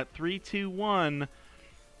not? 3, 2, 1.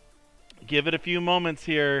 Give it a few moments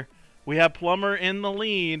here. We have Plumber in the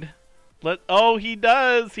lead. Oh, he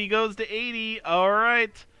does. He goes to 80. All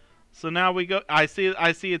right. So now we go. I see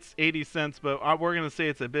it's 80 cents, but we're going to say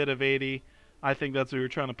it's a bid of 80. I think that's what we were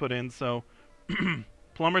trying to put in. So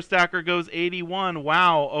Plumber Stacker goes 81.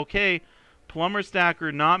 Wow. Okay. Plumber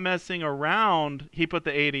Stacker not messing around. He put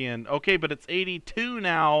the 80 in. Okay, but it's 82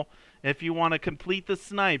 now. If you want to complete the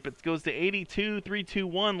snipe, it goes to 82. 3, 2,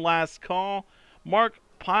 1. Last call. Mark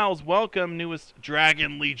Piles, welcome, newest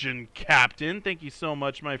Dragon Legion captain. Thank you so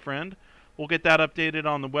much, my friend. We'll get that updated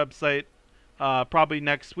on the website probably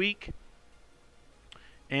next week.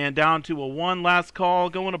 And down to a 1. Last call.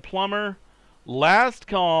 Going to Plumber. Last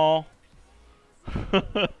call.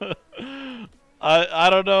 I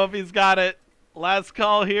don't know if he's got it. Last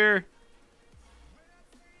call here.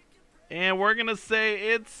 And we're going to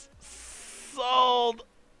say it's sold.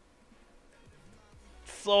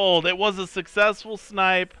 Sold. It was a successful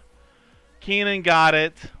snipe. Keenan got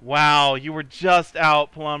it. Wow, you were just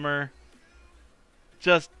out, Plumber.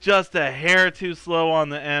 Just a hair too slow on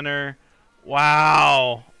the enter.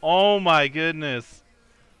 Wow. Oh my goodness.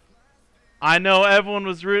 I know everyone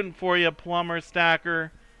was rooting for you, Plumber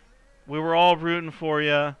Stacker. We were all rooting for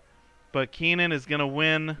you. But Keenan is going to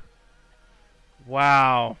win.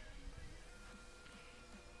 Wow.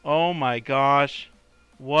 Oh my gosh.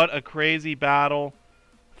 What a crazy battle.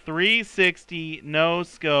 360, no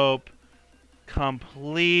scope.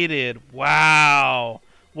 Completed. Wow.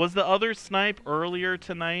 Was the other snipe earlier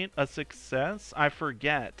tonight a success? I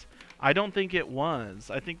forget. I don't think it was.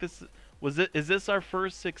 I think this... Is this our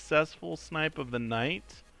first successful snipe of the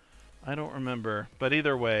night? I don't remember. But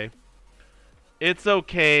either way, it's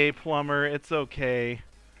okay, Plumber. It's okay.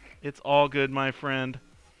 It's all good, my friend.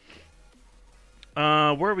 Where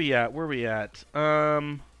are we at?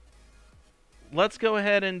 Let's go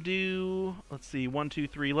ahead and do... Let's see. 1, 2,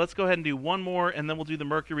 3. Let's go ahead and do one more, and then we'll do the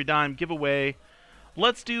Mercury Dime giveaway.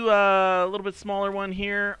 Let's do a little bit smaller one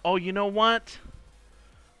here. Oh, you know what?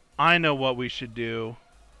 I know what we should do.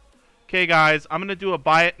 Okay, guys, I'm going to do a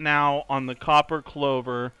buy it now on the Copper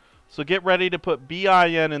Clover. So get ready to put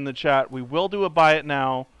BIN in the chat. We will do a buy it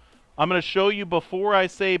now. I'm going to show you before I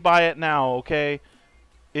say buy it now, okay?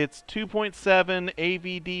 It's 2.7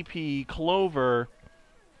 AVDP Clover.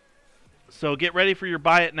 So get ready for your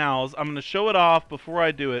buy it nows. I'm going to show it off before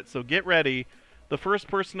I do it, so get ready. The first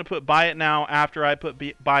person to put buy it now after I put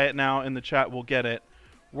buy it now in the chat will get it.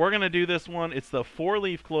 We're going to do this one. It's the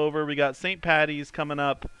 4-leaf clover. We got St. Patty's coming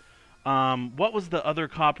up. What was the other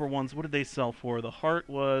copper ones? What did they sell for? The heart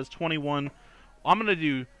was 21. I'm going to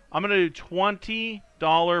do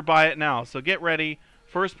 $20 buy it now. So get ready.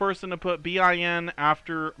 First person to put BIN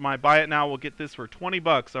after my buy it now will get this for 20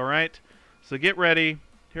 bucks, all right? So get ready.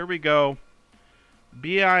 Here we go.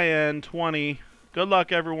 BIN 20. Good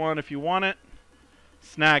luck, everyone. If you want it,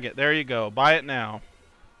 snag it. There you go. Buy it now.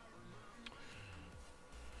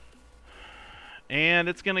 And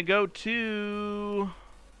it's going to go to...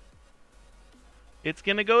 It's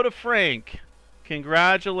going to go to Frank.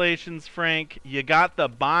 Congratulations, Frank. You got the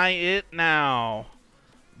buy it now.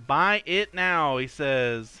 Buy it now, he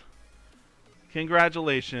says.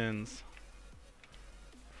 Congratulations.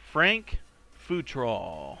 Frank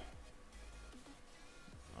Futrall.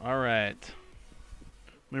 All right.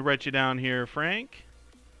 Let me write you down here, Frank.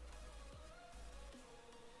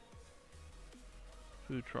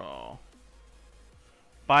 Futrall.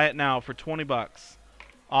 Buy it now for 20 bucks.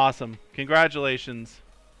 Awesome. Congratulations.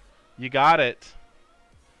 You got it.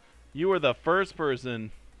 You were the first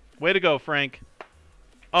person. Way to go, Frank.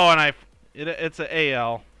 Oh, and it's an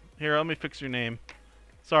AL. Here, let me fix your name.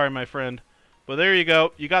 Sorry, my friend. But there you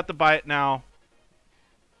go. You got the buy it now.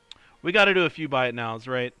 We got to do a few buy it nows,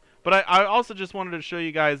 right? But I also just wanted to show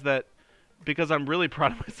you guys that because I'm really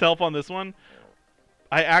proud of myself on this one,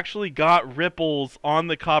 I actually got ripples on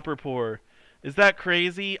the copper pour. Is that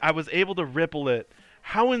crazy? I was able to ripple it.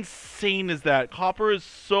 How insane is that? Copper is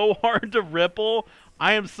so hard to ripple.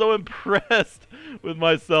 I am so impressed with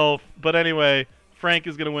myself. But anyway, Frank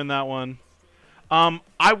is going to win that one.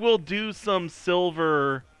 I will do some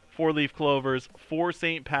silver 4-leaf clovers for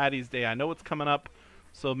St. Patty's Day. I know it's coming up,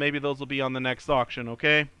 so maybe those will be on the next auction,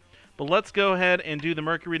 okay? But let's go ahead and do the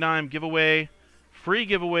Mercury Dime giveaway. Free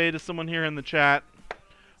giveaway to someone here in the chat.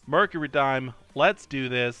 Mercury Dime, let's do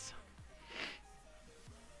this.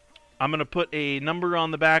 I'm going to put a number on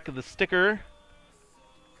the back of the sticker.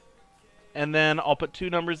 And then I'll put 2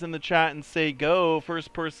 numbers in the chat and say go.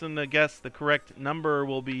 First person to guess the correct number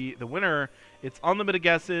will be the winner. It's unlimited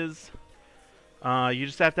guesses. You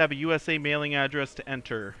just have to have a USA mailing address to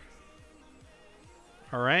enter.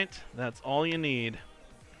 Alright, that's all you need.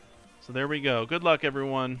 So there we go. Good luck,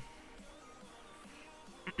 everyone.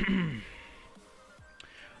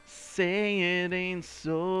 Say it ain't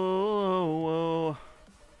so.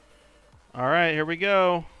 Alright, here we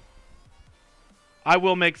go. I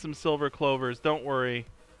will make some silver clovers. Don't worry,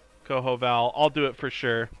 Coho Val. I'll do it for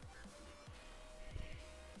sure.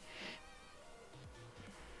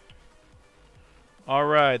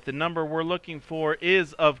 Alright, the number we're looking for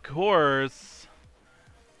is, of course,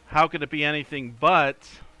 how could it be anything but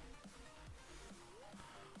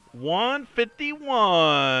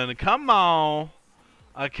 151. Come on.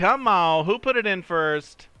 Come on. Who put it in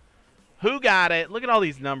first? Who got it? Look at all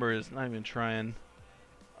these numbers. Not even trying.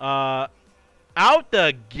 Out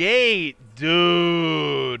the gate,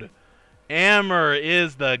 dude. Amber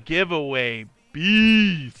is the giveaway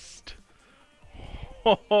beast.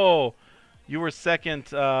 Oh, you were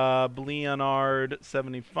second, Leonard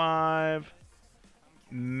 75.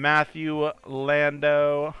 Matthew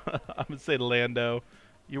Lando. I'm going to say Lando.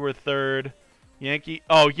 You were third. Yankee.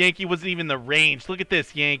 Oh, Yankee wasn't even in the range. Look at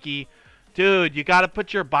this, Yankee. Dude, you got to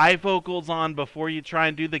put your bifocals on before you try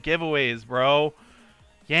and do the giveaways, bro.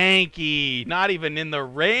 Yankee, not even in the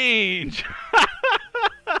range.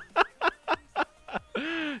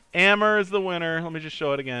 Amber is the winner. Let me just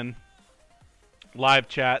show it again. Live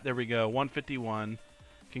chat. There we go. 151.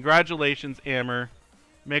 Congratulations, Amber.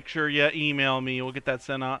 Make sure you email me. We'll get that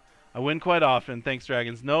sent out. I win quite often. Thanks,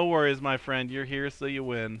 Dragons. No worries, my friend. You're here, so you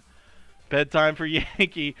win. Bedtime for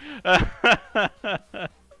Yankee.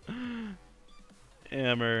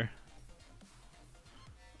 Amber.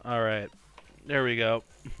 All right. There we go.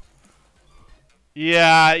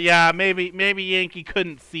 Yeah, maybe Yankee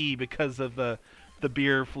couldn't see because of the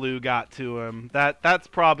beer flu got to him. That's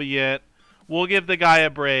probably it. We'll give the guy a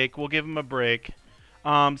break. We'll give him a break.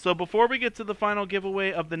 So before we get to the final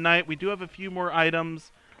giveaway of the night, we do have a few more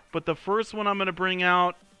items. But the first one I'm going to bring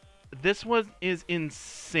out, this one is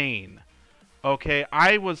insane. Okay,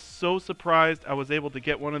 I was so surprised I was able to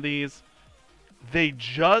get one of these. They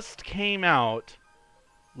just came out.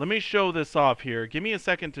 Let me show this off here. Give me a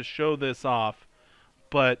second to show this off.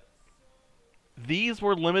 But these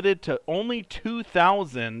were limited to only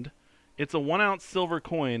 2,000. It's a 1-ounce silver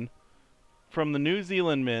coin from the New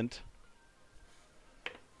Zealand Mint.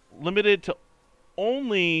 Limited to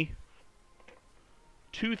only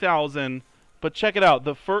 2,000. But check it out.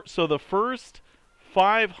 The first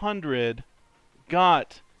 500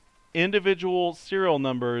 got individual serial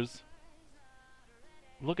numbers.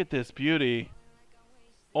 Look at this beauty.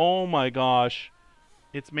 Oh my gosh.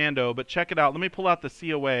 It's Mando, but check it out. Let me pull out the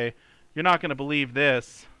COA. You're not going to believe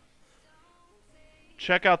this.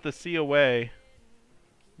 Check out the COA.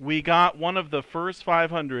 We got one of the first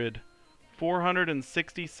 500,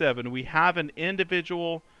 467. We have an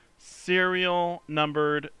individual serial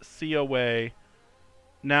numbered COA.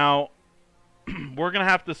 Now, we're going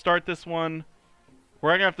to have to start this one. We're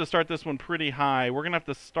going to have to start this one pretty high. We're going to have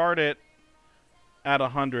to start it at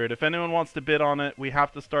 100. If anyone wants to bid on it, we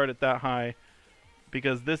have to start it that high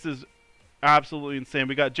because this is absolutely insane.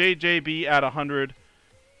 We got JJB at 100.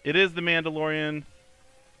 It is the Mandalorian.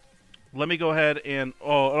 Let me go ahead and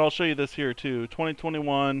I'll show you this here too.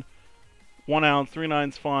 2021, 1 ounce, 3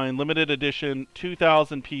 nines fine, limited edition,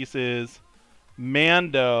 2,000 pieces,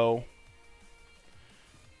 Mando.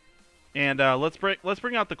 And let's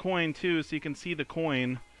bring out the coin too, so you can see the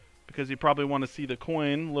coin, because you probably want to see the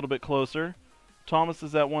coin a little bit closer. Thomas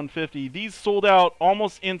is at 150. These sold out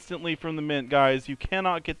almost instantly from the mint, guys. You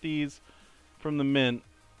cannot get these from the mint.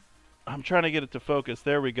 I'm trying to get it to focus.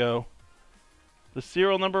 There we go. The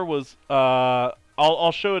serial number was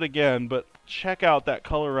I'll show it again, but check out that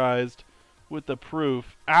colorized with the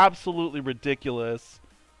proof. Absolutely ridiculous.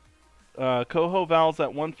 Coho Val's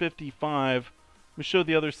at 155. Let me show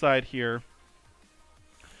the other side here.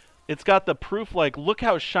 It's got the proof, like, look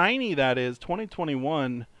how shiny that is.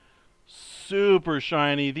 2021. Super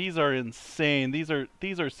shiny. These are insane. These are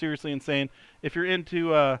seriously insane. If you're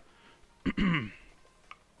into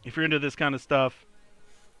if you're into this kind of stuff,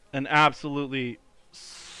 an absolutely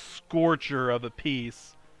scorcher of a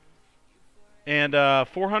piece. And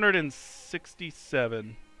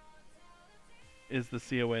 467 is the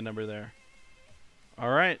COA number there. All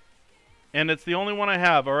right. And it's the only one I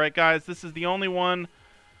have. All right, guys, this is the only one.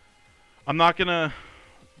 I'm not going to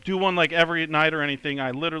do one like every night or anything.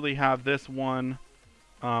 I literally have this one.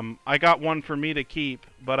 I got one for me to keep,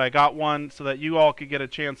 but I got one so that you all could get a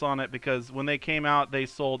chance on it, because when they came out, they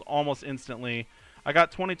sold almost instantly. I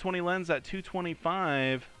got 2020 lens at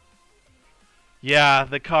 225. Yeah,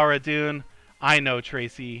 the Cara Dune. I know,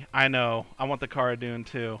 Tracy. I know. I want the Cara Dune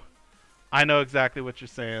too. I know exactly what you're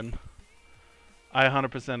saying. I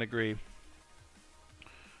 100% agree.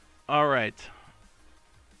 All right.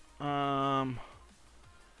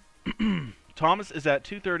 Thomas is at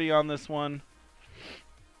 230 on this one.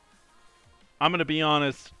 I'm going to be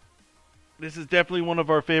honest. This is definitely one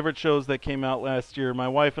of our favorite shows that came out last year. My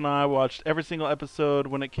wife and I watched every single episode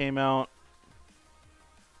when it came out.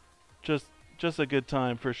 Just a good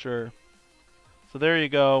time for sure. So there you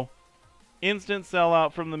go. Instant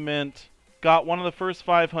sellout from the mint. Got one of the first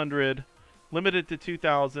 500. Limited to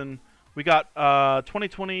 2,000. We got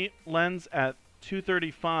 2020 lens at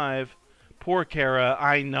 235. Poor Kara.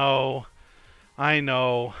 I know.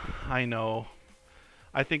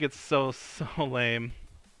 I think it's so lame.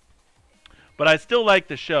 But I still like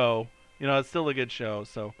the show. You know, it's still a good show.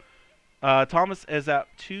 So Thomas is at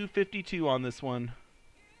 252 on this one.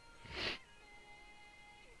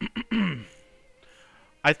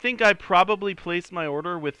 I think I probably placed my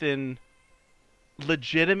order within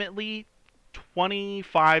legitimately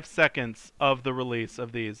 25 seconds of the release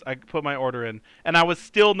of these. I put my order in, and I was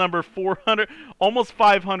still number 400, almost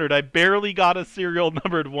 500. I barely got a serial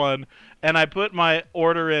numbered one, and I put my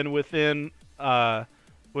order in within 30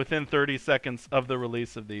 seconds of the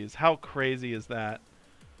release of these. How crazy is that?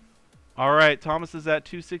 All right, Thomas is at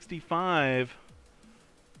 265.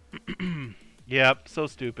 Yep, so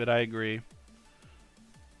stupid. I agree.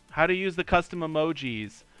 How to use the custom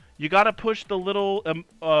emojis. You got to push the little,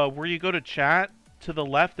 where you go to chat, to the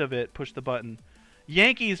left of it, push the button.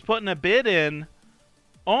 Yankee's putting a bid in.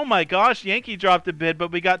 Oh my gosh, Yankee dropped a bid,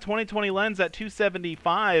 but we got 2020 lens at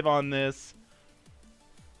 275 on this.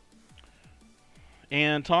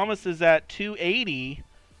 And Thomas is at 280.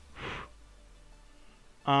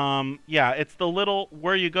 Yeah, it's the little,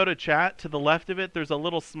 where you go to chat, to the left of it, there's a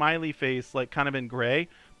little smiley face, like kind of in gray.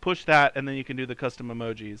 Push that, and then you can do the custom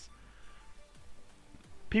emojis.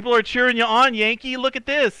 People are cheering you on, Yankee. Look at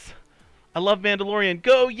this. I love Mandalorian.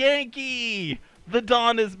 Go, Yankee! The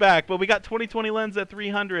Dawn is back, but we got 2020 lens at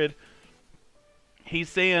 300. He's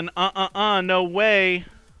saying, no way.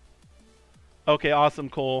 Okay, awesome,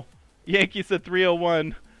 Cole. Yankee said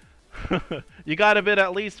 301. You got to bid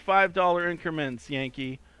at least $5 increments,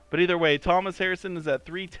 Yankee. But either way, Thomas Harrison is at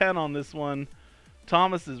 310 on this one.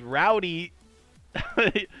 Thomas is rowdy.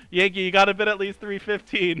 Yankee, you got to bid at least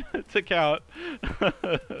 315 to count.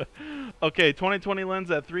 Okay, 2020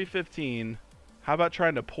 lens at 315. How about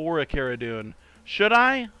trying to pour a Cara Dune? Should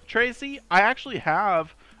I, Tracy? I actually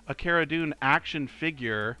have a Cara Dune action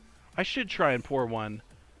figure. I should try and pour one.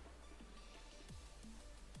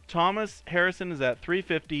 Thomas Harrison is at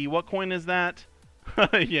 350. What coin is that?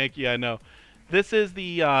 Yankee, I know. This is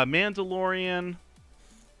the Mandalorian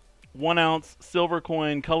 1 ounce silver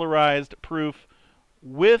coin, colorized proof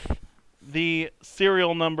with the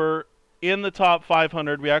serial number in the top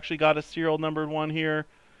 500. We actually got a serial numbered one here.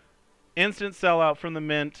 Instant sellout from the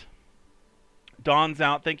mint. Don's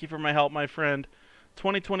out. Thank you for my help, my friend.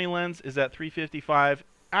 2020 lens is at 355.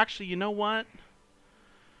 Actually, you know what?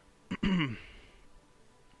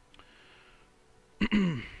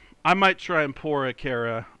 I might try and pour a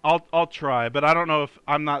Cara. I'll try, but I don't know if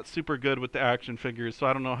I'm not super good with the action figures, so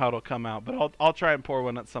I don't know how it'll come out. But I'll try and pour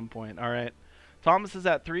one at some point. All right. Thomas is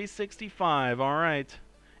at 365. All right.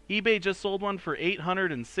 eBay just sold one for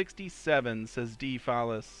 867, says D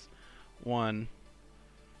Phallus 1.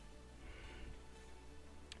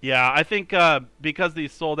 Yeah, I think because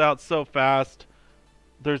these sold out so fast,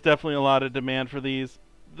 there's definitely a lot of demand for these.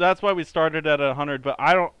 That's why we started at 100. But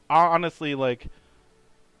I honestly, like,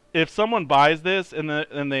 if someone buys this and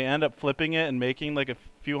they end up flipping it and making like a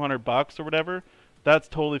few $100 or whatever, that's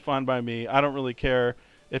totally fine by me. I don't really care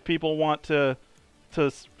if people want to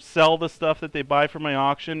sell the stuff that they buy from my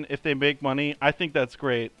auction. If they make money, I think that's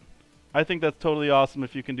great. I think that's totally awesome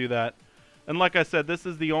if you can do that. And like I said, this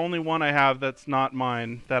is the only one I have that's not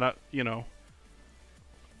mine. That you know.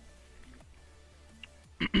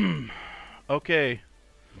 Okay.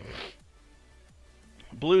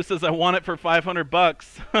 Blue says I want it for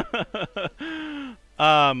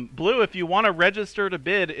 $500. Blue, if you want to register to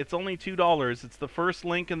bid, it's only $2. It's the first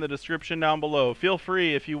link in the description down below. Feel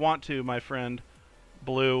free if you want to, my friend.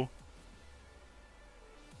 Blue.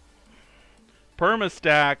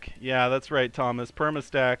 Permastack. Yeah, that's right, Thomas.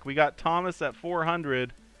 Permastack. We got Thomas at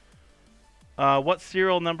 400. What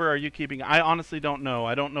serial number are you keeping? I honestly don't know.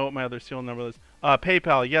 I don't know what my other serial number is.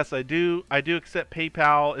 PayPal. Yes, I do. I do accept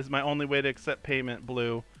PayPal. Is my only way to accept payment.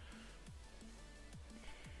 Blue.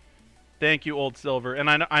 Thank you, Old Silver. And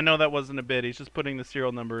I know that wasn't a bid. He's just putting the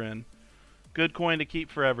serial number in. Good coin to keep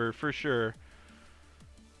forever, for sure.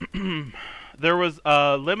 There was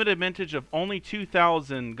a limited mintage of only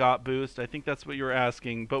 2,000 got boost. I think that's what you were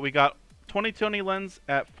asking. But we got 2020 lens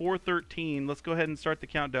at 413. Let's go ahead and start the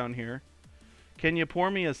countdown here. Can you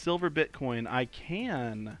pour me a silver Bitcoin? I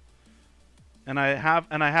can. And I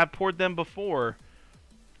have poured them before.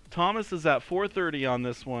 Thomas is at 430 on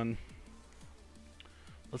this one.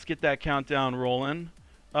 Let's get that countdown rolling.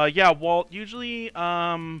 Yeah, Walt, usually,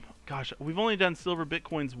 gosh, we've only done silver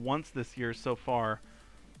Bitcoins once this year so far.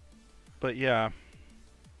 But yeah.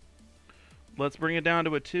 Let's bring it down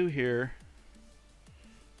to a 2 here.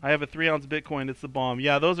 I have a 3 ounce Bitcoin. It's the bomb.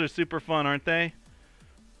 Yeah, those are super fun, aren't they?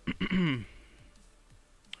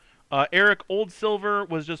 Eric Old Silver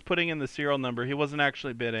was just putting in the serial number. He wasn't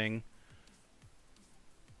actually bidding.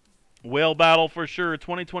 Whale Battle for sure.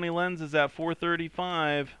 2020 lens is at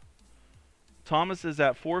 435. Thomas is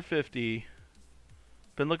at 450.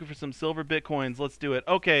 Been looking for some silver Bitcoins. Let's do it.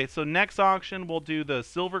 Okay, so next auction we'll do the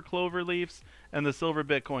silver clover leaves and the silver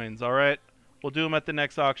Bitcoins. All right, we'll do them at the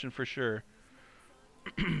next auction for sure.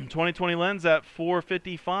 2020 lens at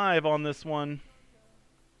 455 on this one.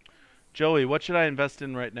 Joey, what should I invest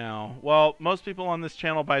in right now? Well, most people on this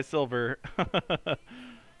channel buy silver.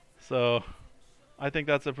 So I think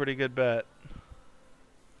that's a pretty good bet.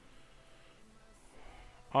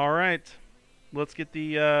 All right. Let's get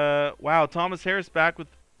the wow, Thomas Harris back with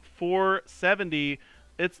 470.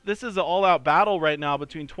 This is an all-out battle right now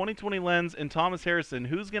between 2020 lens and Thomas Harrison.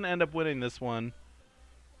 Who's going to end up winning this one?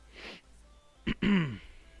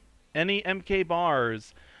 Any MK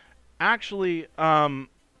bars? Actually,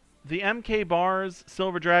 the MK bars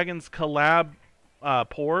Silver Dragons collab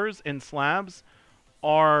pours and slabs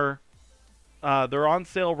are they're on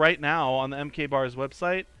sale right now on the MK bars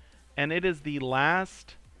website, and it is the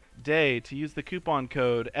last day to use the coupon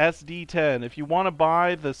code SD10. If you want to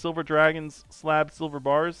buy the Silver Dragons slab silver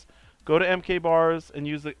bars, go to MK bars and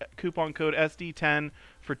use the coupon code SD10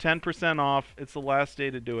 for 10% off. It's the last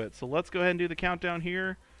day to do it. So let's go ahead and do the countdown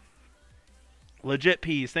here. Legit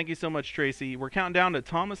piece. Thank you so much, Tracy. We're counting down to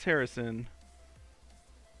Thomas Harrison.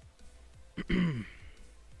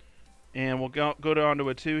 And we'll go down to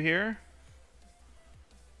a 2 here.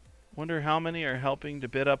 Wonder how many are helping to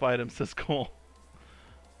bid up items this cool.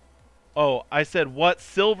 Oh, I said what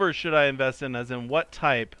silver should I invest in, as in what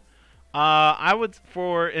type? I would,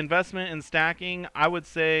 for investment in stacking, I would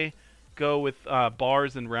say go with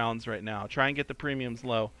bars and rounds right now. Try and get the premiums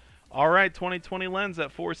low. All right, 2020 lens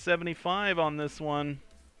at 475 on this one.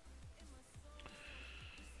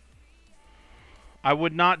 I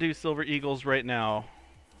would not do Silver Eagles right now.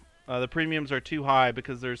 The premiums are too high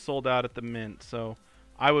because they're sold out at the mint, so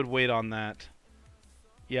I would wait on that.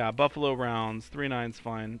 Yeah, Buffalo Rounds, 3.9's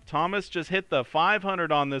fine. Thomas just hit the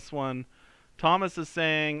 500 on this one. Thomas is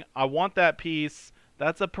saying, I want that piece.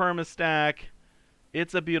 That's a perma stack.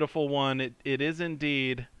 It's a beautiful one. It is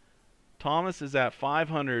indeed. Thomas is at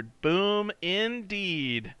 500. Boom,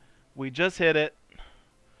 indeed. We just hit it.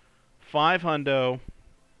 500.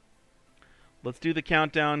 Let's do the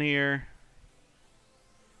countdown here.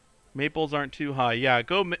 Maples aren't too high. Yeah,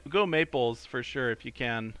 go Maples for sure if you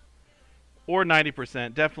can. Or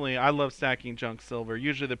 90%. Definitely, I love stacking junk silver.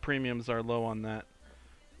 Usually the premiums are low on that.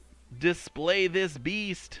 Display this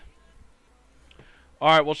beast.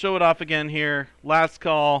 Alright, we'll show it off again here. Last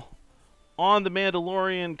call on the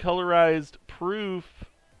Mandalorian colorized proof.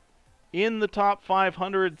 In the top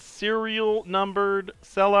 500, serial numbered,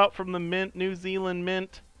 sellout from the mint, New Zealand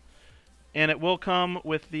mint. And it will come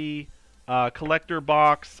with the collector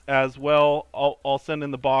box as well. I'll send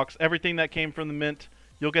in the box. Everything that came from the mint,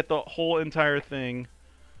 you'll get the whole entire thing.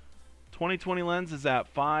 2020 lens is at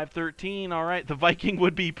 513. All right, the Viking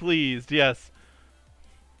would be pleased. Yes.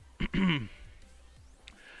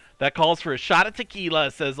 That calls for a shot of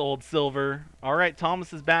tequila, says Old Silver. All right,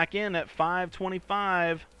 Thomas is back in at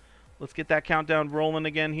 525. Let's get that countdown rolling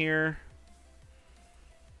again here.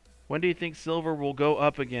 When do you think silver will go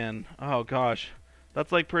up again? Oh, gosh.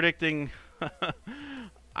 That's like predicting...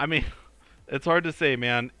 I mean, it's hard to say,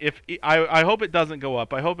 man. I hope it doesn't go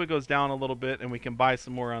up. I hope it goes down a little bit and we can buy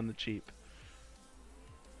some more on the cheap.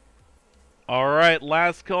 All right,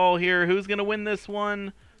 last call here. Who's going to win this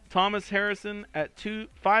one? Thomas Harrison at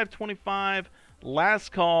 525.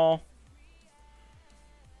 Last call.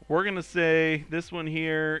 We're going to say this one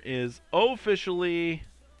here is officially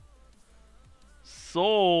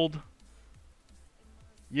sold.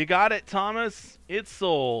 You got it, Thomas. It's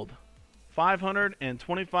sold.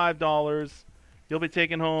 $525. You'll be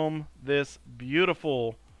taking home this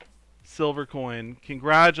beautiful silver coin.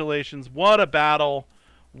 Congratulations. What a battle.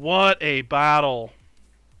 What a battle.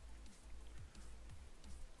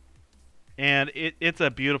 And it's a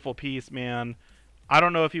beautiful piece, man. I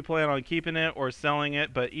don't know if you plan on keeping it or selling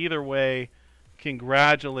it, but either way,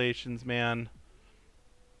 congratulations, man.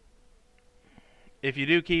 If you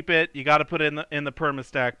do keep it, you got to put it in the perma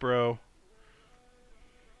stack, bro.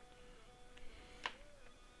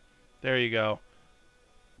 There you go.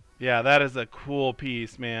 Yeah, that is a cool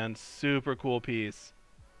piece, man. Super cool piece.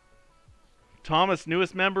 Thomas,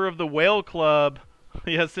 newest member of the Whale Club.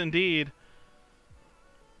 Yes, indeed.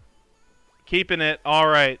 Keeping it. All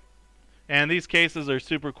right. And these cases are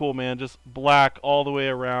super cool, man. Just black all the way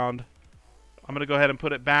around. I'm going to go ahead and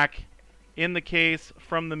put it back in the case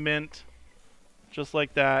from the mint. Just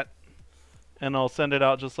like that. And I'll send it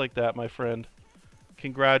out just like that, my friend.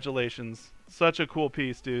 Congratulations. Such a cool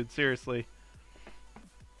piece, dude. Seriously.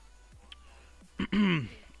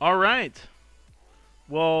 All right.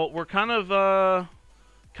 Well, we're kind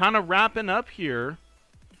of wrapping up here.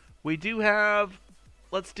 We do have...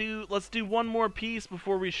 Let's do one more piece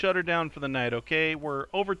before we shut her down for the night, okay? We're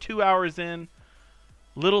over 2 hours in.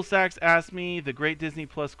 Little Sax asked me the great Disney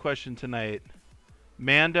Plus question tonight.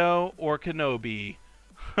 Mando or Kenobi?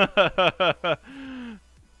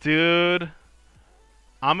 Dude,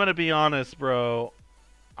 I'm going to be honest, bro.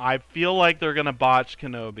 I feel like they're going to botch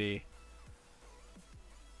Kenobi.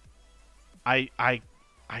 I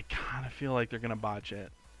kind of feel like they're going to botch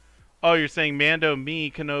it. Oh, you're saying Mando,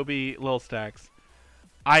 me, Kenobi, Lil Stacks.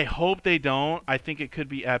 I hope they don't. I think it could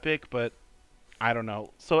be epic, but I don't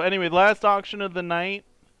know. So anyway, last auction of the night.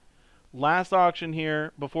 Last auction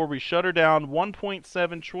here before we shut her down.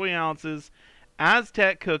 1.7 troy ounces.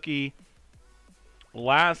 Aztec cookie.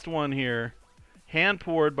 Last one here. Hand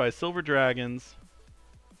poured by Silver Dragons.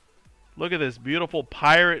 Look at this beautiful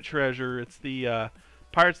pirate treasure. It's the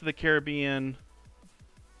Pirates of the Caribbean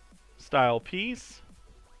style piece.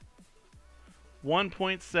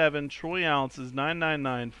 1.7 troy ounces,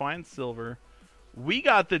 999 fine silver. We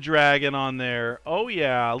got the dragon on there. Oh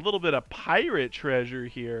yeah, a little bit of pirate treasure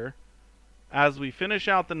here. As we finish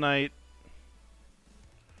out the night,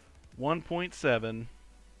 1.7.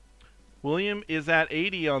 William is at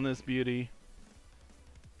 80 on this beauty.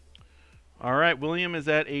 All right, William is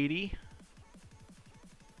at 80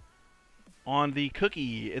 on the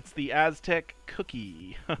cookie. It's the Aztec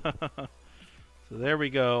cookie. So there we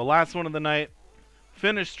go. Last one of the night.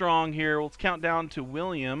 Finish strong here. Let's count down to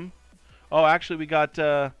William. Oh, actually, we got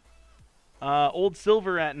Old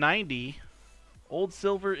Silver at 90. Old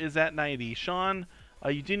Silver is at 90. Sean,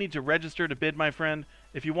 you do need to register to bid, my friend.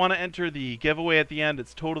 If you want to enter the giveaway at the end,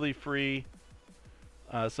 it's totally free.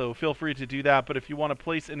 So feel free to do that. But if you want to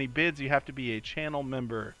place any bids, you have to be a channel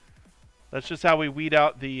member. That's just how we weed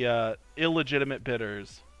out the illegitimate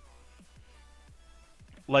bidders.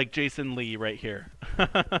 Like Jason Lee right here.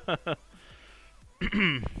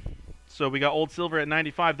 So we got old silver at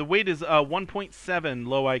 95. The weight is 1.7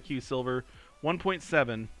 low IQ silver.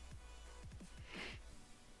 1.7.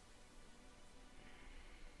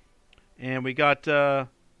 And we got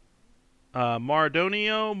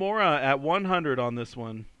Mardonio Mora at 100 on this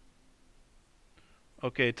one.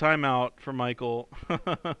 Okay, timeout for Michael.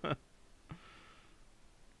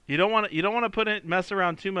 You don't want to mess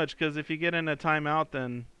around too much, because if you get in a timeout,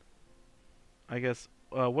 then I guess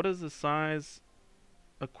what is the size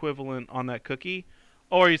equivalent on that cookie?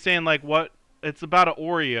 Oh, are you saying like what? It's about an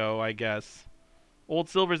Oreo, I guess. Old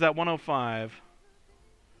silver's at 105.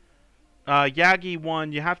 Yagi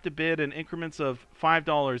 1, you have to bid in increments of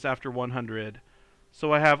 $5 after 100.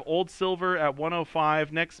 So I have old silver at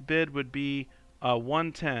 105. Next bid would be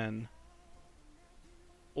 110.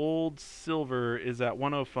 Old silver is at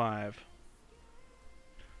 105.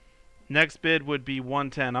 Next bid would be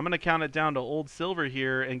 110. I'm going to count it down to old silver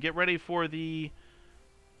here and get ready for the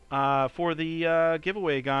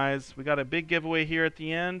giveaway, guys. We got a big giveaway here at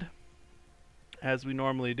the end, as we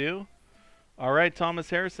normally do. All right, Thomas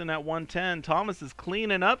Harrison at 110. Thomas is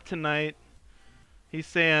cleaning up tonight. He's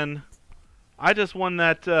saying, I just won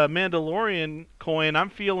that Mandalorian coin. I'm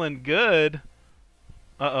feeling good.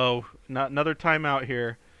 Uh-oh. Another timeout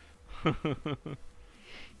here.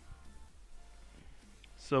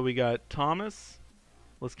 So we got Thomas.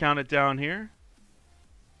 Let's count it down here.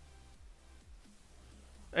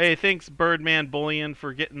 Hey, thanks, Birdman Bullion,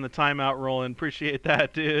 for getting the timeout rolling. Appreciate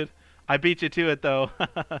that, dude. I beat you to it, though.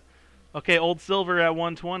 Okay, old silver at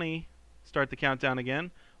 120. Start the countdown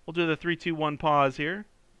again. We'll do the 3, 2, 1 pause here.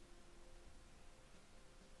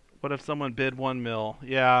 What if someone bid 1 mil?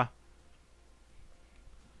 Yeah.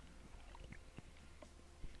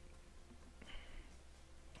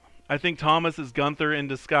 I think Thomas is Gunther in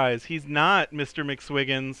disguise. He's not, Mr.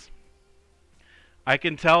 McSwiggins. I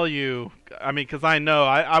can tell you, I mean, because I know,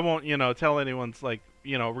 I won't, tell anyone's, like,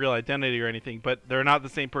 real identity or anything, but they're not the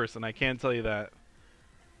same person. I can tell you that.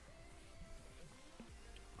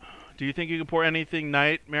 Do you think you can pour anything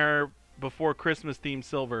Nightmare Before Christmas themed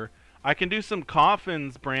silver? I can do some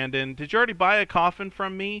coffins, Brandon. Did you already buy a coffin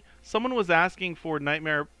from me? Someone was asking for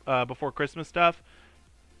Nightmare Before Christmas stuff,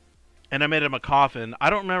 and I made him a coffin. I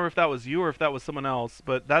don't remember if that was you or if that was someone else,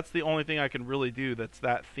 but that's the only thing I can really do that's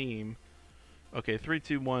that theme. Okay, 3,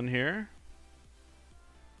 2, 1 here.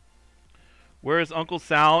 Where is Uncle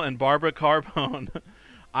Sal and Barbara Carbone?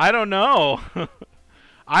 I don't know.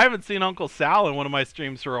 I haven't seen Uncle Sal in one of my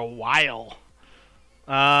streams for a while.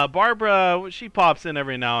 Barbara, she pops in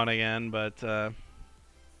every now and again, but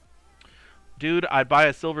dude, I'd buy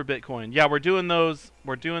a silver Bitcoin. Yeah, we're doing those.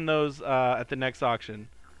 We're doing those at the next auction.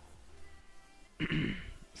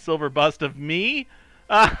 Silver bust of me?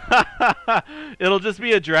 It'll just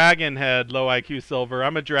be a dragon head, low IQ silver.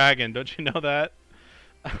 I'm a dragon, don't you know that?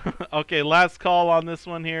 Okay, last call on this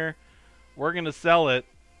one here. We're gonna sell it.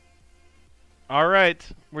 All right,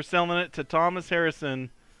 we're selling it to Thomas Harrison.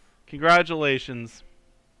 Congratulations.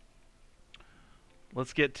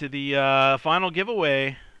 Let's get to the final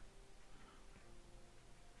giveaway.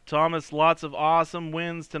 Thomas, lots of awesome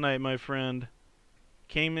wins tonight, my friend.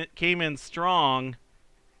 Came in strong.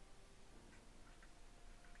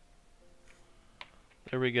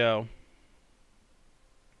 There we go.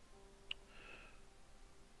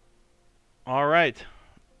 All right.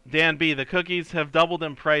 Dan B, the cookies have doubled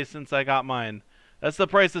in price since I got mine. That's the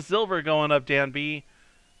price of silver going up, Dan B.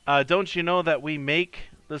 Don't you know that we make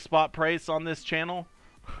the spot price on this channel?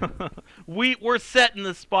 We're setting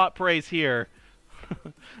the spot price here.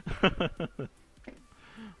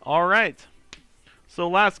 All right. So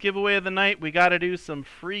last giveaway of the night, we got to do some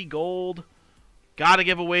free gold. Got to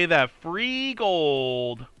give away that free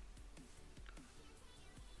gold.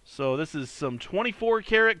 So this is some 24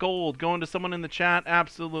 karat gold going to someone in the chat,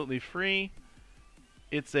 absolutely free.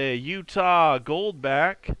 It's a Utah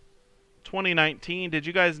Goldback 2019. Did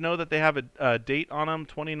you guys know that they have a date on them?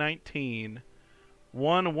 2019.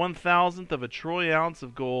 1/1000th of a troy ounce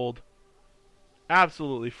of gold.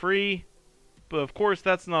 Absolutely free. But of course,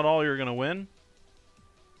 that's not all you're going to win.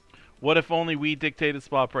 What if only we dictated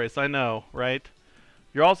spot price? I know, right?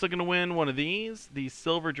 You're also going to win one of these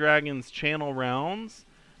Silver Dragons channel rounds.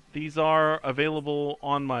 These are available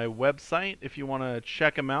on my website if you want to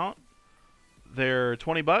check them out. They're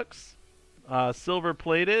 20 bucks. Silver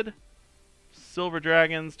plated. Silver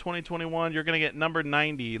Dragons 2021. You're going to get number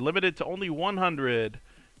 90. Limited to only 100.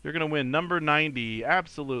 You're going to win number 90.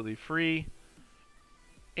 Absolutely free.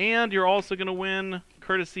 And you're also going to win,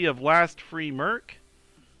 courtesy of Last Free Merc,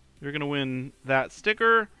 you're going to win that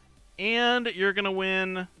sticker. And you're going to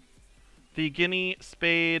win the Guinea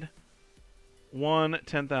Spade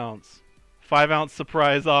 1/10 ounce. 5-ounce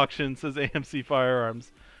surprise auction, says AMC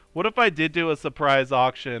Firearms. What if I did do a surprise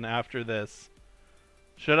auction after this?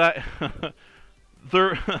 Should I?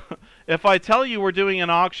 If I tell you we're doing an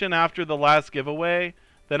auction after the last giveaway,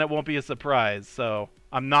 then it won't be a surprise. So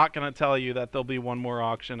I'm not going to tell you that there'll be one more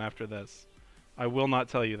auction after this. I will not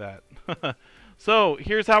tell you that. So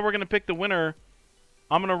here's how we're going to pick the winner.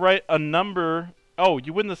 I'm going to write a number. Oh,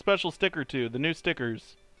 you win the special sticker too, the new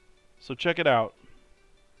stickers. So check it out.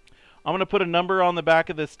 I'm going to put a number on the back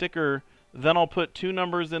of this sticker. Then I'll put 2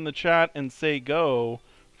 numbers in the chat and say go.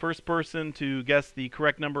 First person to guess the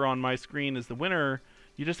correct number on my screen is the winner.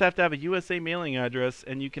 You just have to have a USA mailing address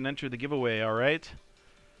and you can enter the giveaway, all right?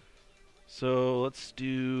 So let's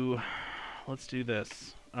do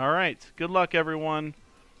this. All right. Good luck, everyone.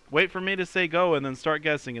 Wait for me to say go and then start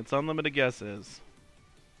guessing. It's unlimited guesses.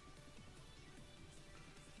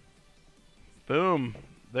 Boom.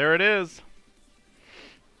 There it is.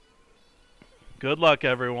 Good luck,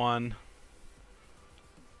 everyone.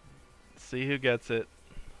 Let's see who gets it.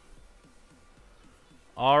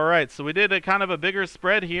 All right, so we did a kind of a bigger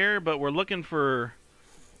spread here, but we're looking for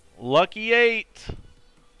lucky 8.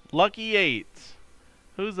 Lucky 8.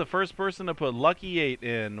 Who's the first person to put lucky 8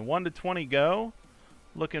 in? 1 to 20 go.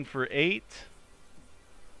 Looking for 8.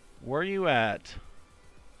 Where are you at?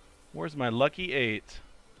 Where's my lucky 8?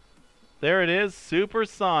 There it is,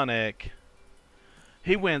 Supersonic.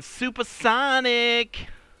 He went Supersonic.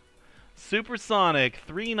 Supersonic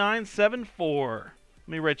 3974.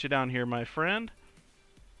 Let me write you down here, my friend.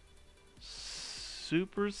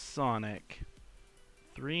 Supersonic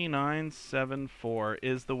 3974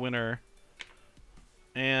 is the winner.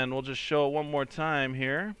 And we'll just show it one more time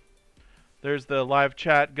here. There's the live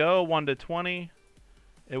chat go, 1 to 20.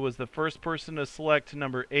 It was the first person to select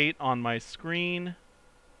number 8 on my screen.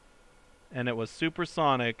 And it was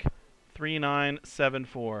Supersonic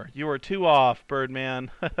 3974. You are 2 off, Birdman.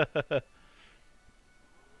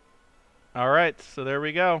 All right, so there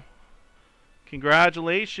we go.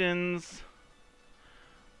 Congratulations,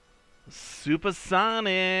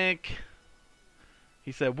 Supersonic.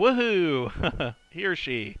 He said, woohoo, he or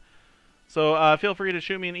she. So feel free to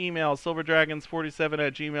shoot me an email,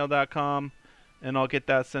 silverdragons47@gmail.com, and I'll get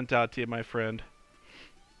that sent out to you, my friend.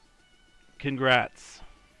 Congrats.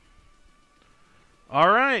 All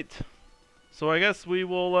right. So I guess we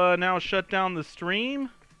will now shut down the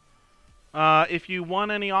stream. If you won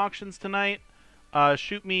any auctions tonight,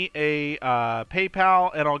 shoot me a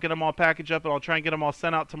PayPal, and I'll get them all packaged up, and I'll try and get them all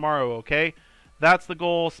sent out tomorrow, okay? That's the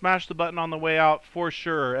goal. Smash the button on the way out for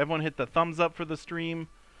sure. Everyone hit the thumbs up for the stream.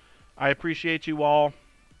 I appreciate you all.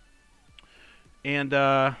 And,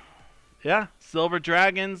 yeah, Silver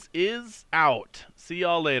Dragons is out. See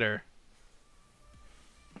y'all later.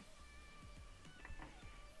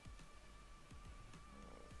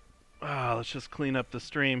 Let's just clean up the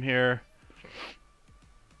stream here.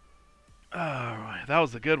 Alright, that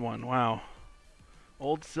was a good one. Wow.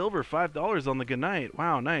 Old Silver, $5 on the good night.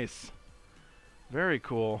 Wow, nice. Very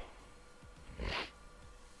cool.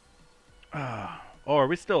 Oh, are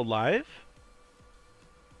we still live?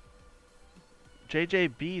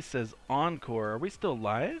 JJB says encore. Are we still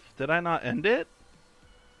live? Did I not end it?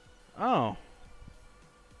 Oh.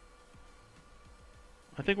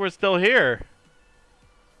 I think we're still here.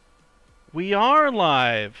 We are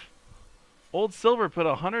live. Old Silver put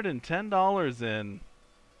 $110 in.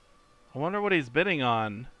 I wonder what he's bidding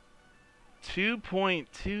on.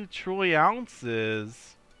 2.2 troy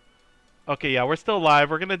ounces. Okay, yeah, we're still live.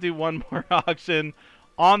 We're going to do one more auction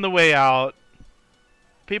on the way out.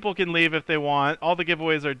 People can leave if they want. All the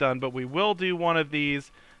giveaways are done, but we will do one of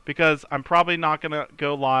these because I'm probably not going to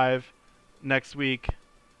go live next week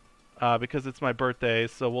because it's my birthday.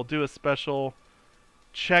 So we'll do a special.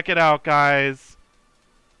 Check it out, guys.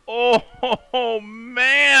 Oh,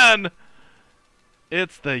 man.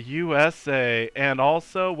 It's the USA. And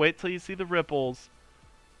also, wait till you see the ripples.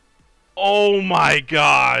 Oh, my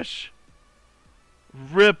gosh.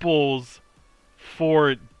 Ripples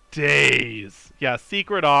for days. Yeah,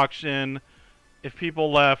 secret auction. If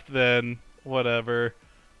people left, then whatever.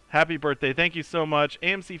 Happy birthday. Thank you so much.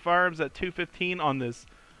 AMC Firearms at 215 on this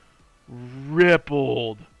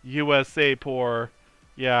rippled USA pour.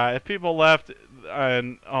 Yeah, if people left,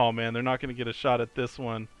 and oh man, they're not going to get a shot at this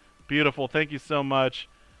one. Beautiful. Thank you so much.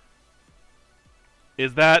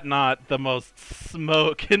 Is that not the most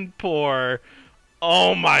smoking pour?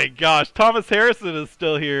 Oh my gosh. Thomas Harrison is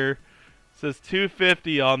still here. Says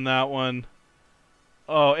 250 on that one.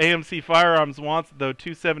 Oh, AMC Firearms wants it, though,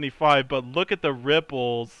 275, but look at the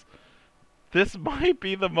ripples. This might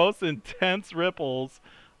be the most intense ripples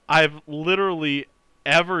I've literally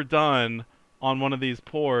ever done on one of these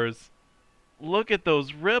pours. Look at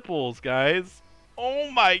those ripples, guys.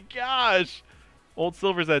 Oh my gosh. Old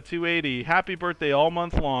Silver's at 280. Happy birthday all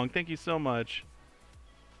month long. Thank you so much.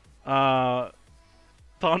 Don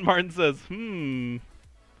Martin says,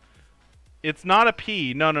 it's not a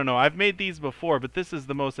P. No, no, no. I've made these before, but this is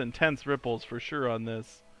the most intense ripples for sure on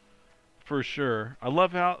this. For sure. I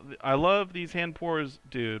love these hand pours,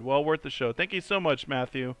 dude. Well worth the show. Thank you so much,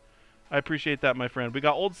 Matthew. I appreciate that, my friend. We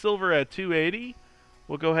got Old Silver at 280.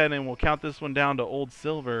 We'll go ahead and we'll count this one down to Old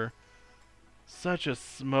Silver. Such a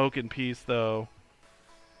smoking piece, though.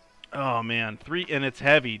 Oh, man. And it's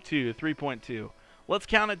heavy, too. 3.2. Let's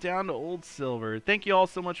count it down to Old Silver. Thank you all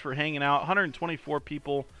so much for hanging out. 124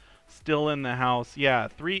 people still in the house. Yeah,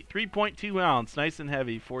 3.2 ounce. Nice and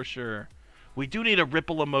heavy, for sure. We do need a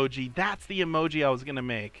ripple emoji. That's the emoji I was going to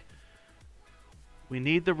make. We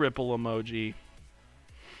need the ripple emoji.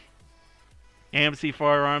 AMC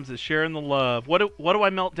Firearms is sharing the love. What do I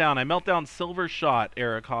melt down? I melt down Silver Shot,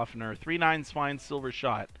 Eric Hoffner. 3/9's fine Silver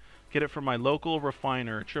Shot. Get it from my local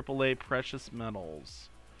refiner, AAA Precious Metals.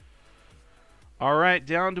 All right,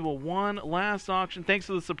 down to a one last auction. Thanks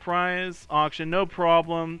for the surprise auction. No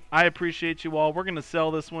problem. I appreciate you all. We're going to sell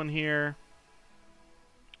this one here.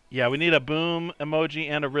 Yeah, we need a boom emoji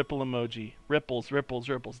and a ripple emoji. Ripples, ripples,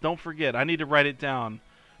 ripples. Don't forget, I need to write it down.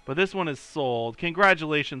 But this one is sold.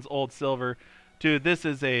 Congratulations, Old Silver. Dude, this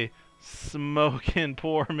is a smoking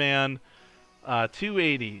pour, man.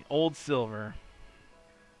 280, Old Silver.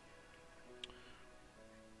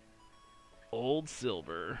 Old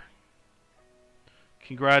Silver.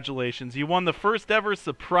 Congratulations. You won the first ever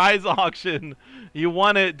surprise auction. You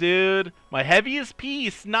won it, dude. My heaviest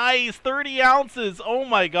piece. Nice. 30 ounces. Oh,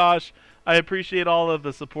 my gosh. I appreciate all of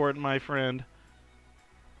the support, my friend.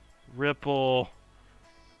 Ripple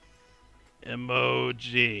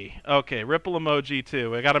emoji. Okay, ripple emoji,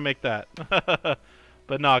 too. I got to make that.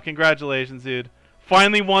 But no, congratulations, dude.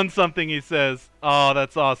 Finally won something, he says. Oh,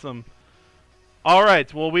 that's awesome. All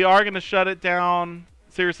right. Well, we are going to shut it down.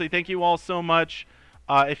 Seriously, thank you all so much.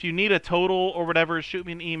 If you need a total or whatever, shoot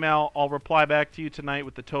me an email. I'll reply back to you tonight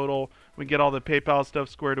with the total. We can get all the PayPal stuff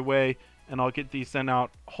squared away, and I'll get these sent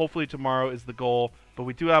out. Hopefully tomorrow is the goal. But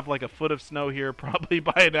we do have like a foot of snow here probably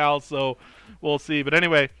by now, so we'll see. But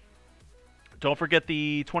anyway, don't forget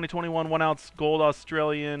the 2021 1-ounce gold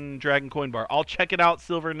Australian Dragon coin bar. I'll check it out,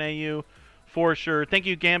 Silver Nayu, for sure. Thank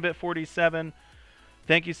you, Gambit47.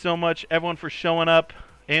 Thank you so much, everyone, for showing up.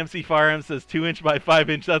 AMC Firearms says 2-inch by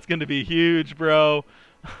 5-inch. That's going to be huge, bro.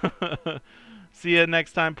 See you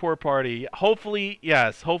next time, Pour Party. Hopefully,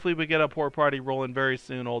 yes, hopefully we get a Pour Party rolling very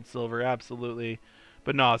soon, Old Silver. Absolutely.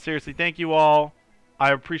 But no, seriously, thank you all.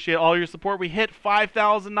 I appreciate all your support. We hit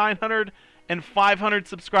 5,900 and 500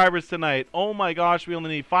 subscribers tonight. Oh my gosh, we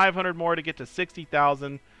only need 500 more to get to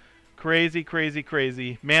 60,000. Crazy, crazy,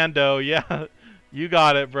 crazy. Mando, yeah, you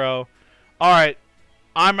got it, bro. All right,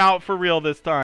 I'm out for real this time.